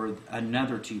G for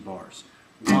another 2 bars.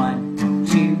 1,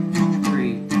 2,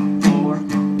 3, 4,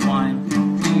 1,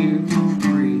 2,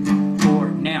 3, 4.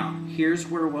 Now, here's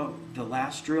where the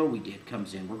last drill we did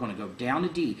comes in. We're going to go down to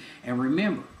D. And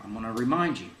remember, I'm going to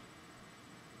remind you,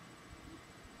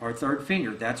 our 3rd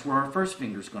finger, that's where our 1st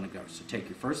finger is going to go. So take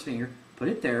your 1st finger, put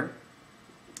it there,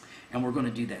 and we're going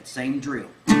to do that same drill.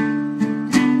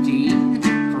 D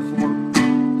for 4,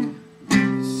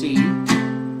 C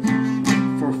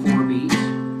for 4 beats,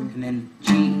 and then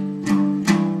G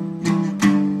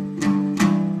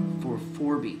for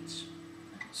 4 beats.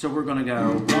 So we're going to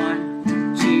go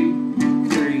 1, 2,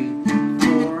 3,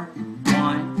 4,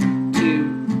 1,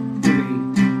 2, 3,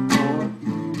 4,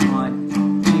 1,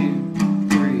 2,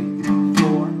 3,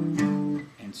 4,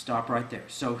 and stop right there.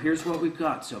 So here's what we've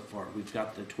got so far. We've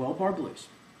got the 12-bar blues.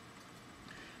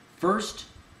 First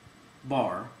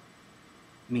 4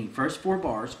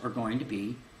 bars are going to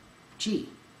be G.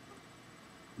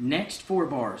 Next 4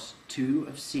 bars, 2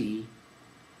 of C,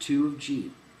 2 of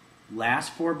G.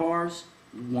 Last 4 bars,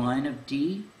 1 of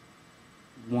D,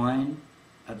 1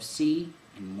 of C,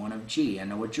 and 1 of G. I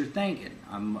know what you're thinking.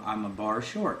 I'm a bar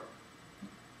short.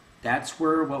 That's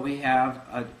where what we have,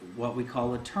 what we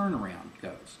call a turnaround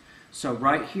goes. So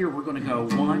right here we're going to go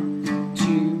 1,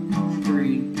 2,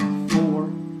 3, 4,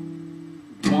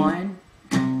 1,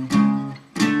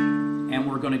 and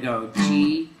we're going to go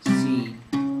G, C,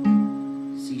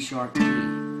 C sharp, D.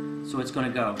 So it's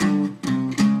going to go,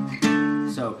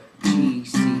 so G,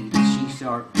 C, C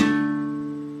sharp, D.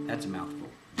 That's a mouthful.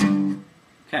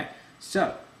 Okay,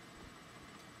 so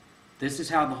this is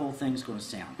how the whole thing's going to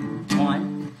sound.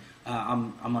 1,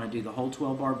 I'm going to do the whole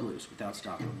 12-bar blues without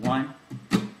stopping. 1,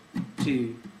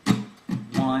 2,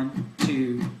 1,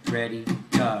 2, ready,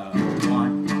 go.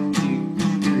 1, 2,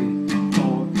 3,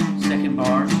 4, 2nd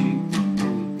bar, 2,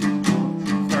 3, 4,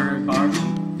 3rd bar, 2,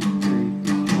 3,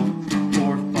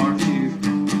 4, 4th bar, 2,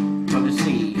 go to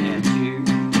C, and 2,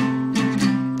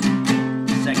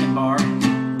 2nd bar,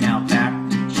 now back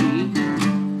to G,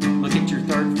 look at your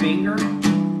 3rd finger,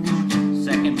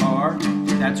 2nd bar,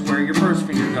 that's where your 1st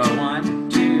finger go, 1,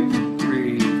 2,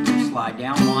 3, slide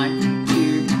down, 1,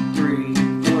 2, 3,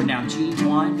 4, now G,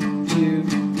 1, 2,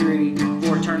 3,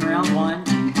 4, turn around, 1,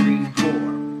 2, 3, 4.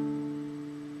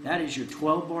 That is your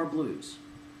 12-bar blues.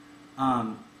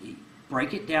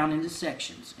 Break it down into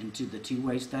sections, into the 2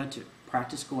 ways that I took.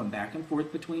 Practice going back and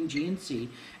forth between G and C,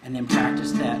 and then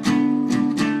practice that.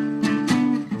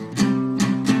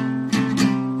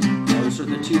 Those are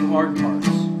the 2 hard parts.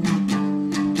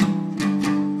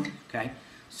 Okay,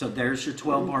 so there's your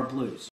 12-bar blues.